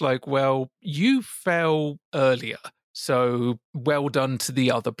it's just like, well, you fell earlier, so well done to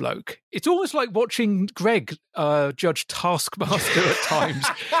the other bloke. It's almost like watching Greg judge Taskmaster at times.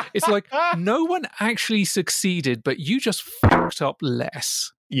 It's like, no one actually succeeded, but you just fucked up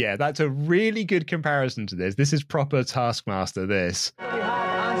less. Yeah, that's a really good comparison to this. This is proper Taskmaster, this.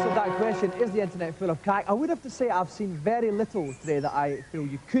 That question, is the internet full of cack? I would have to say I've seen very little today that I feel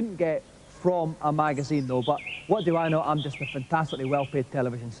you couldn't get from a magazine though, but what do I know? I'm just a fantastically well-paid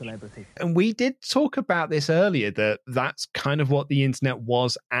television celebrity. And we did talk about this earlier, that that's kind of what the internet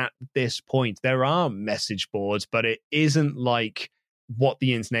was at this point. There are message boards, but it isn't like what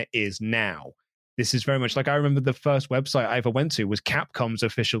the internet is now. This is very much like, I remember the first website I ever went to was Capcom's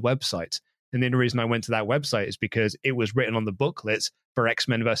official website. And the only reason I went to that website is because it was written on the booklets for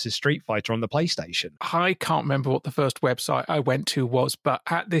X-Men versus Street Fighter on the PlayStation. I can't remember what the first website I went to was, but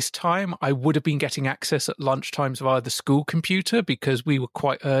at this time, I would have been getting access at lunchtimes via the school computer because we were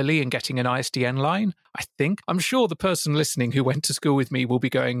quite early in getting an ISDN line, I think. I'm sure the person listening who went to school with me will be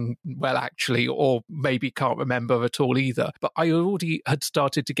going, well, actually, or maybe can't remember at all either. But I already had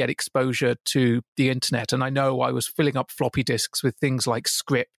started to get exposure to the internet, and I know I was filling up floppy disks with things like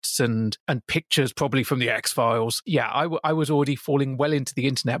scripts and pictures, probably from the X-Files. Yeah, I was already falling well into the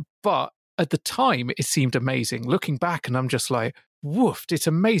internet, but at the time it seemed amazing. Looking back, and I'm just like, woofed, it's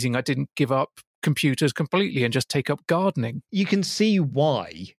amazing I didn't give up computers completely and just take up gardening. You can see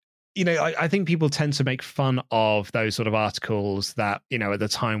why. You know, I think people tend to make fun of those sort of articles that, you know, at the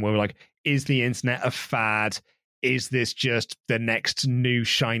time were like, is the internet a fad? Is this just the next new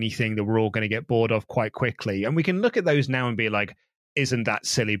shiny thing that we're all going to get bored of quite quickly? And we can look at those now and be like, isn't that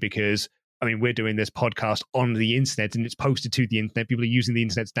silly? Because I mean, we're doing this podcast on the internet and it's posted to the internet. People are using the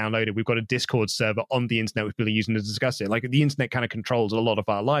internet to download it. We've got a Discord server on the internet which people are using to discuss it. Like, the internet kind of controls a lot of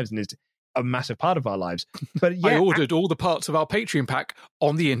our lives and is a massive part of our lives. But yeah, I ordered all the parts of our Patreon pack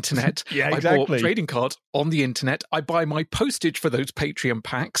on the internet. Yeah, exactly. I bought trading cards on the internet. I buy my postage for those Patreon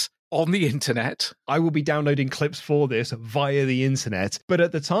packs on the internet. I will be downloading clips for this via the internet. But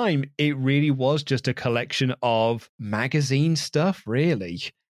at the time, it really was just a collection of magazine stuff, really.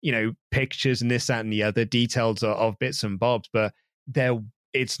 You know, pictures and this, that, and the other, details of bits and bobs, but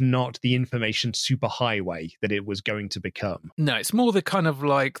it's not the information superhighway that it was going to become. No, it's more the kind of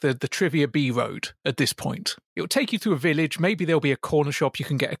like the trivia B road at this point. It'll take you through a village, maybe there'll be a corner shop, you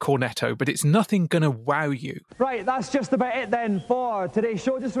can get a cornetto, but it's nothing going to wow you. Right, that's just about it then for today's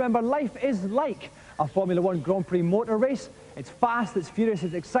show. Just remember, life is like a Formula One Grand Prix motor race. It's fast, it's furious,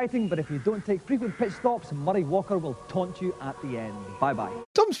 it's exciting, but if you don't take frequent pit stops, Murray Walker will taunt you at the end. Bye-bye.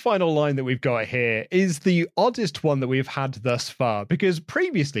 Tom's final line that we've got here is the oddest one that we've had thus far, because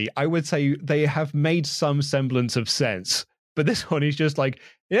previously I would say they have made some semblance of sense. But this one is just like,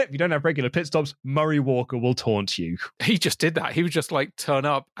 yeah, if you don't have regular pit stops, Murray Walker will taunt you. He just did that. He would just like turn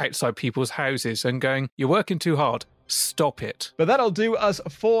up outside people's houses and going, you're working too hard. Stop it. But that'll do us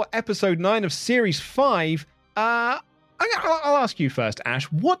for episode 9 of series 5. I'll ask you first, Ash.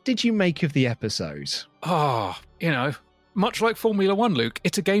 What did you make of the episode? Oh, you know, much like Formula One, Luke,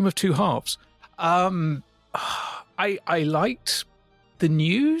 it's a game of two halves. I liked the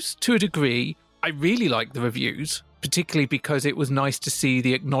news to a degree. I really liked the reviews, particularly because it was nice to see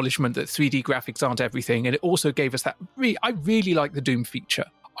the acknowledgement that 3D graphics aren't everything. And it also gave us that. I really like the Doom feature.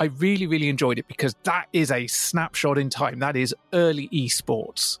 I really, really enjoyed it because that is a snapshot in time. That is early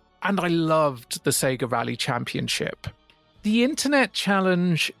esports. And I loved the Sega Rally Championship. The Internet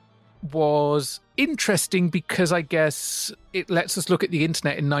Challenge was interesting because I guess it lets us look at the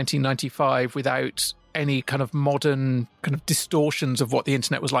internet in 1995 without any kind of modern kind of distortions of what the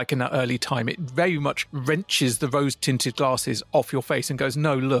internet was like in that early time. It very much wrenches the rose-tinted glasses off your face and goes,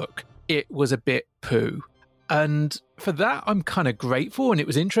 no, look, it was a bit poo. And for that, I'm kind of grateful, and it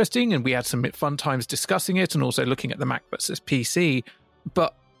was interesting, and we had some fun times discussing it and also looking at the Mac versus PC.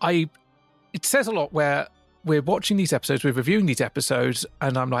 But it says a lot where we're watching these episodes, we're reviewing these episodes,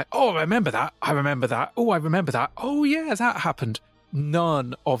 and I'm like, oh, I remember that. Oh, I remember that. Oh, yeah, that happened.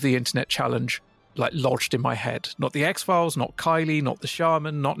 None of the Internet Challenge like lodged in my head. Not the X-Files, not Kylie, not the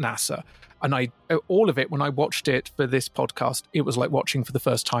Shaman, not NASA. And all of it, when I watched it for this podcast, it was like watching for the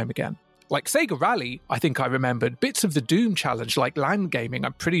first time again. Like Sega Rally, I think I remembered bits of the Doom Challenge, like land gaming.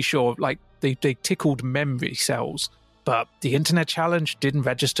 I'm pretty sure like they tickled memory cells. But the Internet Challenge didn't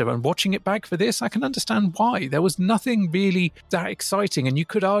register, and watching it back for this, I can understand why. There was nothing really that exciting, and you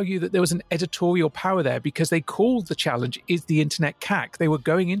could argue that there was an editorial power there because they called the challenge Is the Internet CAC? They were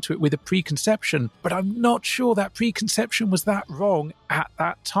going into it with a preconception, but I'm not sure that preconception was that wrong at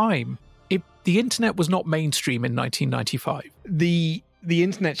that time. The Internet was not mainstream in 1995. The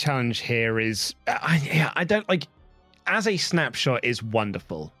Internet Challenge here is, I don't like, as a snapshot is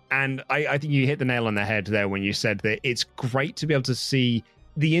wonderful. And I think you hit the nail on the head there when you said that it's great to be able to see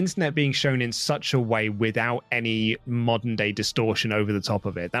the internet being shown in such a way without any modern day distortion over the top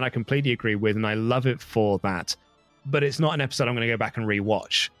of it. That I completely agree with, and I love it for that. But it's not an episode I'm going to go back and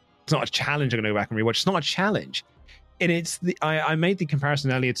rewatch. It's not a challenge I'm going to go back and rewatch. It's not a challenge. And I made the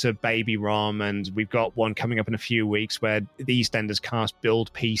comparison earlier to Baby ROM, and we've got one coming up in a few weeks where the EastEnders cast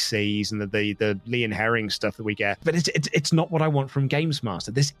build PCs and the Lee and Herring stuff that we get. But it's not what I want from Games Master.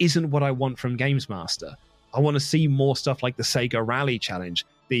 This isn't what I want from Games Master. I want to see more stuff like the Sega Rally Challenge,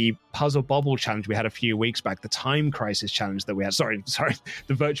 the Puzzle Bobble Challenge we had a few weeks back, the Time Crisis Challenge that we had. Sorry,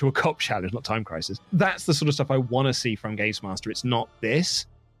 the Virtual Cop Challenge, not Time Crisis. That's the sort of stuff I want to see from Games Master. It's not this.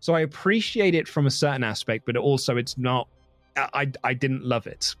 So I appreciate it from a certain aspect, but also it's not I didn't love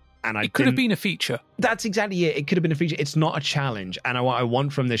it. And it could have been a feature. That's exactly it. It could have been a feature. It's not a challenge. And what I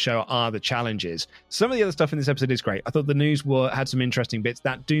want from this show are the challenges. Some of the other stuff in this episode is great. I thought the news had some interesting bits.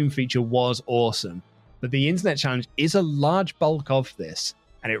 That Doom feature was awesome. But the internet challenge is a large bulk of this.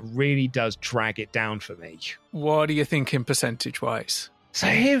 And it really does drag it down for me. What are you thinking percentage-wise? So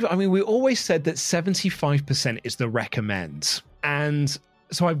here, we always said that 75% is the recommend. And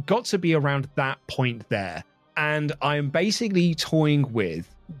so I've got to be around that point there. And I'm basically toying with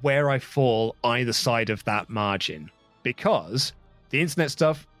where I fall either side of that margin, because the internet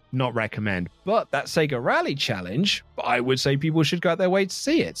stuff, not recommend, but that Sega Rally challenge, I would say people should go out their way to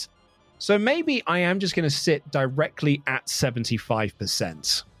see it. So maybe I am just going to sit directly at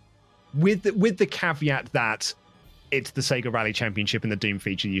 75%, with the caveat that it's the Sega Rally Championship and the Doom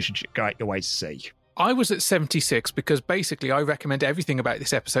feature you should go out your way to see. I was at 76 because basically I recommend everything about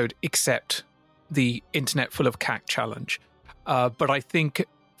this episode except the internet full of cack challenge. But I think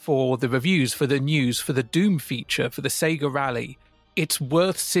for the reviews, for the news, for the Doom feature, for the Sega Rally, it's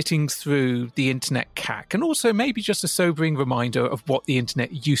worth sitting through the internet cack, and also maybe just a sobering reminder of what the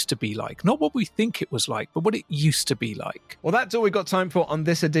internet used to be like. Not what we think it was like, but what it used to be like. Well, that's all we've got time for on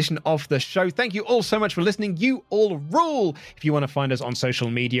this edition of the show. Thank you all so much for listening. You all rule. If you want to find us on social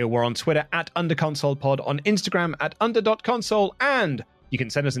media, we're on Twitter at UnderConsolePod, on Instagram at under.console, and you can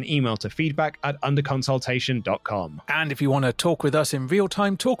send us an email to feedback@underconsultation.com. And if you want to talk with us in real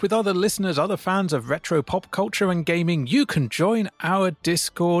time, talk with other listeners, other fans of retro pop culture and gaming, you can join our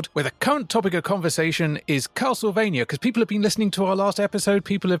Discord, where the current topic of conversation is Castlevania, because people have been listening to our last episode,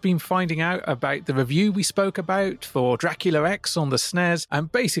 people have been finding out about the review we spoke about for Dracula X on the SNES, and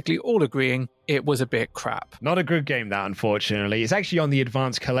basically all agreeing it was a bit crap. Not a good game, that, unfortunately. It's actually on the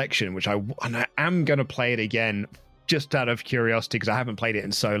Advanced Collection, which I am going to play it again, just out of curiosity, because I haven't played it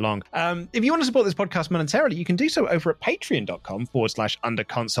in so long. If you want to support this podcast monetarily, you can do so over at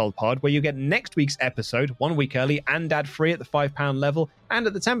patreon.com/underconsolepod, where you get next week's episode 1 week early and ad-free at the £5 level. And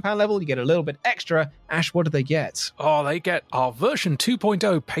at the £10 level, you get a little bit extra. Ash, what do they get? Oh, they get our version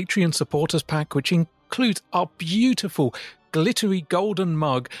 2.0 Patreon supporters pack, which includes our beautiful glittery golden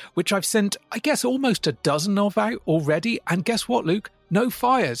mug, which I've sent, I guess, almost a dozen of out already. And guess what, Luke? No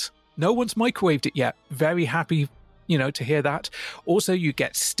fires. No one's microwaved it yet. Very happy to hear that. Also, you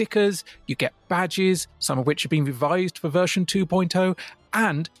get stickers, you get badges, some of which have been revised for version 2.0,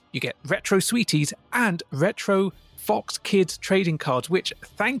 and you get retro sweeties and retro Fox Kids trading cards, which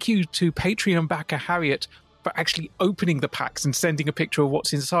thank you to Patreon backer Harriet for actually opening the packs and sending a picture of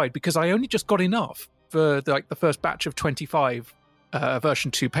what's inside, because I only just got enough for the first batch of 25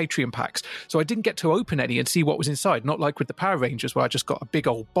 version 2 Patreon packs. So I didn't get to open any and see what was inside, not like with the Power Rangers where I just got a big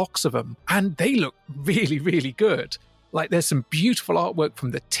old box of them. And they look really, really good. Like, there's some beautiful artwork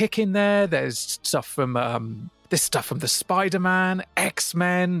from the Tick in there. There's stuff from the Spider-Man,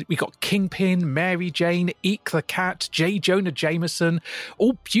 X-Men. We got Kingpin, Mary Jane, Eek the Cat, J. Jonah Jameson.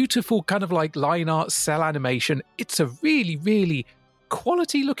 All beautiful kind of like line art, cell animation. It's a really, really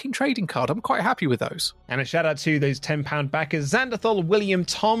quality looking trading card. I'm quite happy with those. And a shout out to those £10 backers: Xanderthal, William,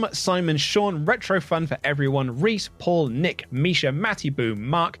 Tom, Simon, Sean, Retro Fun for Everyone, Reese, Paul, Nick, Misha, Matty Boom,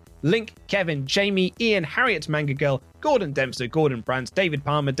 Mark, Link, Kevin, Jamie, Ian, Harriet Manga Girl, Gordon Dempster, Gordon Brandt, David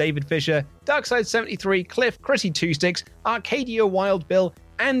Palmer, David Fisher, Darkside73, Cliff, Chrissy Two Sticks, Arcadia Wild Bill,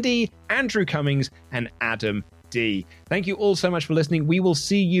 Andy, Andrew Cummings, and Adam D. Thank you all so much for listening. We will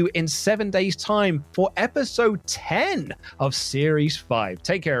see you in 7 days' time for episode 10 of Series 5.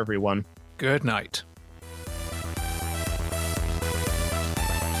 Take care, everyone. Good night.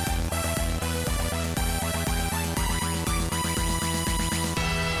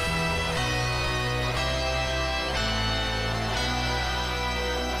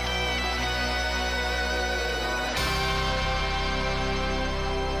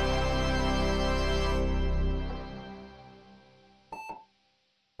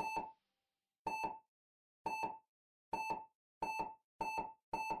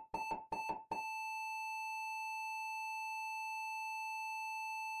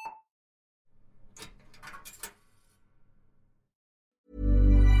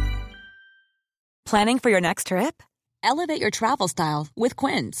 Planning for your next trip? Elevate your travel style with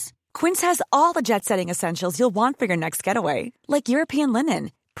Quince. Quince has all the jet-setting essentials you'll want for your next getaway, like European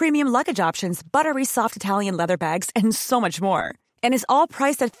linen, premium luggage options, buttery soft Italian leather bags, and so much more. And is all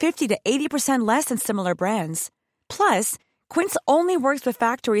priced at 50 to 80% less than similar brands. Plus, Quince only works with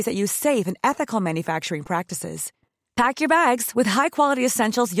factories that use safe and ethical manufacturing practices. Pack your bags with high-quality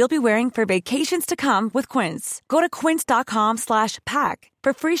essentials you'll be wearing for vacations to come with Quince. Go to quince.com/pack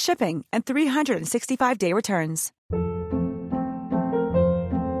for free shipping and 365-day returns.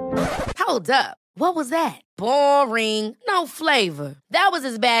 Hold up. What was that? Boring. No flavor. That was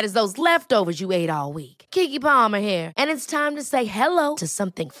as bad as those leftovers you ate all week. Keke Palmer here, and it's time to say hello to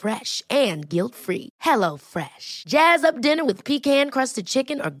something fresh and guilt-free. Hello Fresh. Jazz up dinner with pecan-crusted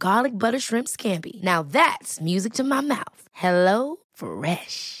chicken or garlic butter shrimp scampi. Now that's music to my mouth. Hello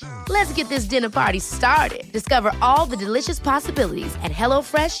Fresh. Let's get this dinner party started. Discover all the delicious possibilities at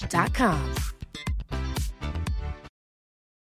HelloFresh.com.